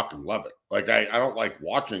 I fucking love it. Like I don't like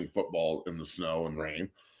watching football in the snow and rain,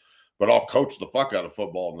 but I'll coach the fuck out of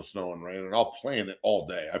football in the snow and rain, and I'll play in it all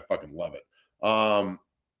day. I fucking love it.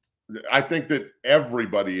 I think that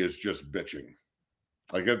everybody is just bitching.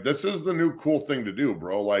 Like this is the new cool thing to do,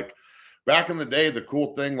 bro. Like, back in the day, the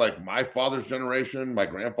cool thing, like my father's generation, my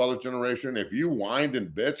grandfather's generation, if you whined and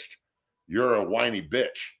bitched, you're a whiny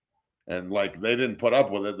bitch. And like they didn't put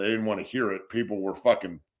up with it. They didn't want to hear it. People were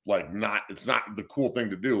fucking like it's not the cool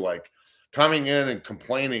thing to do. Like coming in and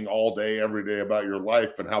complaining all day, every day about your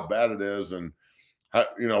life and how bad it is and how,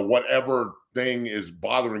 whatever thing is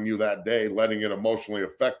bothering you that day, letting it emotionally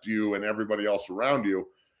affect you and everybody else around you.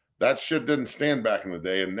 That shit didn't stand back in the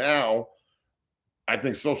day. And now I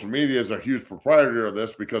think social media is a huge proprietor of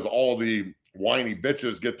this because all the whiny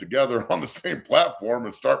bitches get together on the same platform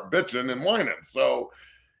and start bitching and whining. So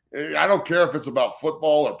I don't care if it's about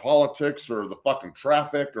football or politics or the fucking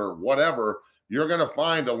traffic or whatever. You're going to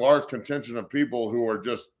find a large contingent of people who are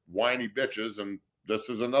just whiny bitches. And this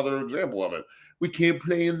is another example of it. We can't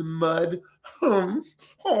play in the mud.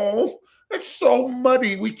 Oh, it's so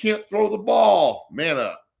muddy. We can't throw the ball. Man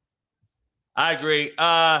up. I agree.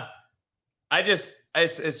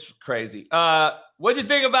 It's crazy. What did you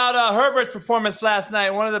think about Herbert's performance last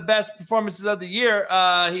night? One of the best performances of the year.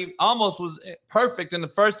 He almost was perfect in the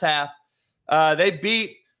first half. They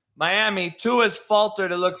beat Miami. Tua's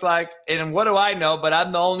faltered, it looks like. And what do I know? But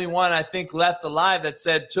I'm the only one I think left alive that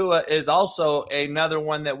said Tua is also another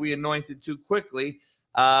one that we anointed too quickly.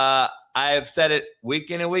 I have said it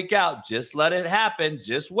week in and week out. Just let it happen.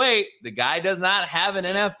 Just wait. The guy does not have an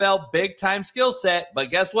NFL big-time skill set. But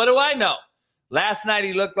guess what do I know? Last night,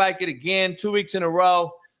 he looked like it again, 2 weeks in a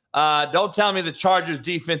row. Don't tell me the Chargers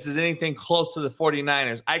defense is anything close to the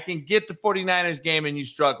 49ers. I can get the 49ers game and you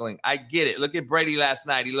struggling. I get it. Look at Brady last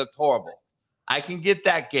night. He looked horrible. I can get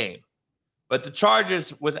that game. But the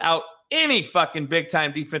Chargers, without any fucking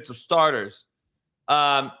big-time defensive starters,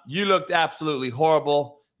 you looked absolutely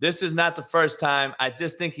horrible. This is not the first time. I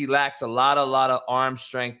just think he lacks a lot of arm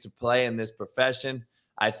strength to play in this profession.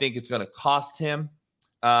 I think it's going to cost him.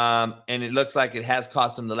 And it looks like it has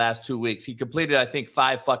cost him the last 2 weeks. He completed, I think,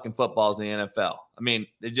 5 fucking footballs in the NFL. I mean,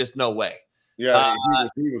 there's just no way. Yeah,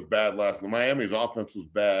 he was bad last night. Miami's offense was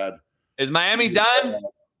bad. Is Miami done?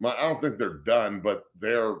 I don't think they're done, but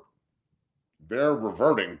they're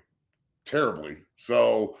reverting terribly.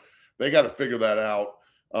 So they got to figure that out.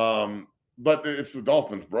 but it's the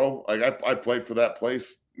Dolphins, bro. Like I played for that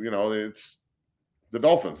place. It's the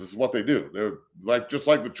Dolphins. This is what they do. They're just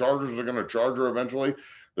like the Chargers are going to Charger eventually.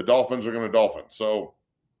 The Dolphins are going to Dolphin. So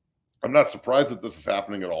I'm not surprised that this is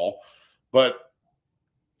happening at all. But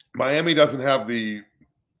Miami doesn't have the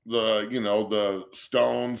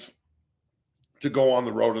stones to go on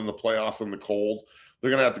the road in the playoffs in the cold. They're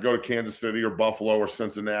going to have to go to Kansas City or Buffalo or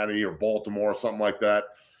Cincinnati or Baltimore or something like that.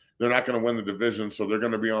 They're not going to win the division, so they're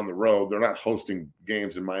going to be on the road. They're not hosting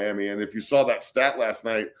games in Miami. And if you saw that stat last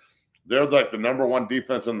night, they're like the number one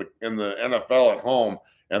defense in the NFL at home,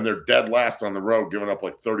 and they're dead last on the road, giving up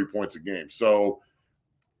like 30 points a game. So,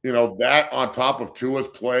 that on top of Tua's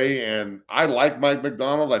play, and I like Mike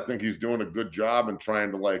McDonald. I think he's doing a good job and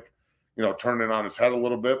trying to turn it on his head a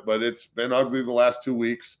little bit, but it's been ugly the last 2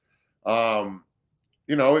 weeks.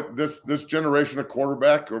 This generation of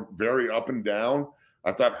quarterback are very up and down.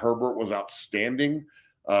 I thought Herbert was outstanding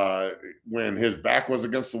when his back was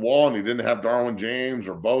against the wall and he didn't have Darwin James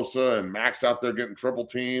or Bosa and Max out there getting triple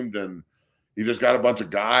teamed, and he just got a bunch of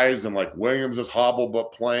guys, and like Williams is hobble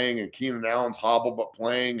but playing, and Keenan Allen's hobble but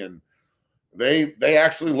playing, and they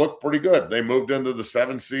actually look pretty good. They moved into the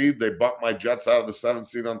 7th seed. They bumped my Jets out of the 7th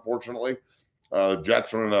seed, unfortunately.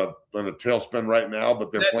 Jets are in a tailspin right now, but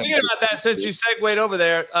they're playing. Thinking about that, since you segued over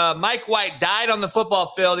there, Mike White died on the football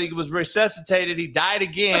field. He was resuscitated. He died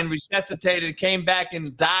again, resuscitated, came back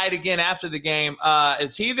and died again after the game.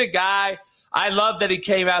 Is he the guy? I love that he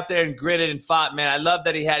came out there and gritted and fought, man. I love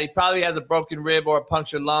that he probably has a broken rib or a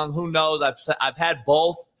punctured lung. Who knows? I've had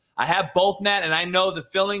both. I have both, Matt, and I know the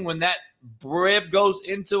feeling when that rib goes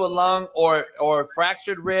into a lung or a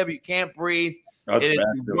fractured rib, you can't breathe. It is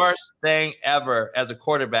the worst thing ever as a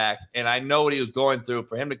quarterback, and I know what he was going through.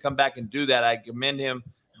 For him to come back and do that, I commend him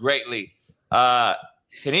greatly. Can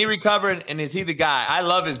he recover, and is he the guy? I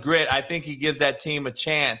love his grit. I think he gives that team a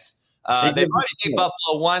chance. They've already beat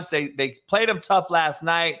Buffalo once. They played him tough last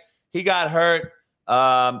night. He got hurt.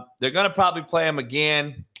 They're going to probably play him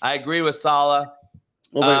again. I agree with Saleh.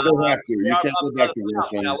 Well, they have to. You can't go back to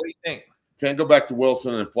Wilson. Now, what do you think? Can't go back to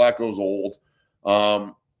Wilson, and Flacco's old.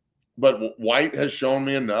 But White has shown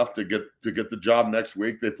me enough to get the job next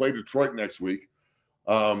week. They play Detroit next week.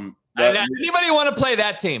 Does anybody want to play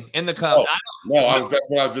that team in the cup? That's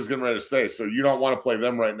what I was just getting ready to say. So you don't want to play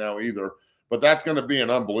them right now either. But that's going to be an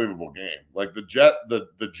unbelievable game. Like the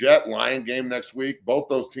Jet Lion game next week. Both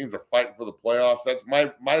those teams are fighting for the playoffs. That's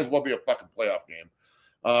might as well be a fucking playoff game.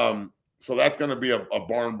 So that's going to be a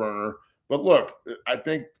barn burner. But look, I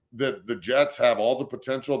think that the Jets have all the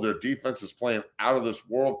potential. Their defense is playing out of this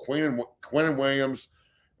world. Quinnen Williams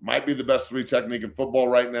might be the best 3 technique in football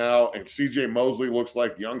right now. And C.J. Mosley looks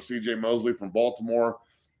like young C.J. Mosley from Baltimore.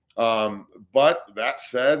 But that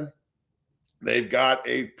said, they've got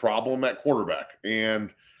a problem at quarterback.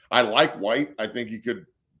 And I like White. I think he could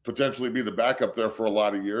potentially be the backup there for a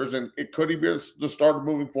lot of years. And could he be the starter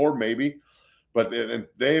moving forward? Maybe. But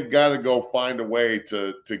they've got to go find a way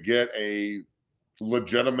to get a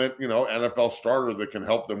legitimate, NFL starter that can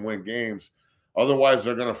help them win games. Otherwise,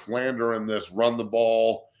 they're going to flounder in this run the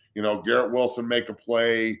ball, Garrett Wilson make a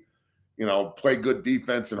play, play good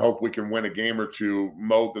defense and hope we can win a game or two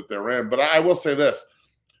mode that they're in. But I will say this,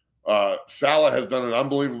 Saleh has done an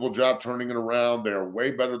unbelievable job turning it around. They're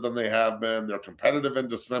way better than they have been. They're competitive in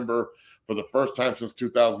December for the first time since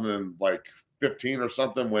 2015 or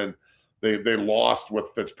something, when they lost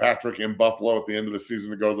with Fitzpatrick in Buffalo at the end of the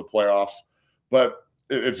season to go to the playoffs. But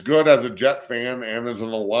it's good as a Jet fan and as an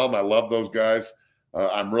alum. I love those guys.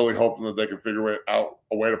 I'm really hoping that they can figure out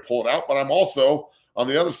a way to pull it out. But I'm also, on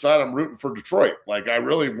the other side, I'm rooting for Detroit. Like, I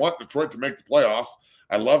really want Detroit to make the playoffs.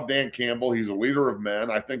 I love Dan Campbell. He's a leader of men.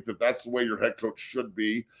 I think that that's the way your head coach should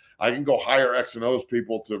be. I can go hire X and O's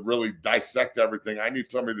people to really dissect everything. I need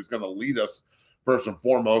somebody that's going to lead us first and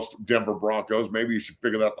foremost, Denver Broncos. Maybe you should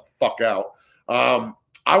figure that the fuck out.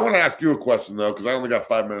 I want to ask you a question, though, because I only got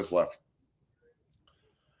 5 minutes left.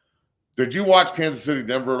 Did you watch Kansas City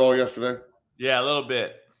Denver at all yesterday? Yeah, a little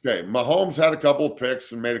bit. Okay, Mahomes had a couple of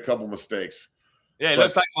picks and made a couple of mistakes. Yeah, he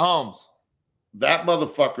looks like Mahomes. That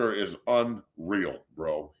motherfucker is unreal,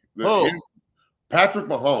 bro. Who? Patrick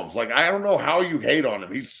Mahomes. Like, I don't know how you hate on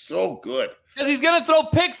him. He's so good. Because he's going to throw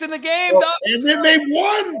picks in the game, dog. And then they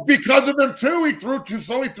won because of him, too. He threw 2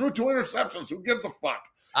 interceptions. Who gives a fuck?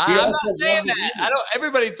 I'm not saying that.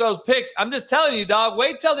 Everybody throws picks. I'm just telling you, dog.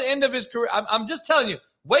 Wait till the end of his career. I'm just telling you.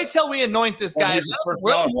 Wait till we anoint this guy. End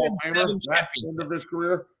of his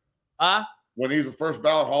career? Huh? When he's the first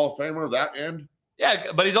ballot Hall of Famer, that end? Yeah,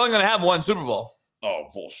 but he's only going to have 1 Super Bowl. Oh,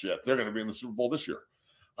 bullshit. They're going to be in the Super Bowl this year.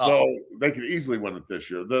 So they could easily win it this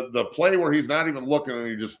year. The play where he's not even looking and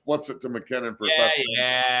he just flips it to McKinnon for a touchdown.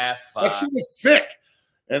 Yeah, That shit was sick.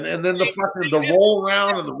 And then the roll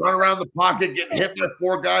around and the run around the pocket, getting hit by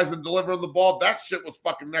 4 guys and delivering the ball. That shit was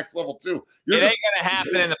fucking next level too. It ain't gonna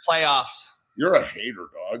happen in the playoffs. You're a hater,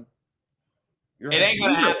 dog. It ain't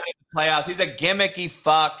gonna happen in the playoffs. He's a gimmicky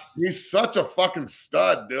fuck. He's such a fucking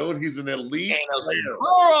stud, dude. He's an elite player.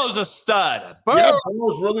 Burrow's a stud.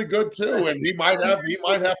 Burrow's really good too, and he might have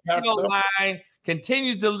passed line.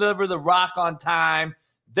 Continues to deliver the rock on time.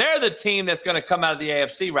 They're the team that's going to come out of the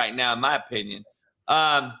AFC right now, in my opinion.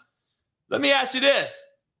 Let me ask you this.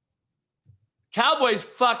 Cowboys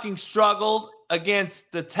fucking struggled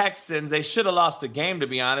against the Texans. They should have lost the game, to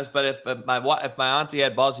be honest. But if my auntie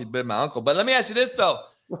had balls, she'd been my uncle. But let me ask you this, though.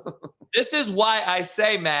 This is why I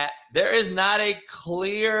say, Matt, there is not a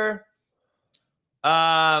clear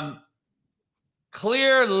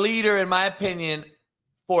leader, in my opinion,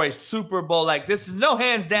 for a Super Bowl. Like, this is no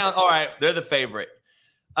hands down. All right, they're the favorite.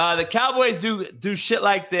 The Cowboys do shit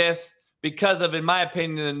like this because of, in my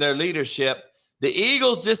opinion, their leadership. The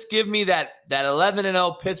Eagles just give me that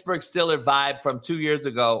 11-0 Pittsburgh Steelers vibe from 2 years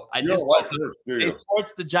ago. They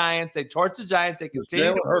torched the Giants. They continue.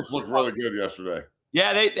 Jalen Hurts looked really good yesterday.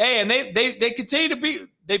 Yeah, they continue to beat.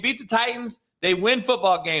 They beat the Titans. They win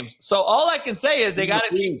football games. So all I can say is they got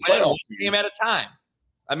to keep winning one game at a time.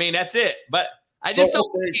 I mean, that's it. But I just don't.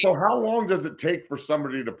 Okay, so how long does it take for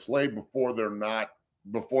somebody to play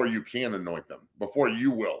before you can anoint them, before you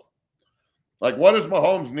will? Like, what does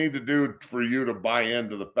Mahomes need to do for you to buy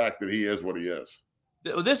into the fact that he is what he is?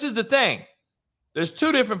 This is the thing. There's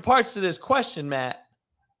 2 different parts to this question, Matt.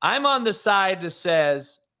 I'm on the side that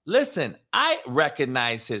says, listen, I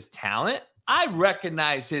recognize his talent. I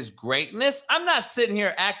recognize his greatness. I'm not sitting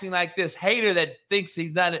here acting like this hater that thinks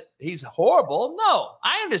he's horrible. No,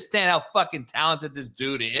 I understand how fucking talented this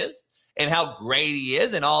dude is and how great he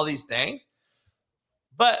is and all these things.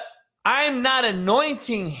 But I'm not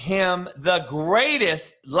anointing him the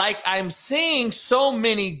greatest like I'm seeing so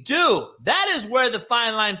many do. That is where the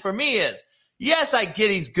fine line for me is. Yes, I get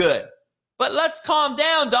he's good, but let's calm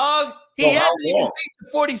down, dog. He hasn't even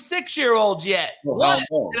beat the 46-year-olds yet. Once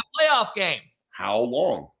in a playoff game. How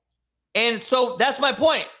long? And so that's my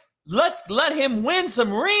point. Let's let him win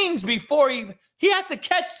some rings before he has to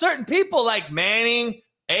catch certain people like Manning,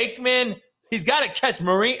 Aikman. He's got to catch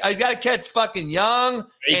He's got to catch fucking Young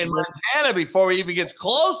and Montana before he even gets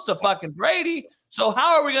close to fucking Brady. So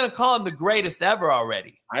how are we going to call him the greatest ever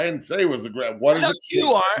already? I didn't say he was the great. What is it?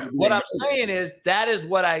 You aren't. What I'm saying is that is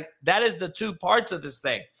the 2 parts of this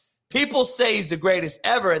thing. People say he's the greatest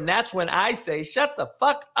ever, and that's when I say, shut the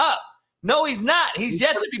fuck up. No, he's not. He's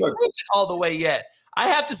yet to be proven all the way yet. I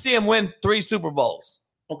have to see him win 3 Super Bowls.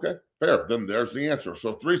 Okay, fair. Then there's the answer.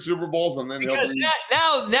 So 3 Super Bowls, and then because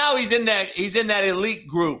now he's in that elite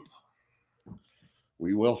group.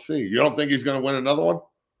 We will see. You don't think he's going to win another one?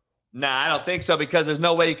 Nah, I don't think so because there's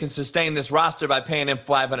no way you can sustain this roster by paying him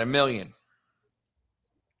 $500 million.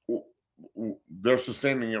 They're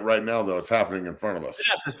sustaining it right now, though. It's happening in front of us. They're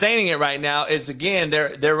not sustaining it right now. It's, again,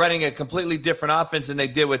 they're running a completely different offense than they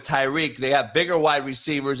did with Tyreek. They have bigger wide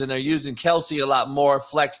receivers, and they're using Kelsey a lot more,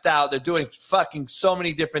 flexed out. They're doing fucking so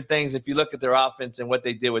many different things if you look at their offense and what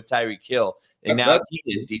they did with Tyreek Hill. And now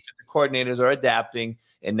defensive coordinators are adapting,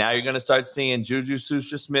 and now you're going to start seeing Juju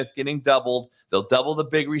Smith-Schuster getting doubled. They'll double the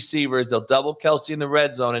big receivers. They'll double Kelsey in the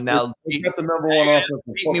red zone. And now he's got the number 1 offense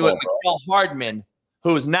in football, me with Mecole Hardman,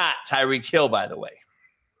 who is not Tyreek Hill, by the way.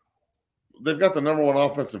 They've got the number 1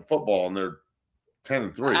 offense in football, and they're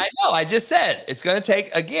 10-3. I know. I just said it's going to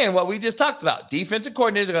take, again, what we just talked about. Defensive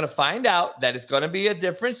coordinators are going to find out that it's going to be a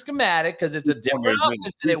different schematic because it's a different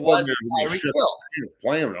offense than it was with Tyreek Hill.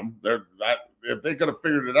 Playing them, if they could have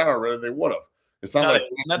figured it out already, they would have. It's not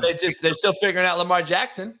they're still figuring out Lamar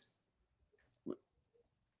Jackson.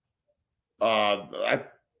 Lamar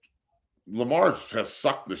has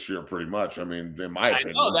sucked this year pretty much. I mean, in my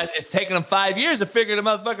opinion. I know that it's taken them 5 years to figure the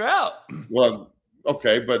motherfucker out. Well,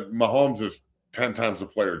 okay, but Mahomes is 10 times the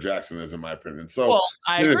player Jackson is, in my opinion. So, well,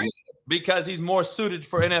 I agree because he's more suited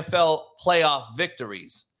for NFL playoff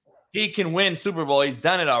victories. He can win Super Bowl. He's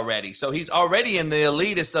done it already. So he's already in the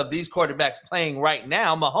elitist of these quarterbacks playing right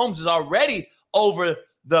now. Mahomes is already over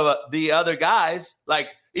the other guys.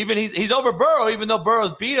 Like, even he's over Burrow, even though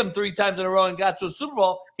Burrow's beat him 3 times in a row and got to a Super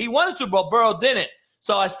Bowl. He won a Super Bowl. Burrow didn't.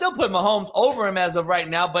 So I still put Mahomes over him as of right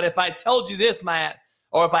now. But if I told you this, Matt,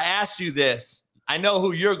 or if I asked you this, I know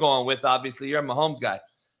who you're going with, obviously. You're a Mahomes guy.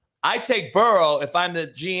 I take Burrow if I'm the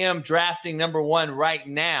GM drafting number 1 right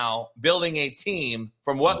now, building a team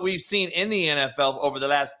from what we've seen in the NFL over the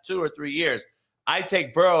last 2 or 3 years. I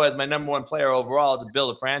take Burrow as my number one player overall to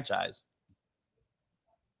build a franchise.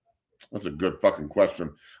 That's a good fucking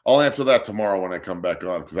question. I'll answer that tomorrow when I come back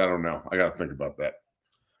on because I don't know. I got to think about that.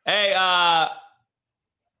 Hey,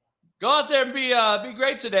 go out there and be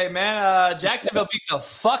great today, man. Jacksonville beat the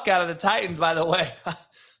fuck out of the Titans, by the way.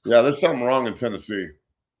 Yeah, there's something wrong in Tennessee.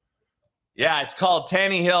 Yeah, it's called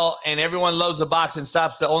Tannehill, and everyone loads the box and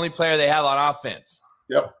stops the only player they have on offense.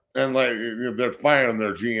 Yep, and like they're firing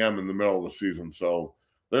their GM in the middle of the season, so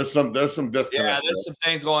there's some disconnect. Yeah, there's some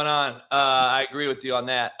things going on. I agree with you on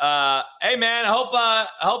that. Hey, man, I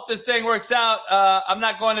hope this thing works out. I'm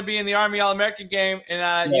not going to be in the Army All-American game,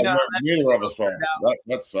 and neither of us are.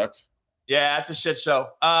 That sucks. Yeah, that's a shit show.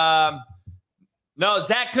 No,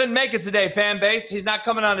 Zach couldn't make it today, fan base. He's not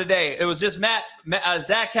coming on today. It was just Matt.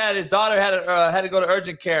 Zach had his daughter had to go to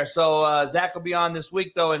urgent care, so Zach will be on this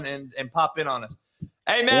week though, and pop in on us.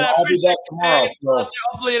 Hey man, I'll be back tomorrow. So.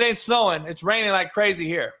 Hopefully it ain't snowing. It's raining like crazy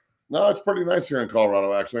here. No, it's pretty nice here in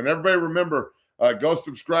Colorado actually. And everybody remember, go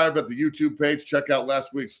subscribe at the YouTube page. Check out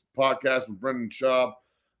last week's podcast with Brendan Schaub,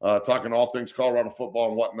 talking all things Colorado football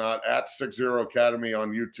and whatnot at 60 Academy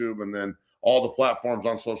on YouTube, and then all the platforms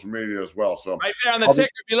on social media as well. So right there on the ticker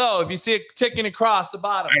below, if you see it ticking across the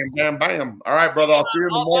bottom. Bam, bam, bam. All right, brother. I'll see you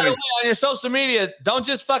in the morning. On your social media, don't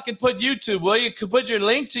just fucking put YouTube, will you? Put your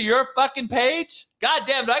link to your fucking page? God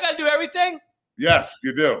damn, do I got to do everything? Yes,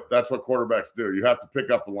 you do. That's what quarterbacks do. You have to pick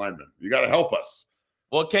up the lineman. You got to help us.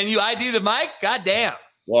 Well, can you ID the mic? God damn.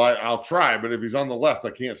 Well, I'll try, but if he's on the left, I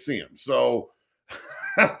can't see him. So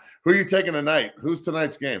who are you taking tonight? Who's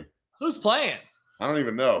tonight's game? Who's playing? I don't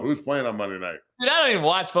even know. Who's playing on Monday night? Dude, I don't even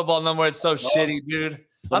watch football no more. It's so shitty, dude.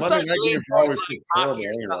 I'm Monday night game probably terrible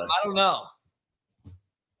anyway. I don't know.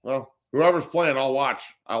 Well, whoever's playing, I'll watch.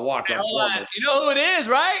 I'll watch. Hey, you know who it is,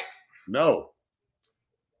 right? No.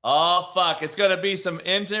 Oh, fuck. It's going to be some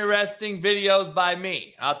interesting videos by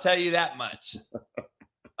me. I'll tell you that much.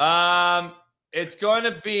 It's going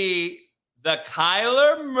to be the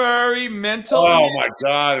Kyler Murray mental. Oh, my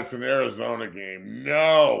God. It's an Arizona game.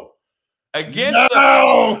 No. Against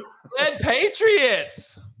the Red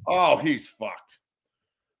Patriots. Oh, he's fucked.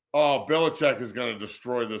 Oh, Belichick is going to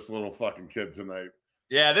destroy this little fucking kid tonight.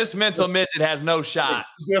 Yeah, this mental midget has no shot.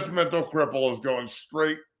 This mental cripple is going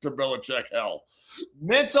straight to Belichick hell.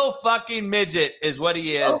 Mental fucking midget is what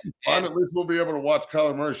he is. Fine. At least we'll be able to watch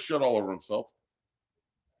Kyler Murray shit all over himself.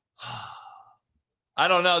 I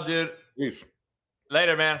don't know, dude. Peace.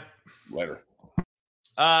 Later, man. Later.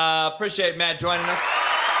 Appreciate Matt joining us.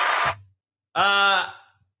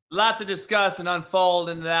 Lot to discuss and unfold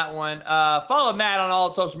into that one. Follow Matt on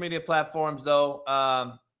all social media platforms, though,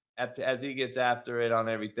 as he gets after it on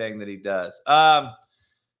everything that he does.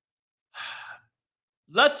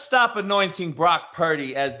 Let's stop anointing Brock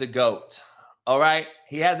Purdy as the GOAT. All right?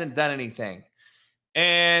 He hasn't done anything.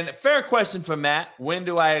 And fair question for Matt. When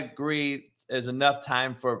do I agree is enough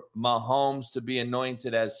time for Mahomes to be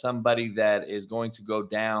anointed as somebody that is going to go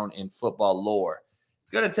down in football lore?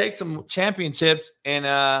 It's going to take some championships,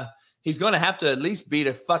 and he's going to have to at least beat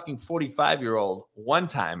a fucking 45-year-old one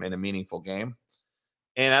time in a meaningful game.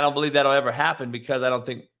 And I don't believe that'll ever happen because I don't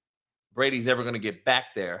think Brady's ever going to get back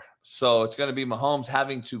there. So it's going to be Mahomes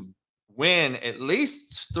having to win at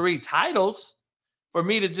least 3 titles for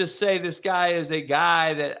me to just say this guy is a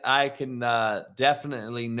guy that I can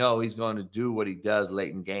definitely know he's going to do what he does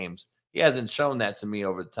late in games. He hasn't shown that to me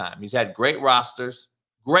over the time. He's had great rosters,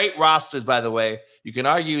 by the way. You can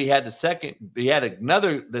argue he had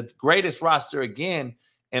the greatest roster again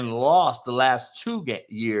and lost the last 2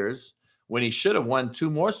 years when he should have won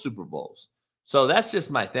 2 more Super Bowls. So that's just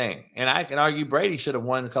my thing. And I can argue Brady should have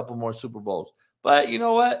won a couple more Super Bowls. But you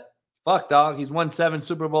know what? Fuck, dog. He's won 7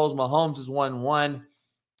 Super Bowls. Mahomes has won 1.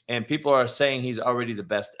 And people are saying he's already the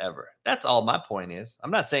best ever. That's all my point is.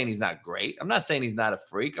 I'm not saying he's not great. I'm not saying he's not a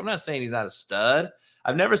freak. I'm not saying he's not a stud.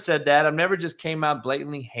 I've never said that. I've never just came out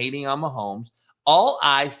blatantly hating on Mahomes. All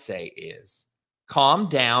I say is calm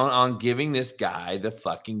down on giving this guy the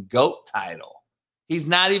fucking GOAT title. He's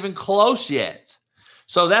not even close yet.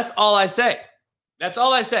 So that's all I say. That's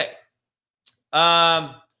all I say.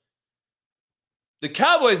 The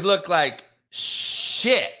Cowboys look like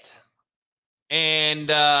shit.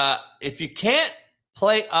 And if you can't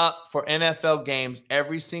play up for NFL games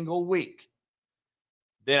every single week,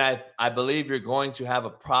 then I believe you're going to have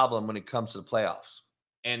a problem when it comes to the playoffs.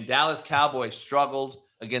 And Dallas Cowboys struggled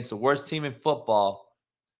against the worst team in football.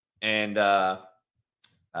 And I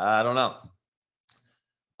don't know.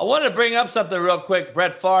 I wanted to bring up something real quick.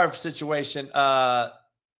 Brett Favre situation. I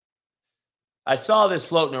saw this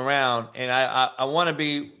floating around, and I want to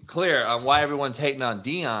be clear on why everyone's hating on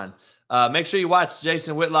Deion. Make sure you watch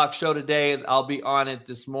Jason Whitlock's show today. I'll be on it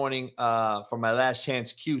this morning for my Last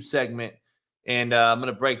Chance Q segment. And I'm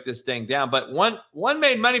going to break this thing down. But one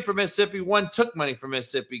made money for Mississippi. One took money from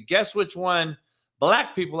Mississippi. Guess which one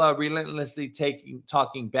black people are relentlessly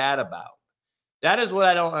talking bad about? That is what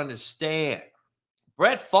I don't understand.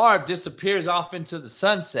 Brett Favre disappears off into the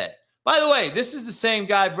sunset. By the way, this is the same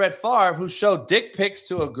guy, Brett Favre, who showed dick pics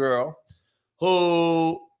to a girl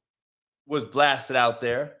who was blasted out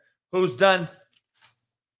there, who's done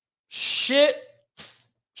shit,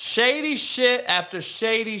 shady shit after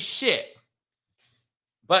shady shit.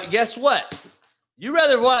 But guess what? You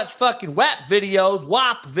rather watch fucking WAP videos,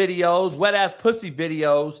 wet-ass pussy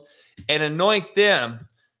videos, and anoint them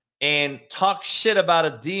and talk shit about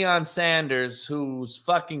a Deion Sanders who's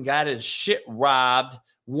fucking got his shit robbed,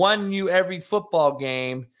 won you every football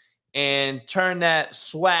game, and turn that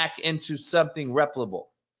swag into something replicable.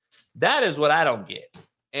 That is what I don't get.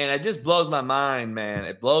 And it just blows my mind, man.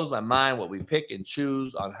 It blows my mind what we pick and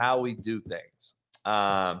choose on how we do things.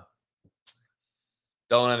 Don't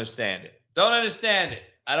understand it.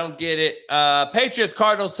 I don't get it. Patriots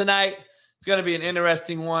Cardinals tonight. It's going to be an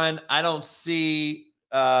interesting one. I don't see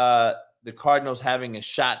the Cardinals having a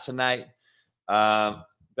shot tonight.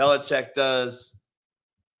 Belichick does.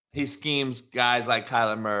 He schemes guys like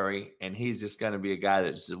Kyler Murray, and he's just going to be a guy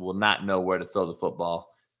that will not know where to throw the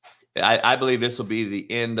football. I believe this will be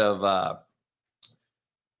the end of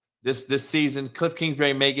this season. Cliff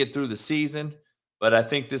Kingsbury may get through the season, but I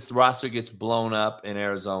think this roster gets blown up in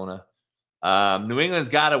Arizona. New England's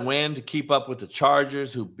got to win to keep up with the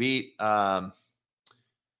Chargers, who beat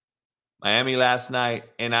Miami last night.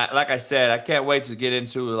 And like I said, I can't wait to get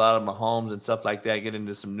into a lot of Mahomes and stuff like that. Get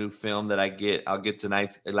into some new film that I'll get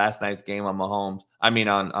last night's game on Mahomes. I mean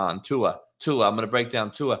on Tua. I'm going to break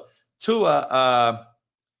down Tua.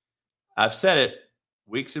 I've said it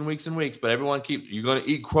weeks and weeks and weeks, but everyone you going to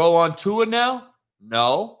eat crow on Tua now?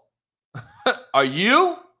 No. Are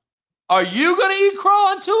you? Are you going to eat crow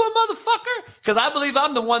on Tua, motherfucker? Because I believe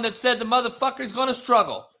I'm the one that said the motherfucker's going to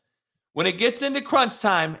struggle. When it gets into crunch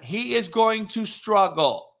time, he is going to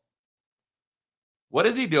struggle. What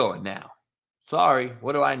is he doing now? Sorry,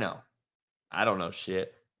 what do I know? I don't know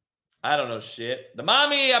shit. The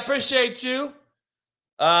mommy, I appreciate you.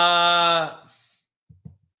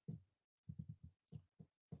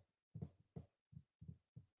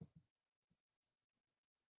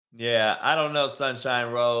 Yeah, I don't know,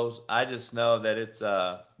 Sunshine Rose. I just know that it's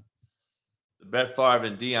the Brett Favre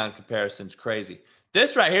and Deion comparison's crazy.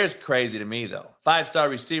 This right here is crazy to me, though. 5-star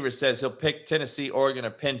receiver says he'll pick Tennessee, Oregon,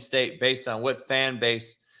 or Penn State based on what fan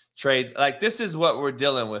base trades. Like, this is what we're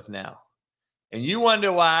dealing with now. And you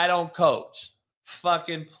wonder why I don't coach.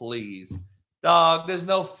 Fucking please. Dog, there's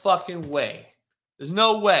no fucking way. There's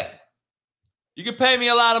no way. You can pay me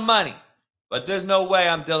a lot of money, but there's no way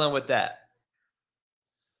I'm dealing with that.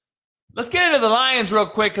 Let's get into the Lions real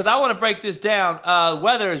quick because I want to break this down.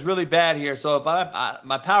 Weather is really bad here, so if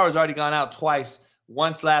my power's already gone out twice,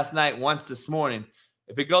 once last night, once this morning.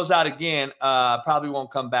 If it goes out again, probably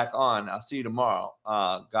won't come back on. I'll see you tomorrow,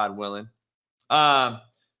 God willing. I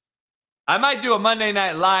might do a Monday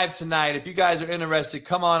Night Live tonight. If you guys are interested,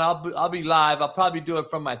 come on. I'll be live. I'll probably do it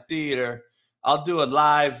from my theater. I'll do a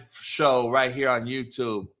live show right here on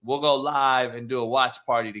YouTube. We'll go live and do a watch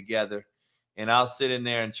party together. And I'll sit in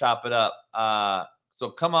there and chop it up. So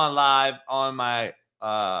come on live on my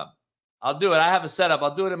I'll do it. I have a setup.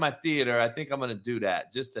 I'll do it in my theater. I think I'm going to do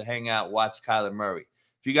that just to hang out, watch Kyler Murray.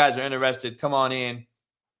 If you guys are interested, come on in.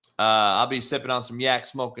 I'll be sipping on some yak,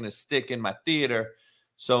 smoking a stick in my theater.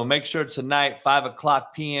 So make sure tonight, 5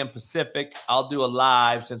 o'clock p.m. Pacific, I'll do a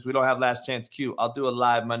live. Since we don't have Last Chance Q, I'll do a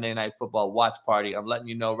live Monday Night Football watch party. I'm letting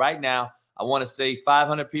you know right now. I want to see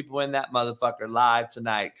 500 people in that motherfucker live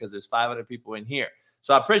tonight because there's 500 people in here.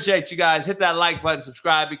 So I appreciate you guys. Hit that like button,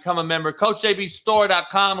 subscribe, become a member.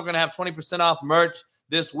 CoachJBStore.com. We're going to have 20% off merch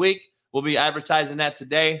this week. We'll be advertising that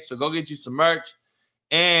today. So go get you some merch.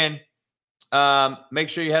 And make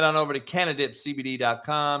sure you head on over to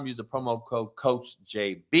CanadipCBD.com. Use the promo code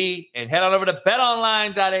CoachJB. And head on over to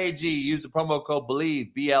BetOnline.ag. Use the promo code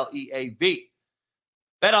BELIEVE, BLEAV.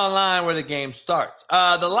 Bet online where the game starts.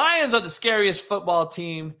 The Lions are the scariest football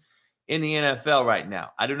team in the NFL right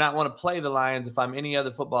now. I do not want to play the Lions if I'm any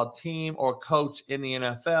other football team or coach in the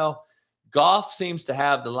NFL. Goff seems to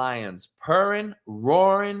have the Lions purring,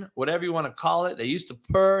 roaring, whatever you want to call it. They used to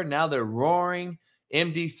purr. Now they're roaring.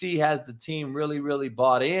 MDC has the team really, really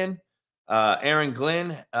bought in. Aaron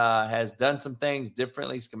Glenn has done some things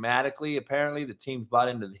differently schematically. Apparently, the team's bought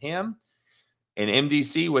into him. And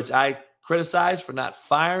MDC, which I criticized for not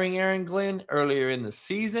firing Aaron Glenn earlier in the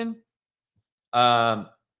season.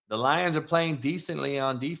 The the Lions are playing decently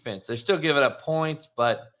on defense. They're still giving up points,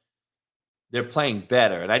 but they're playing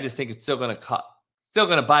better. And I just think it's still going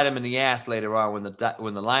to bite them in the ass later on when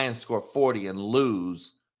the Lions score 40 and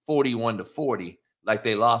lose 41-40 like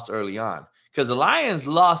they lost early on. Because the Lions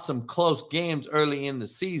lost some close games early in the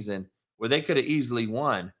season where they could have easily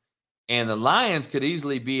won. And the Lions could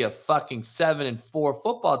easily be a fucking 7-4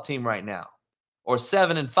 football team right now, or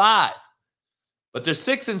 7-5. But they're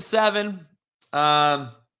 6-7,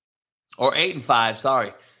 or 8-5.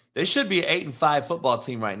 Sorry, they should be an 8-5 football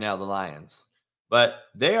team right now, the Lions. But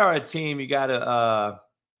they are a team you gotta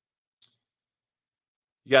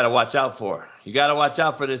watch out for. You gotta watch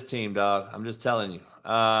out for this team, dog. I'm just telling you.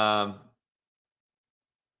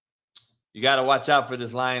 You got to watch out for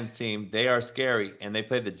this Lions team. They are scary, and they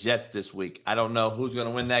play the Jets this week. I don't know who's going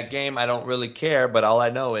to win that game. I don't really care, but all I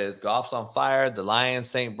know is Goff's on fire. The Lions,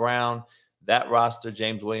 St. Brown, that roster,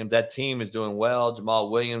 James Williams, that team is doing well. Jamal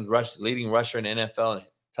Williams, leading rusher in the NFL in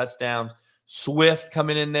touchdowns. Swift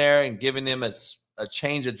coming in there and giving them a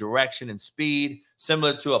change of direction and speed,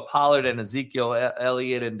 similar to a Pollard and Ezekiel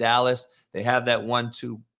Elliott in Dallas. They have that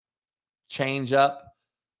 1-2 change up.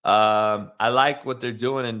 I like what they're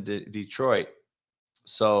doing in Detroit.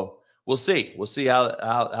 So we'll see. We'll see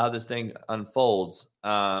how this thing unfolds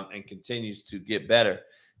and continues to get better.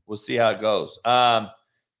 We'll see how it goes. The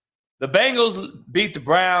Bengals beat the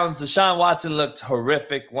Browns. Deshaun Watson looked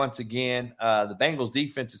horrific once again. The Bengals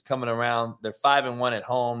defense is coming around. They're 5-1 at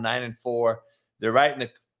home, 9-4. They're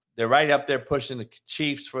right up there pushing the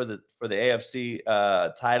Chiefs for the AFC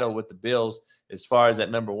title with the Bills as far as that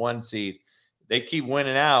number 1 seed. They keep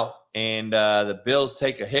winning out, and the Bills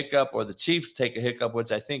take a hiccup or the Chiefs take a hiccup,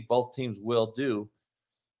 which I think both teams will do.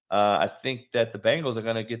 I think that the Bengals are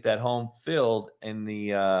going to get that home field in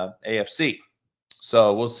the AFC.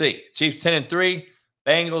 So we'll see. Chiefs 10-3,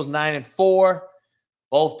 Bengals 9-4.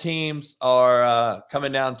 Both teams are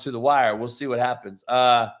coming down to the wire. We'll see what happens.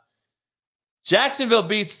 Jacksonville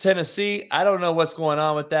beats Tennessee. I don't know what's going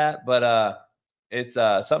on with that, but it's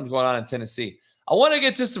something's going on in Tennessee. I want to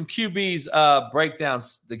get to some QBs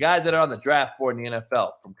breakdowns, the guys that are on the draft board in the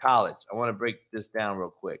NFL from college. I want to break this down real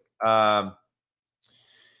quick.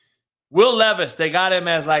 Will Levis, they got him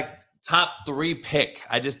as like top 3 pick.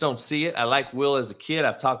 I just don't see it. I like Will as a kid.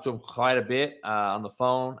 I've talked to him quite a bit on the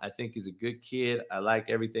phone. I think he's a good kid. I like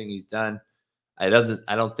everything he's done. I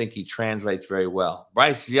don't think he translates very well.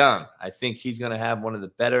 Bryce Young, I think he's going to have one of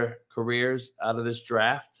the better careers out of this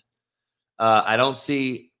draft. I don't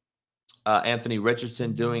see Anthony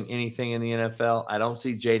Richardson doing anything in the NFL. I don't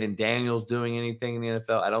see Jaden Daniels doing anything in the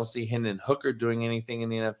NFL. I don't see Hendon Hooker doing anything in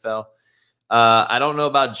the NFL. I don't know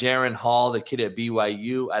about Jaron Hall, the kid at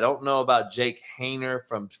BYU. I don't know about Jake Haener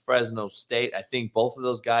from Fresno State. I think both of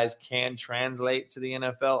those guys can translate to the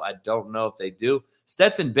NFL. I don't know if they do.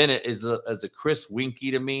 Stetson Bennett is a Chris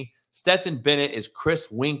Winkie to me. Stetson Bennett is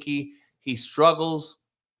Chris Winkie. He struggles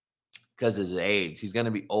because of his age. He's going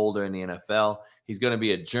to be older in the NFL. He's going to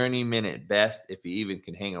be a journeyman at best if he even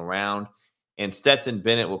can hang around. And Stetson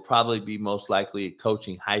Bennett will probably be most likely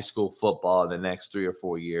coaching high school football in the next 3 or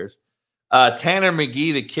 4 years. Tanner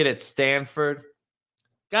McGee, the kid at Stanford,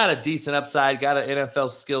 got a decent upside, got an NFL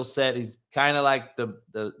skill set. He's kind of like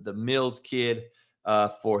the Mills kid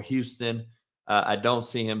for Houston. I don't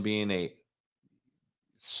see him being a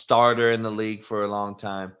starter in the league for a long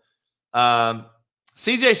time.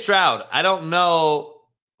 CJ Stroud, I don't know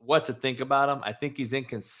what to think about him. I think he's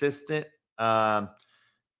inconsistent.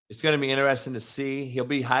 It's going to be interesting to see. He'll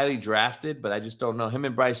be highly drafted, but I just don't know. Him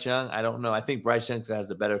and Bryce Young, I don't know. I think Bryce Young has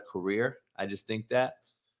the better career. I just think that.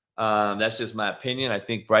 That's just my opinion. I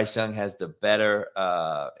think Bryce Young has the better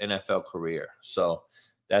NFL career. So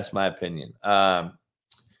that's my opinion.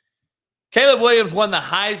 Caleb Williams won the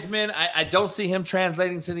Heisman. I don't see him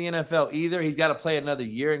translating to the NFL either. He's got to play another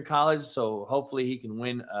year in college, so hopefully he can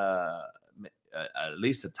win at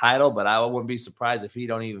least a title, but I wouldn't be surprised if he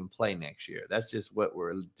don't even play next year. That's just what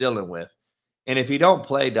we're dealing with. And if he don't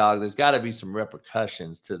play, dog, there's got to be some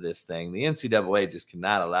repercussions to this thing. The NCAA just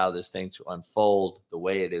cannot allow this thing to unfold the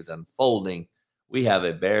way it is unfolding. We have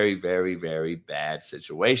a very, very, very bad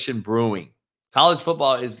situation brewing. College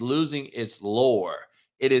football is losing its lore.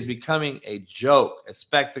 It is becoming a joke, a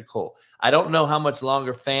spectacle. I don't know how much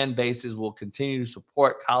longer fan bases will continue to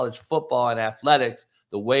support college football and athletics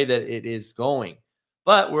the way that it is going.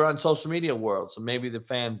 But we're on social media world, so maybe the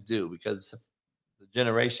fans do, because the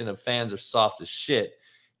generation of fans are soft as shit,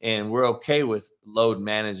 and we're okay with load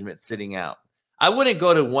management sitting out. I wouldn't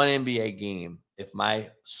go to one NBA game if my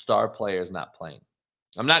star player is not playing.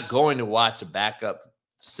 I'm not going to watch a backup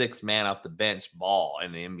 6-man off the bench ball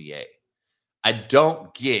in the NBA. I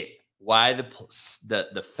don't get why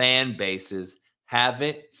the fan bases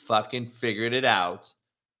haven't fucking figured it out.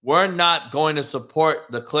 We're not going to support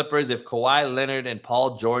the Clippers if Kawhi Leonard and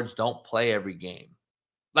Paul George don't play every game.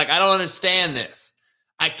 Like, I don't understand this.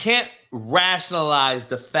 I can't rationalize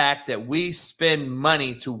the fact that we spend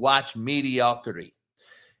money to watch mediocrity.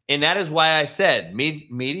 And that is why I said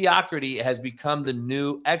mediocrity has become the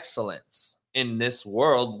new excellence in this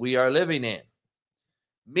world we are living in.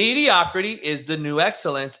 Mediocrity is the new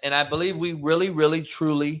excellence, and I believe we really, really,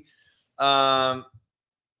 truly haven't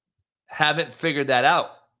figured that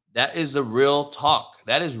out. That is the real talk.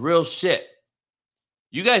 That is real shit.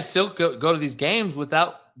 You guys still go to these games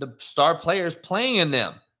without the star players playing in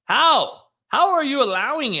them. How? How are you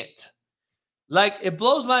allowing it? Like, it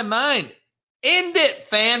blows my mind. End it,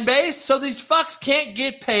 fan base, so these fucks can't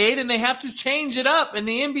get paid and they have to change it up. And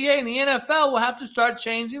the NBA and the NFL will have to start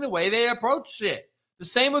changing the way they approach shit. The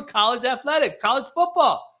same with college athletics, college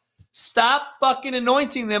football. Stop fucking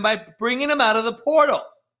anointing them by bringing them out of the portal.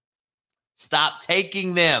 Stop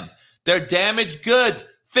taking them. They're damaged goods.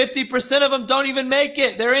 50% of them don't even make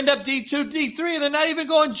it. They end up D2, D3, and they're not even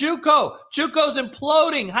going JUCO. JUCO's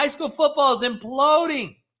imploding. High school football is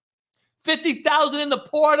imploding. 50,000 in the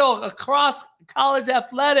portal across college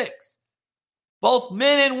athletics, both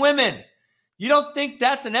men and women. You don't think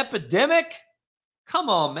that's an epidemic? Come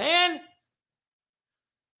on, man.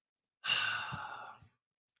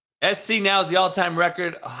 SC now is the all-time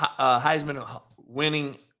record Heisman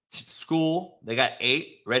winning school. They got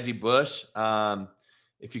 8. Reggie Bush,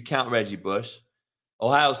 if you count Reggie Bush.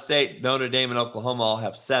 Ohio State, Notre Dame, and Oklahoma all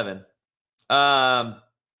have 7.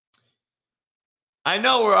 I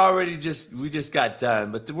know we just got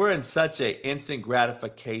done, but we're in such an instant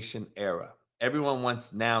gratification era. Everyone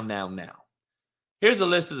wants now. Here's a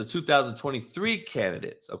list of the 2023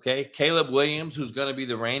 candidates, okay? Caleb Williams, who's going to be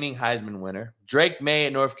the reigning Heisman winner. Drake May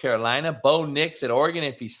at North Carolina. Bo Nix at Oregon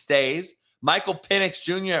if he stays. Michael Penix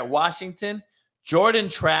Jr. at Washington. Jordan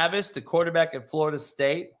Travis, the quarterback at Florida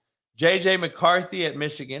State. J.J. McCarthy at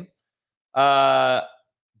Michigan. JT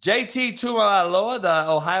Tuimoloau,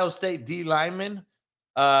 the Ohio State D lineman.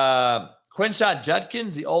 Quinshon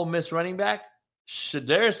Judkins, the Ole Miss running back.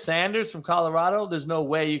 Shedeur Sanders from Colorado. There's no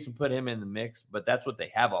way you can put him in the mix, but that's what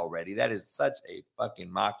they have already. That is such a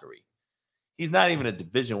fucking mockery. He's not even a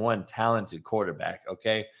Division I talented quarterback,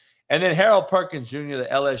 okay? And then Harold Perkins Jr., the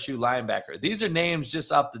LSU linebacker. These are names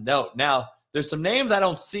just off the note. Now, there's some names I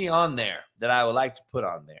don't see on there that I would like to put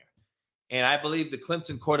on there. And I believe the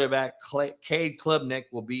Clemson quarterback, Cade Klubnik,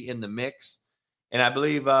 will be in the mix. And I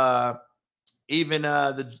believe even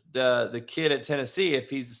the kid at Tennessee, if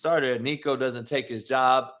he's the starter, Nico doesn't take his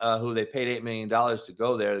job, who they paid $8 million to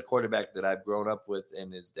go there, the quarterback that I've grown up with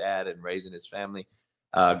and his dad and raising his family,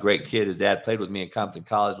 great kid. His dad played with me at Compton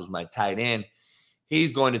College, was my tight end.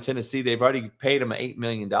 He's going to Tennessee. They've already paid him $8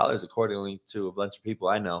 million, accordingly to a bunch of people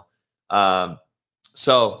I know.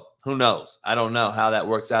 So who knows? I don't know how that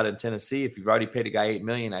works out in Tennessee. If you've already paid a guy $8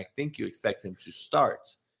 million, I think you expect him to start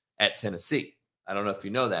at Tennessee. I don't know if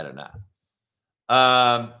you know that or not.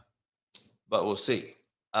 But we'll see.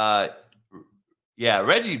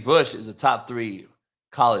 Reggie Bush is a top 3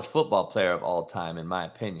 college football player of all time, in my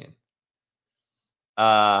opinion.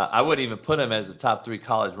 I wouldn't even put him as a top 3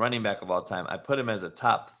 college running back of all time. I put him as a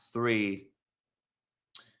top 3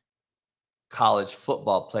 college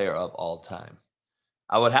football player of all time.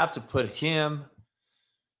 I would have to put him.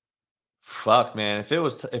 Fuck, man. If it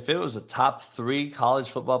was a top 3 college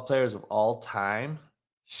football players of all time,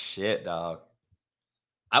 shit, dog.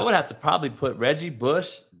 I would have to probably put Reggie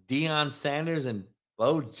Bush, Deion Sanders, and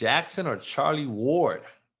Bo Jackson or Charlie Ward.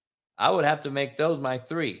 I would have to make those my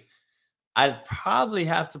 3. I'd probably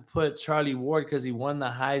have to put Charlie Ward because he won the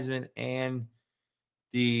Heisman and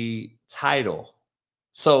the title.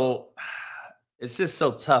 So it's just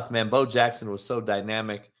so tough, man. Bo Jackson was so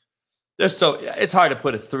dynamic. It's hard to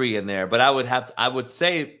put a 3 in there, but I would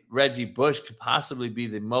say Reggie Bush could possibly be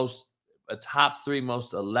a top 3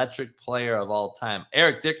 most electric player of all time.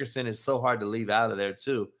 Eric Dickerson is so hard to leave out of there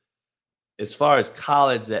too. As far as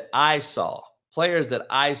college that I saw, players that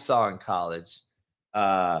I saw in college,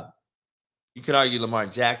 you could argue Lamar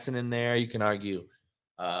Jackson in there. You can argue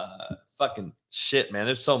fucking shit, man.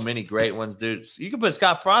 There's so many great ones, dude. You can put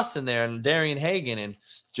Scott Frost in there and Darian Hagan and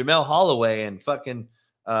Jamel Holloway and fucking,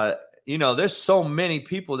 there's so many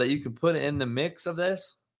people that you can put in the mix of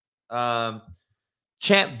this.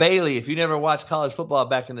 Champ Bailey, if you never watched college football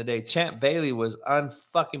back in the day, Champ Bailey was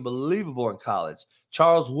unfucking believable in college.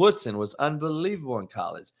 Charles Woodson was unbelievable in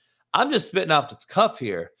college. I'm just spitting off the cuff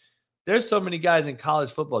here. There's so many guys in college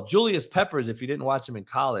football. Julius Peppers, if you didn't watch him in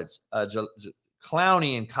college,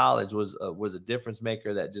 Clowney in college was a difference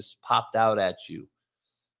maker that just popped out at you.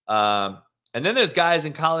 And then there's guys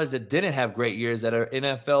in college that didn't have great years that are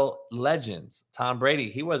NFL legends. Tom Brady,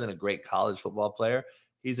 he wasn't a great college football player.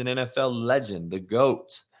 He's an NFL legend, the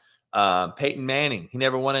GOAT. Peyton Manning, he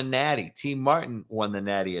never won a natty. T. Martin won the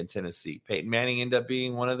natty in Tennessee. Peyton Manning ended up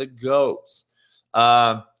being one of the GOATs.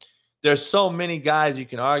 There's so many guys you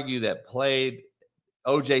can argue that played.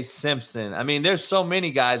 O.J. Simpson. I mean, there's so many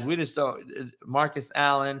guys. We just don't. Marcus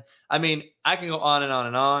Allen. I mean, I can go on and on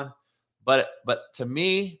and on. But to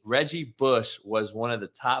me, Reggie Bush was one of the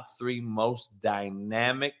top 3 most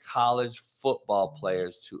dynamic college football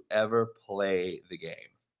players to ever play the game.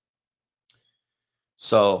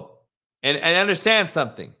 So, and understand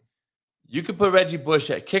something. You could put Reggie Bush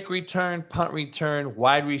at kick return, punt return,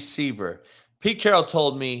 wide receiver. Pete Carroll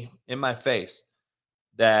told me in my face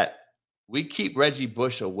that we keep Reggie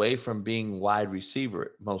Bush away from being wide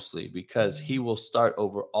receiver mostly because he will start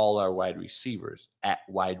over all our wide receivers at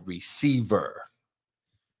wide receiver.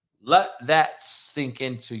 Let that sink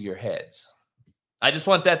into your heads. I just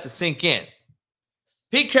want that to sink in.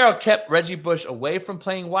 Pete Carroll kept Reggie Bush away from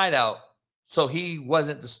playing wideout so he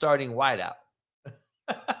wasn't the starting wideout.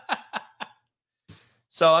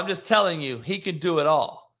 So I'm just telling you, he can do it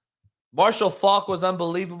all. Marshall Faulk was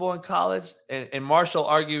unbelievable in college, and Marshall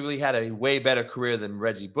arguably had a way better career than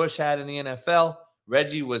Reggie Bush had in the NFL.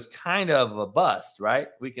 Reggie was kind of a bust, right?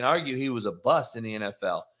 We can argue he was a bust in the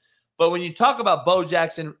NFL. But when you talk about Bo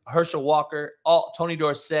Jackson, Herschel Walker, Tony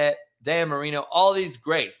Dorsett, Dan Marino, all these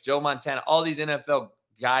greats, Joe Montana, all these NFL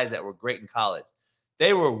guys that were great in college,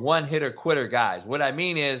 they were one-hitter quitter guys. What I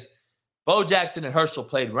mean is, Bo Jackson and Herschel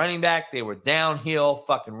played running back. They were downhill,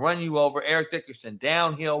 fucking run you over. Eric Dickerson,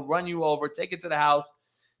 downhill, run you over, take it to the house.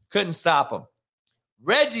 Couldn't stop him.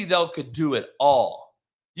 Reggie, though, could do it all.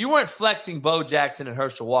 You weren't flexing Bo Jackson and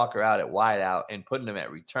Herschel Walker out at wideout and putting them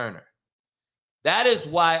at returner. That is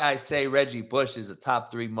why I say Reggie Bush is the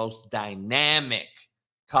top 3 most dynamic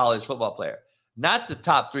college football player. Not the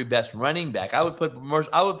top 3 best running back. I would put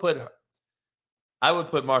Marshall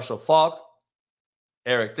Faulk,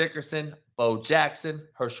 Eric Dickerson, Bo Jackson,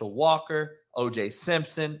 Herschel Walker, O.J.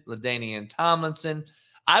 Simpson, LaDainian Tomlinson.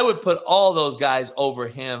 I would put all those guys over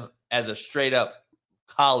him as a straight-up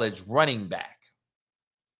college running back.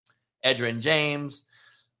 Edgerrin James.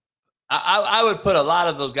 I would put a lot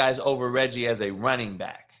of those guys over Reggie as a running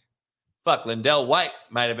back. Fuck, Lindell White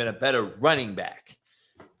might have been a better running back.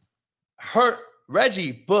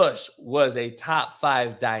 Reggie Bush was a top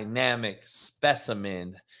 5 dynamic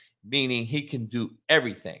specimen, meaning he can do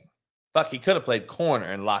everything. Fuck, he could have played corner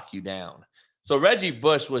and lock you down. So Reggie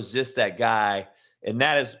Bush was just that guy, and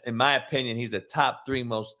that is, in my opinion, he's a top 3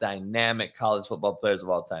 most dynamic college football players of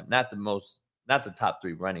all time. Not the top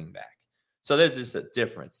 3 running back. So there's just a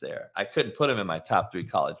difference there. I couldn't put him in my top 3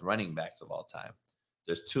 college running backs of all time.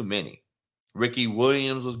 There's too many. Ricky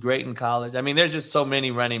Williams was great in college. I mean, there's just so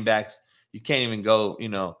many running backs. You can't even go,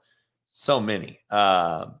 so many.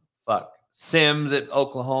 Sims at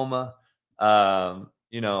Oklahoma.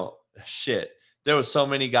 Shit. There was so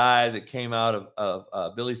many guys that came out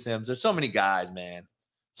of Billy Sims. There's so many guys, man.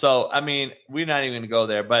 So, I mean, we're not even going to go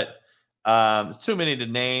there, but it's too many to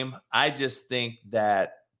name. I just think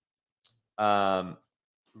that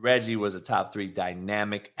Reggie was a top 3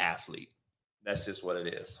 dynamic athlete. That's just what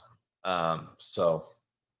it is.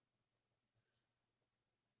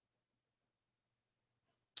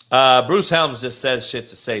 Bruce Helms just says shit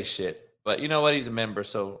to say shit. But you know what? He's a member,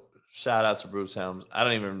 so shout out to Bruce Helms. I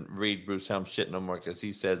don't even read Bruce Helms shit no more because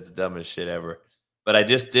he says the dumbest shit ever. But I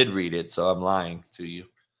just did read it, so I'm lying to you.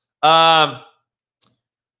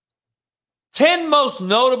 10 most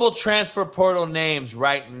notable transfer portal names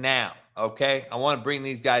right now, okay? I want to bring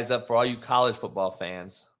these guys up for all you college football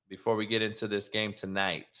fans before we get into this game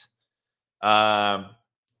tonight.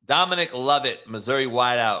 Dominic Lovett, Missouri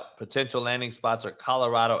wideout. Potential landing spots are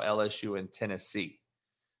Colorado, LSU, and Tennessee.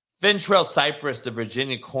 Fentrell Cypress, the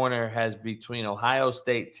Virginia corner, has between Ohio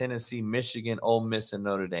State, Tennessee, Michigan, Ole Miss, and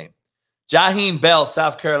Notre Dame. Jaheim Bell,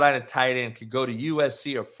 South Carolina tight end, could go to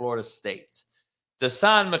USC or Florida State.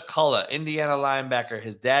 Dasan McCullough, Indiana linebacker.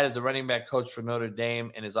 His dad is the running back coach for Notre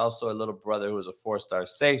Dame and is also a little brother who is a 4-star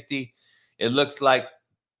safety. It looks like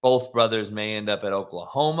both brothers may end up at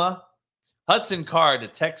Oklahoma. Hudson Card, the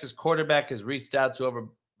Texas quarterback, has reached out to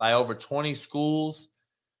over 20 schools.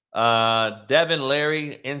 Devin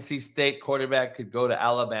Leary, NC State quarterback, could go to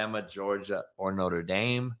Alabama, Georgia, or Notre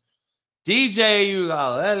Dame. DJ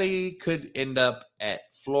Uiagalelei could end up at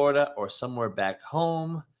Florida or somewhere back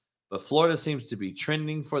home. But Florida seems to be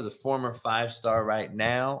trending for the former 5-star right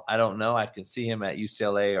now. I don't know. I can see him at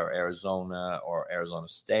UCLA or Arizona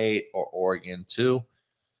State or Oregon too.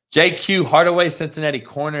 J.Q. Hardaway, Cincinnati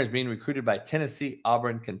corner, is being recruited by Tennessee,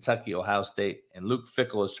 Auburn, Kentucky, Ohio State, and Luke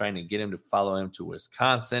Fickell is trying to get him to follow him to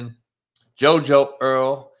Wisconsin. JoJo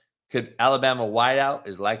Earl, Alabama wideout,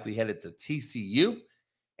 is likely headed to TCU.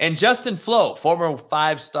 And Justin Flo, former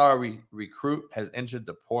 5-star recruit, has entered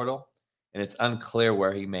the portal, and it's unclear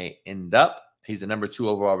where he may end up. He's the number 2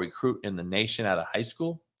 overall recruit in the nation out of high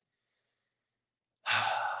school.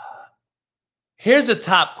 Here's the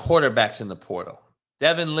top quarterbacks in the portal.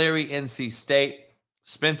 Devin Leary, NC State.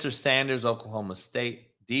 Spencer Sanders, Oklahoma State.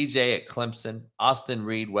 DJ at Clemson. Austin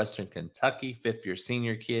Reed, Western Kentucky. 5th-year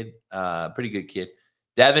senior kid. Pretty good kid.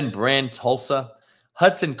 Devin Brin, Tulsa.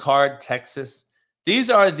 Hudson Card, Texas. These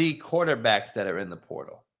are the quarterbacks that are in the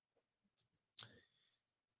portal.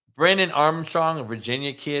 Brendan Armstrong, a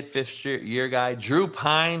Virginia kid, 5th-year guy. Drew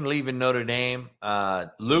Pine, leaving Notre Dame.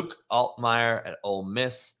 Luke Altmaier at Ole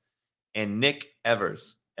Miss. And Nick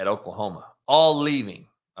Evers at Oklahoma. All leaving,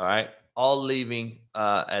 all right? All leaving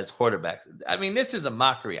as quarterbacks. I mean, this is a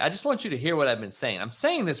mockery. I just want you to hear what I've been saying. I'm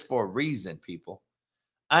saying this for a reason, people.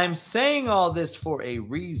 I'm saying all this for a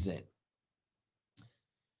reason.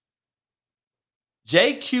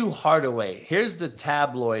 J.Q. Hardaway, here's the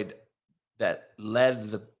tabloid that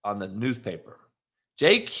led on the newspaper.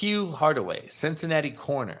 J.Q. Hardaway, Cincinnati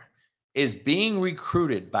corner, is being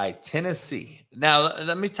recruited by Tennessee. Now,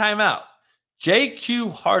 let me time out. J.Q.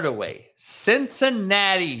 Hardaway,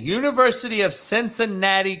 Cincinnati, University of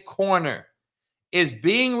Cincinnati corner, is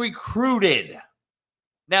being recruited.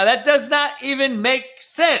 Now, that does not even make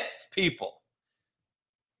sense, people.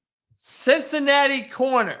 Cincinnati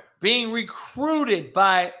corner being recruited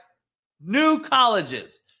by new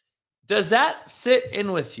colleges. Does that sit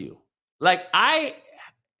in with you?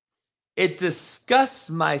 It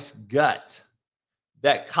disgusts my gut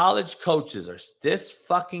that college coaches are this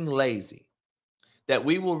fucking lazy that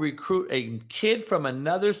we will recruit a kid from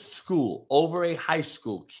another school over a high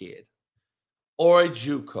school kid or a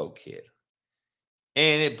JUCO kid.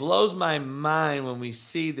 And it blows my mind when we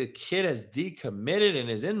see the kid has decommitted and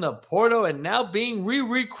is in the portal and now being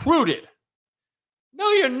re-recruited. No,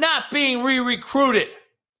 you're not being re-recruited.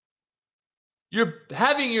 You're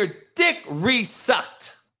having your dick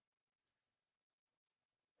re-sucked.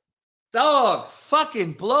 Dog,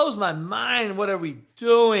 fucking blows my mind. What are we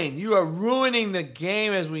doing? You are ruining the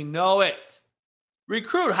game as we know it.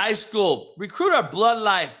 Recruit high school. Recruit our blood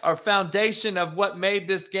life, our foundation of what made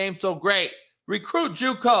this game so great. Recruit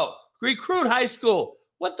JUCO. Recruit high school.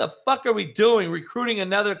 What the fuck are we doing recruiting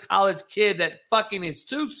another college kid that fucking is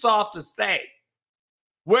too soft to stay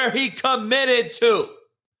where he committed to?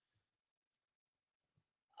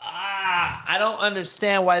 I don't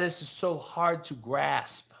understand why this is so hard to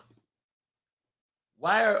grasp.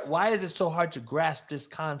 Why is it so hard to grasp this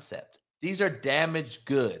concept? These are damaged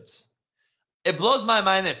goods. It blows my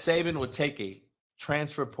mind that Saban would take a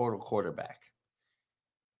transfer portal quarterback.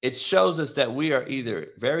 It shows us that we are either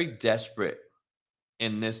very desperate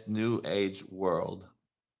in this new age world,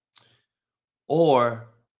 or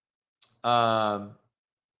the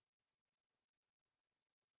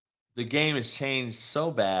game has changed so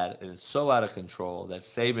bad and it's so out of control that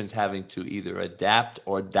Saban's having to either adapt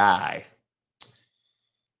or die.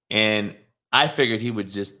 And I figured he would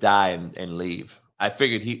just die and leave. I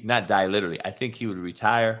figured he not die literally. I think he would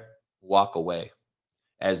retire, walk away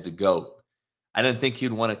as the GOAT. I didn't think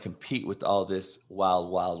he'd want to compete with all this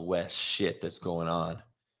wild, wild west shit that's going on.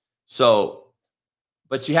 So,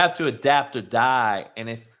 but you have to adapt or die. And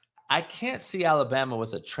if I can't see Alabama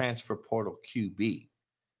with a transfer portal QB,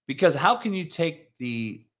 because how can you take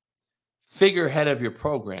the figurehead of your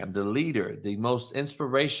program, the leader, the most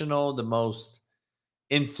inspirational, the most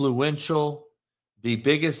influential, the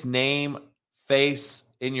biggest name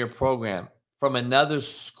face in your program from another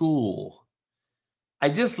school? I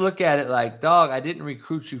just look at it like, dog, I didn't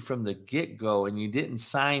recruit you from the get-go and you didn't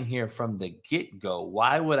sign here from the get-go.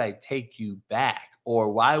 Why would I take you back?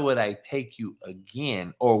 Or why would I take you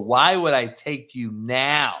again? Or why would I take you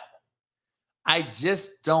now? I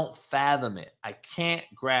just don't fathom it. I can't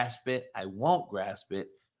grasp it. I won't grasp it.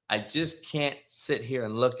 I just can't sit here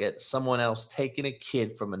and look at someone else taking a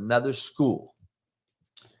kid from another school.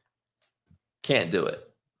 Can't do it.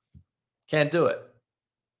 Can't do it.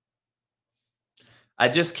 I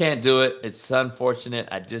just can't do it. It's unfortunate.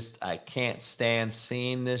 I can't stand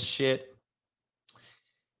seeing this shit.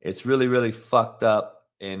 It's really, really fucked up.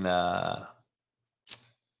 And I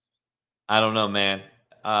don't know, man.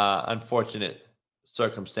 Unfortunate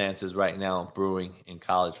circumstances right now brewing in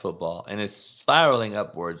college football, and it's spiraling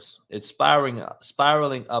upwards. It's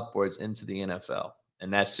spiraling upwards into the NFL,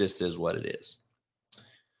 and that's just is what it is.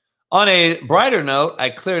 On a brighter note, I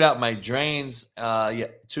cleared out my drains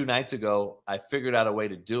 2 nights ago. I figured out a way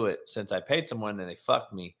to do it since I paid someone and they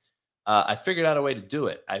fucked me. I figured out a way to do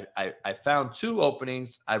it. I found 2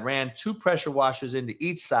 openings. I ran 2 pressure washers into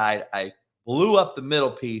each side. I blew up the middle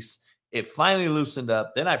piece. It finally loosened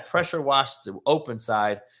up. Then I pressure washed the open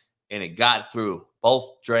side, and it got through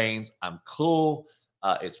both drains. I'm cool.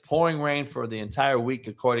 It's pouring rain for the entire week,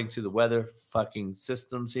 according to the weather fucking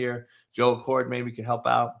systems here. Joe Accord maybe could help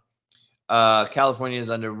out. California is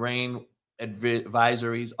under rain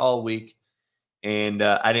advisories all week, and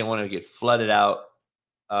I didn't want to get flooded out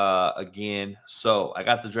again. So I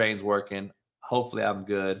got the drains working. Hopefully I'm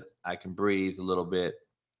good. I can breathe a little bit.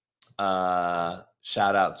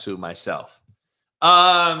 Shout out to myself.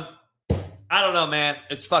 I don't know, man.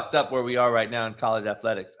 It's fucked up where we are right now in college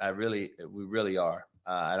athletics. We really are.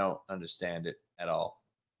 I don't understand it at all,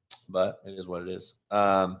 but it is what it is.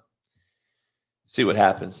 See what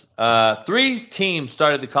happens. 3 teams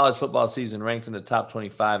started the college football season ranked in the top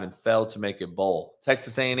 25 and failed to make a bowl.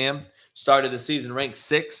 Texas A&M started the season ranked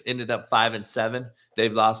 6, ended up 5-7.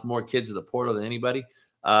 They've lost more kids to the portal than anybody.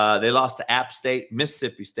 They lost to App State,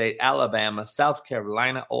 Mississippi State, Alabama, South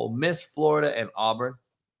Carolina, Ole Miss, Florida, and Auburn.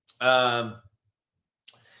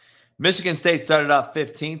 Michigan State started off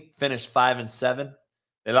 15th, finished 5-7.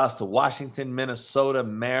 They lost to Washington, Minnesota,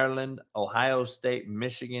 Maryland, Ohio State,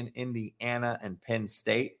 Michigan, Indiana, and Penn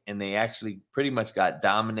State. And they actually pretty much got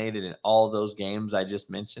dominated in all those games I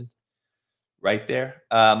just mentioned right there.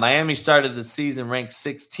 Miami started the season ranked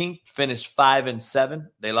 16th, finished 5-7.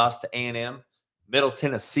 They lost to A&M, Middle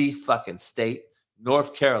Tennessee fucking State,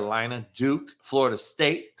 North Carolina, Duke, Florida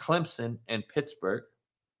State, Clemson, and Pittsburgh.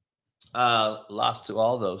 Lost to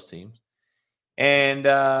all those teams. And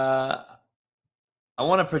I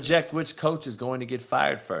want to project which coach is going to get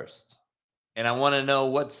fired first. And I want to know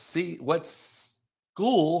what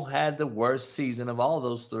school had the worst season of all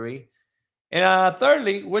those 3. And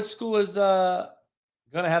thirdly, which school is going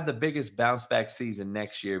to have the biggest bounce back season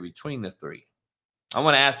next year between the 3? I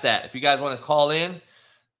want to ask that. If you guys want to call in,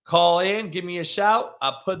 give me a shout.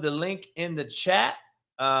 I'll put the link in the chat.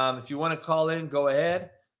 If you want to call in, go ahead.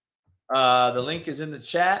 The link is in the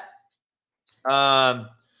chat. I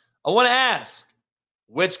want to ask,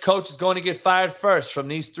 which coach is going to get fired first from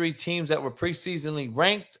these 3 teams that were preseasonally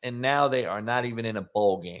ranked, and now they are not even in a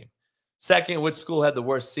bowl game? Second, which school had the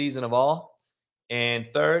worst season of all? And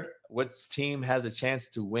third, which team has a chance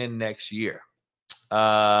to win next year?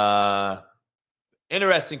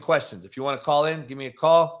 Interesting questions. If you want to call in, give me a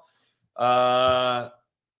call. If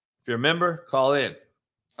you're a member, call in.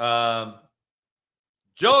 Joe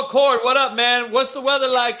Accord, what up, man? What's the weather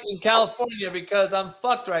like in California? Because I'm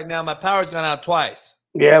fucked right now. My power's gone out twice.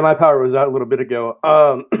 Yeah, my power was out a little bit ago.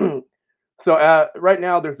 So right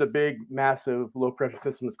now there's a big, massive low-pressure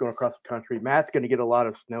system that's going across the country. Matt's going to get a lot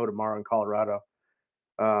of snow tomorrow in Colorado,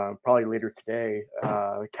 probably later today.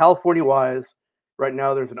 California-wise, right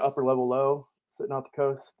now there's an upper-level low sitting off the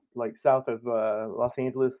coast, like south of Los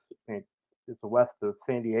Angeles. It's the west of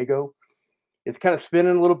San Diego. It's kind of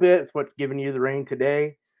spinning a little bit. It's what's giving you the rain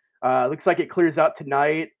today. Looks like it clears out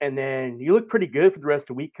tonight, and then you look pretty good for the rest of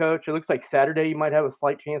the week, Coach. It looks like Saturday you might have a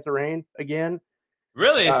slight chance of rain again.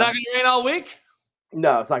 Really? It's not going to rain all week?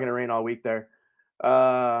 No, it's not going to rain all week there.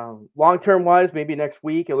 Long-term wise, maybe next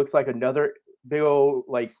week, it looks like another big old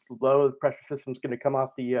low pressure system is going to come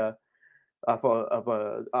off the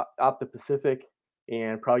Pacific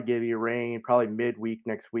and probably give you rain probably midweek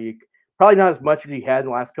next week. Probably not as much as you had in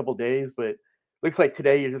the last couple of days, but looks like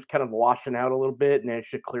today you're just kind of washing out a little bit, and then it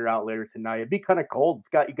should clear out later tonight. It'd be kind of cold. It's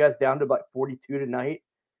got you guys down to about 42 tonight.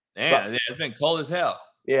 Damn, it's been cold as hell.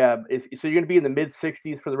 Yeah, so you're going to be in the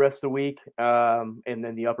mid-60s for the rest of the week, and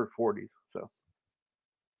then the upper 40s. So,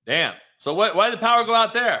 damn. So why did the power go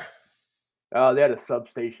out there? They had a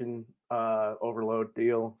substation overload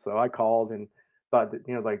deal. So I called and thought that,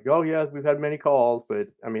 oh, yeah, we've had many calls. But,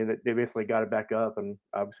 I mean, they basically got it back up. And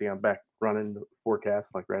obviously I'm back running the forecast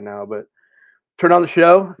right now. But turn on the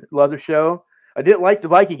show. Love the show. I didn't like the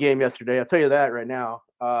Viking game yesterday. I'll tell you that right now.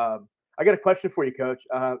 I got a question for you, Coach.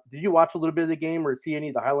 Did you watch a little bit of the game or see any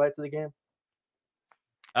of the highlights of the game?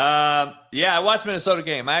 Yeah, I watched Minnesota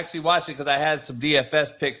game. I actually watched it because I had some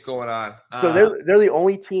DFS picks going on. So they're the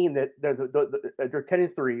only team that they're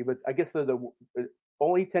 10-3, but I guess they're the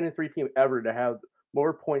only 10-3 team ever to have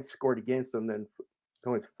more points scored against them than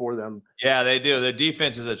points for them. Yeah, they do. Their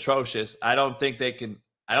defense is atrocious. I don't think they can.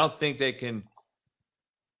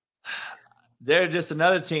 they're just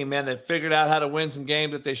another team, man, that figured out how to win some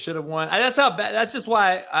games that they should have won. That's how bad. That's just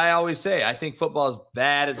why I always say I think football is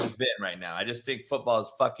bad as it's been right now. I just think football is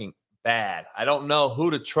fucking bad. I don't know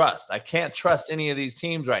who to trust. I can't trust any of these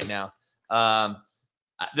teams right now.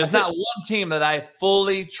 There's not one team that I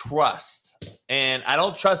fully trust, and I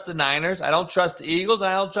don't trust the Niners. I don't trust the Eagles. And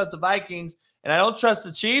I don't trust the Vikings, and I don't trust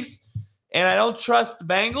the Chiefs, and I don't trust the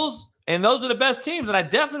Bengals. And those are the best teams, and I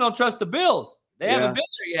definitely don't trust the Bills. They haven't been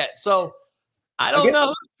there yet, so I don't know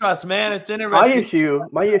who to trust, man. It's interesting.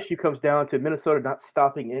 My issue comes down to Minnesota not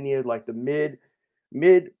stopping any of like the mid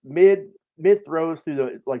throws through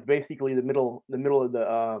the like basically the middle of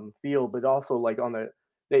the field, but also like on the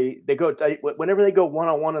they go whenever they go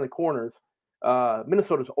one-on-one in the corners.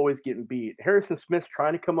 Minnesota's always getting beat. Harrison Smith's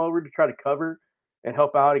trying to come over to try to cover and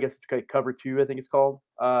help out. I guess it's like cover 2, I think it's called.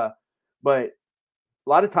 But a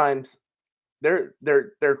lot of times their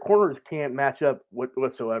corners can't match up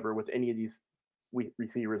whatsoever with any of these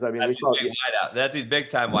receivers. I mean, that's these big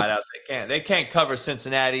time wideouts. They can't cover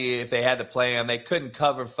Cincinnati if they had to play them. They couldn't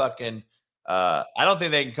cover fucking. I don't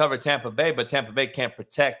think they can cover Tampa Bay, but Tampa Bay can't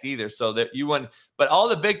protect either. So that you wouldn't. But all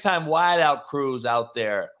the big time wideout crews out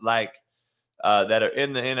there, like that are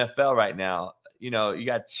in the NFL right now, you know, you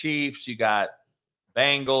got Chiefs, you got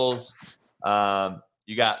Bengals,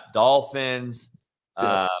 you got Dolphins.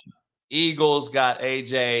 Eagles got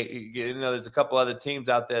AJ. You know, there's a couple other teams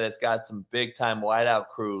out there that's got some big time wideout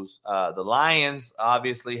crews. The Lions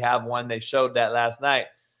obviously have one. They showed that last night.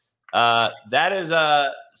 That is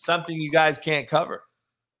something you guys can't cover.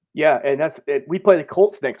 Yeah, and that's it. We play the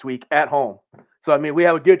Colts next week at home, so I mean we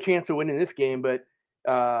have a good chance of winning this game. But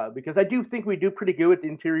because I do think we do pretty good with the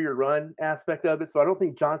interior run aspect of it, so I don't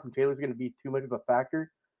think Jonathan Taylor's going to be too much of a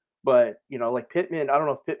factor. But you know, like Pittman, I don't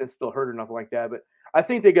know if Pittman's still hurt or nothing like that, but I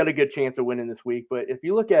think they got a good chance of winning this week. But if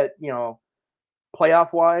you look at, you know,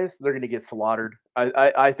 playoff wise, they're going to get slaughtered.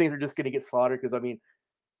 I think they're just going to get slaughtered because I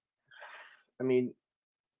mean,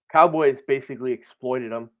 Cowboys basically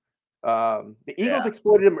exploited them. The Eagles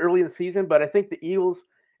exploited them early in the season, but I think the Eagles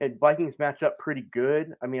and Vikings match up pretty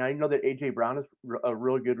good. I mean, I know that AJ Brown is a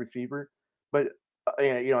really good receiver, but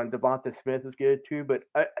you know, and Devonta Smith is good too. But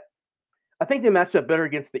I think they match up better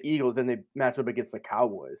against the Eagles than they match up against the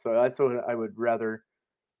Cowboys. So that's what I would rather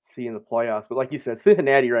see in the playoffs. But like you said,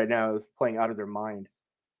 Cincinnati right now is playing out of their mind.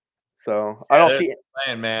 So I don't see it.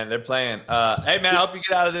 Playing, man. They're playing. Hey, man, I hope you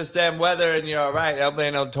get out of this damn weather and you're all right. I hope there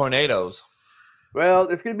ain't no tornadoes. Well,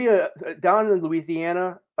 there's going to be a down in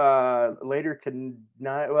Louisiana later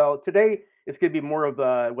tonight. Well, today it's going to be more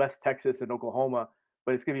of West Texas and Oklahoma,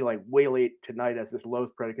 but it's going to be like way late tonight as this low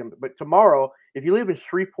predicament. But tomorrow, if you live in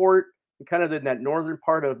Shreveport, kind of in that northern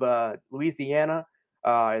part of Louisiana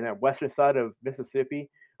and that western side of Mississippi,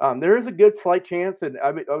 there is a good slight chance, and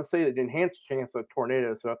I would say an enhanced chance of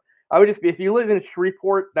tornadoes. So I would just be, if you live in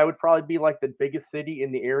Shreveport, that would probably be like the biggest city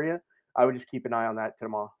in the area. I would just keep an eye on that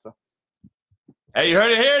tomorrow. So. Hey, you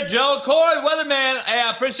heard it here, Joe Coy, weatherman. Hey,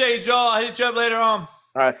 I appreciate you, Joe. I'll hit you up later on. All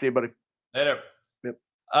right, see you, buddy. Later. Yep.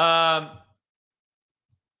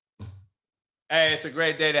 Hey, it's a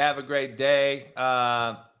great day to have a great day.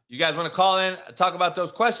 You guys want to call in, talk about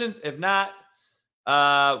those questions? If not,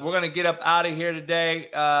 we're going to get up out of here today,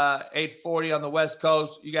 8:40 on the West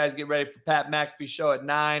Coast. You guys get ready for Pat McAfee show at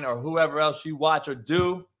 9 or whoever else you watch or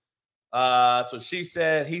do. That's what she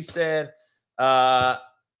said. He said,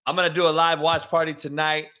 I'm going to do a live watch party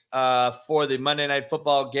tonight for the Monday Night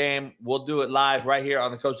Football game. We'll do it live right here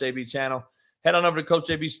on the Coach JB channel. Head on over to Coach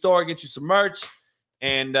JB store, get you some merch,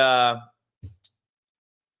 and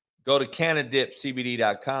go to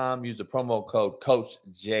CanadipCBD.com. Use the promo code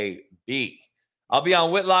CoachJB. I'll be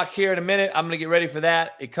on Whitlock here in a minute. I'm going to get ready for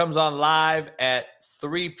that. It comes on live at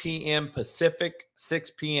 3 p.m. Pacific,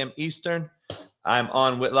 6 p.m. Eastern. I'm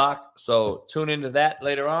on Whitlock, so tune into that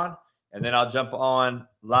later on. And then I'll jump on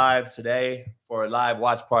live today for a live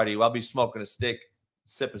watch party. I'll be smoking a stick,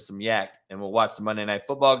 sipping some yak, and we'll watch the Monday Night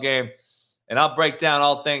Football game. And I'll break down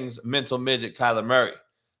all things mental midget Kyler Murray.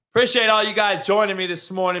 Appreciate all you guys joining me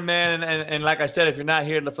this morning, man. And like I said, if you're not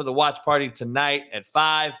here for the watch party tonight at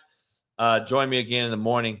 5, join me again in the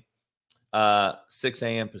morning, 6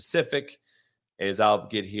 a.m. Pacific, as I'll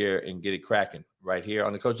get here and get it cracking right here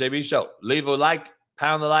on the Coach JB Show. Leave a like,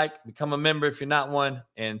 pound the like, become a member if you're not one,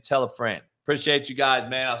 and tell a friend. Appreciate you guys,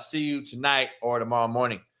 man. I'll see you tonight or tomorrow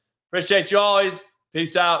morning. Appreciate you always.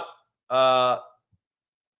 Peace out.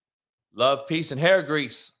 Love, peace, and hair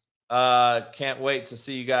grease. Can't wait to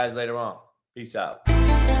see you guys later on. Peace out.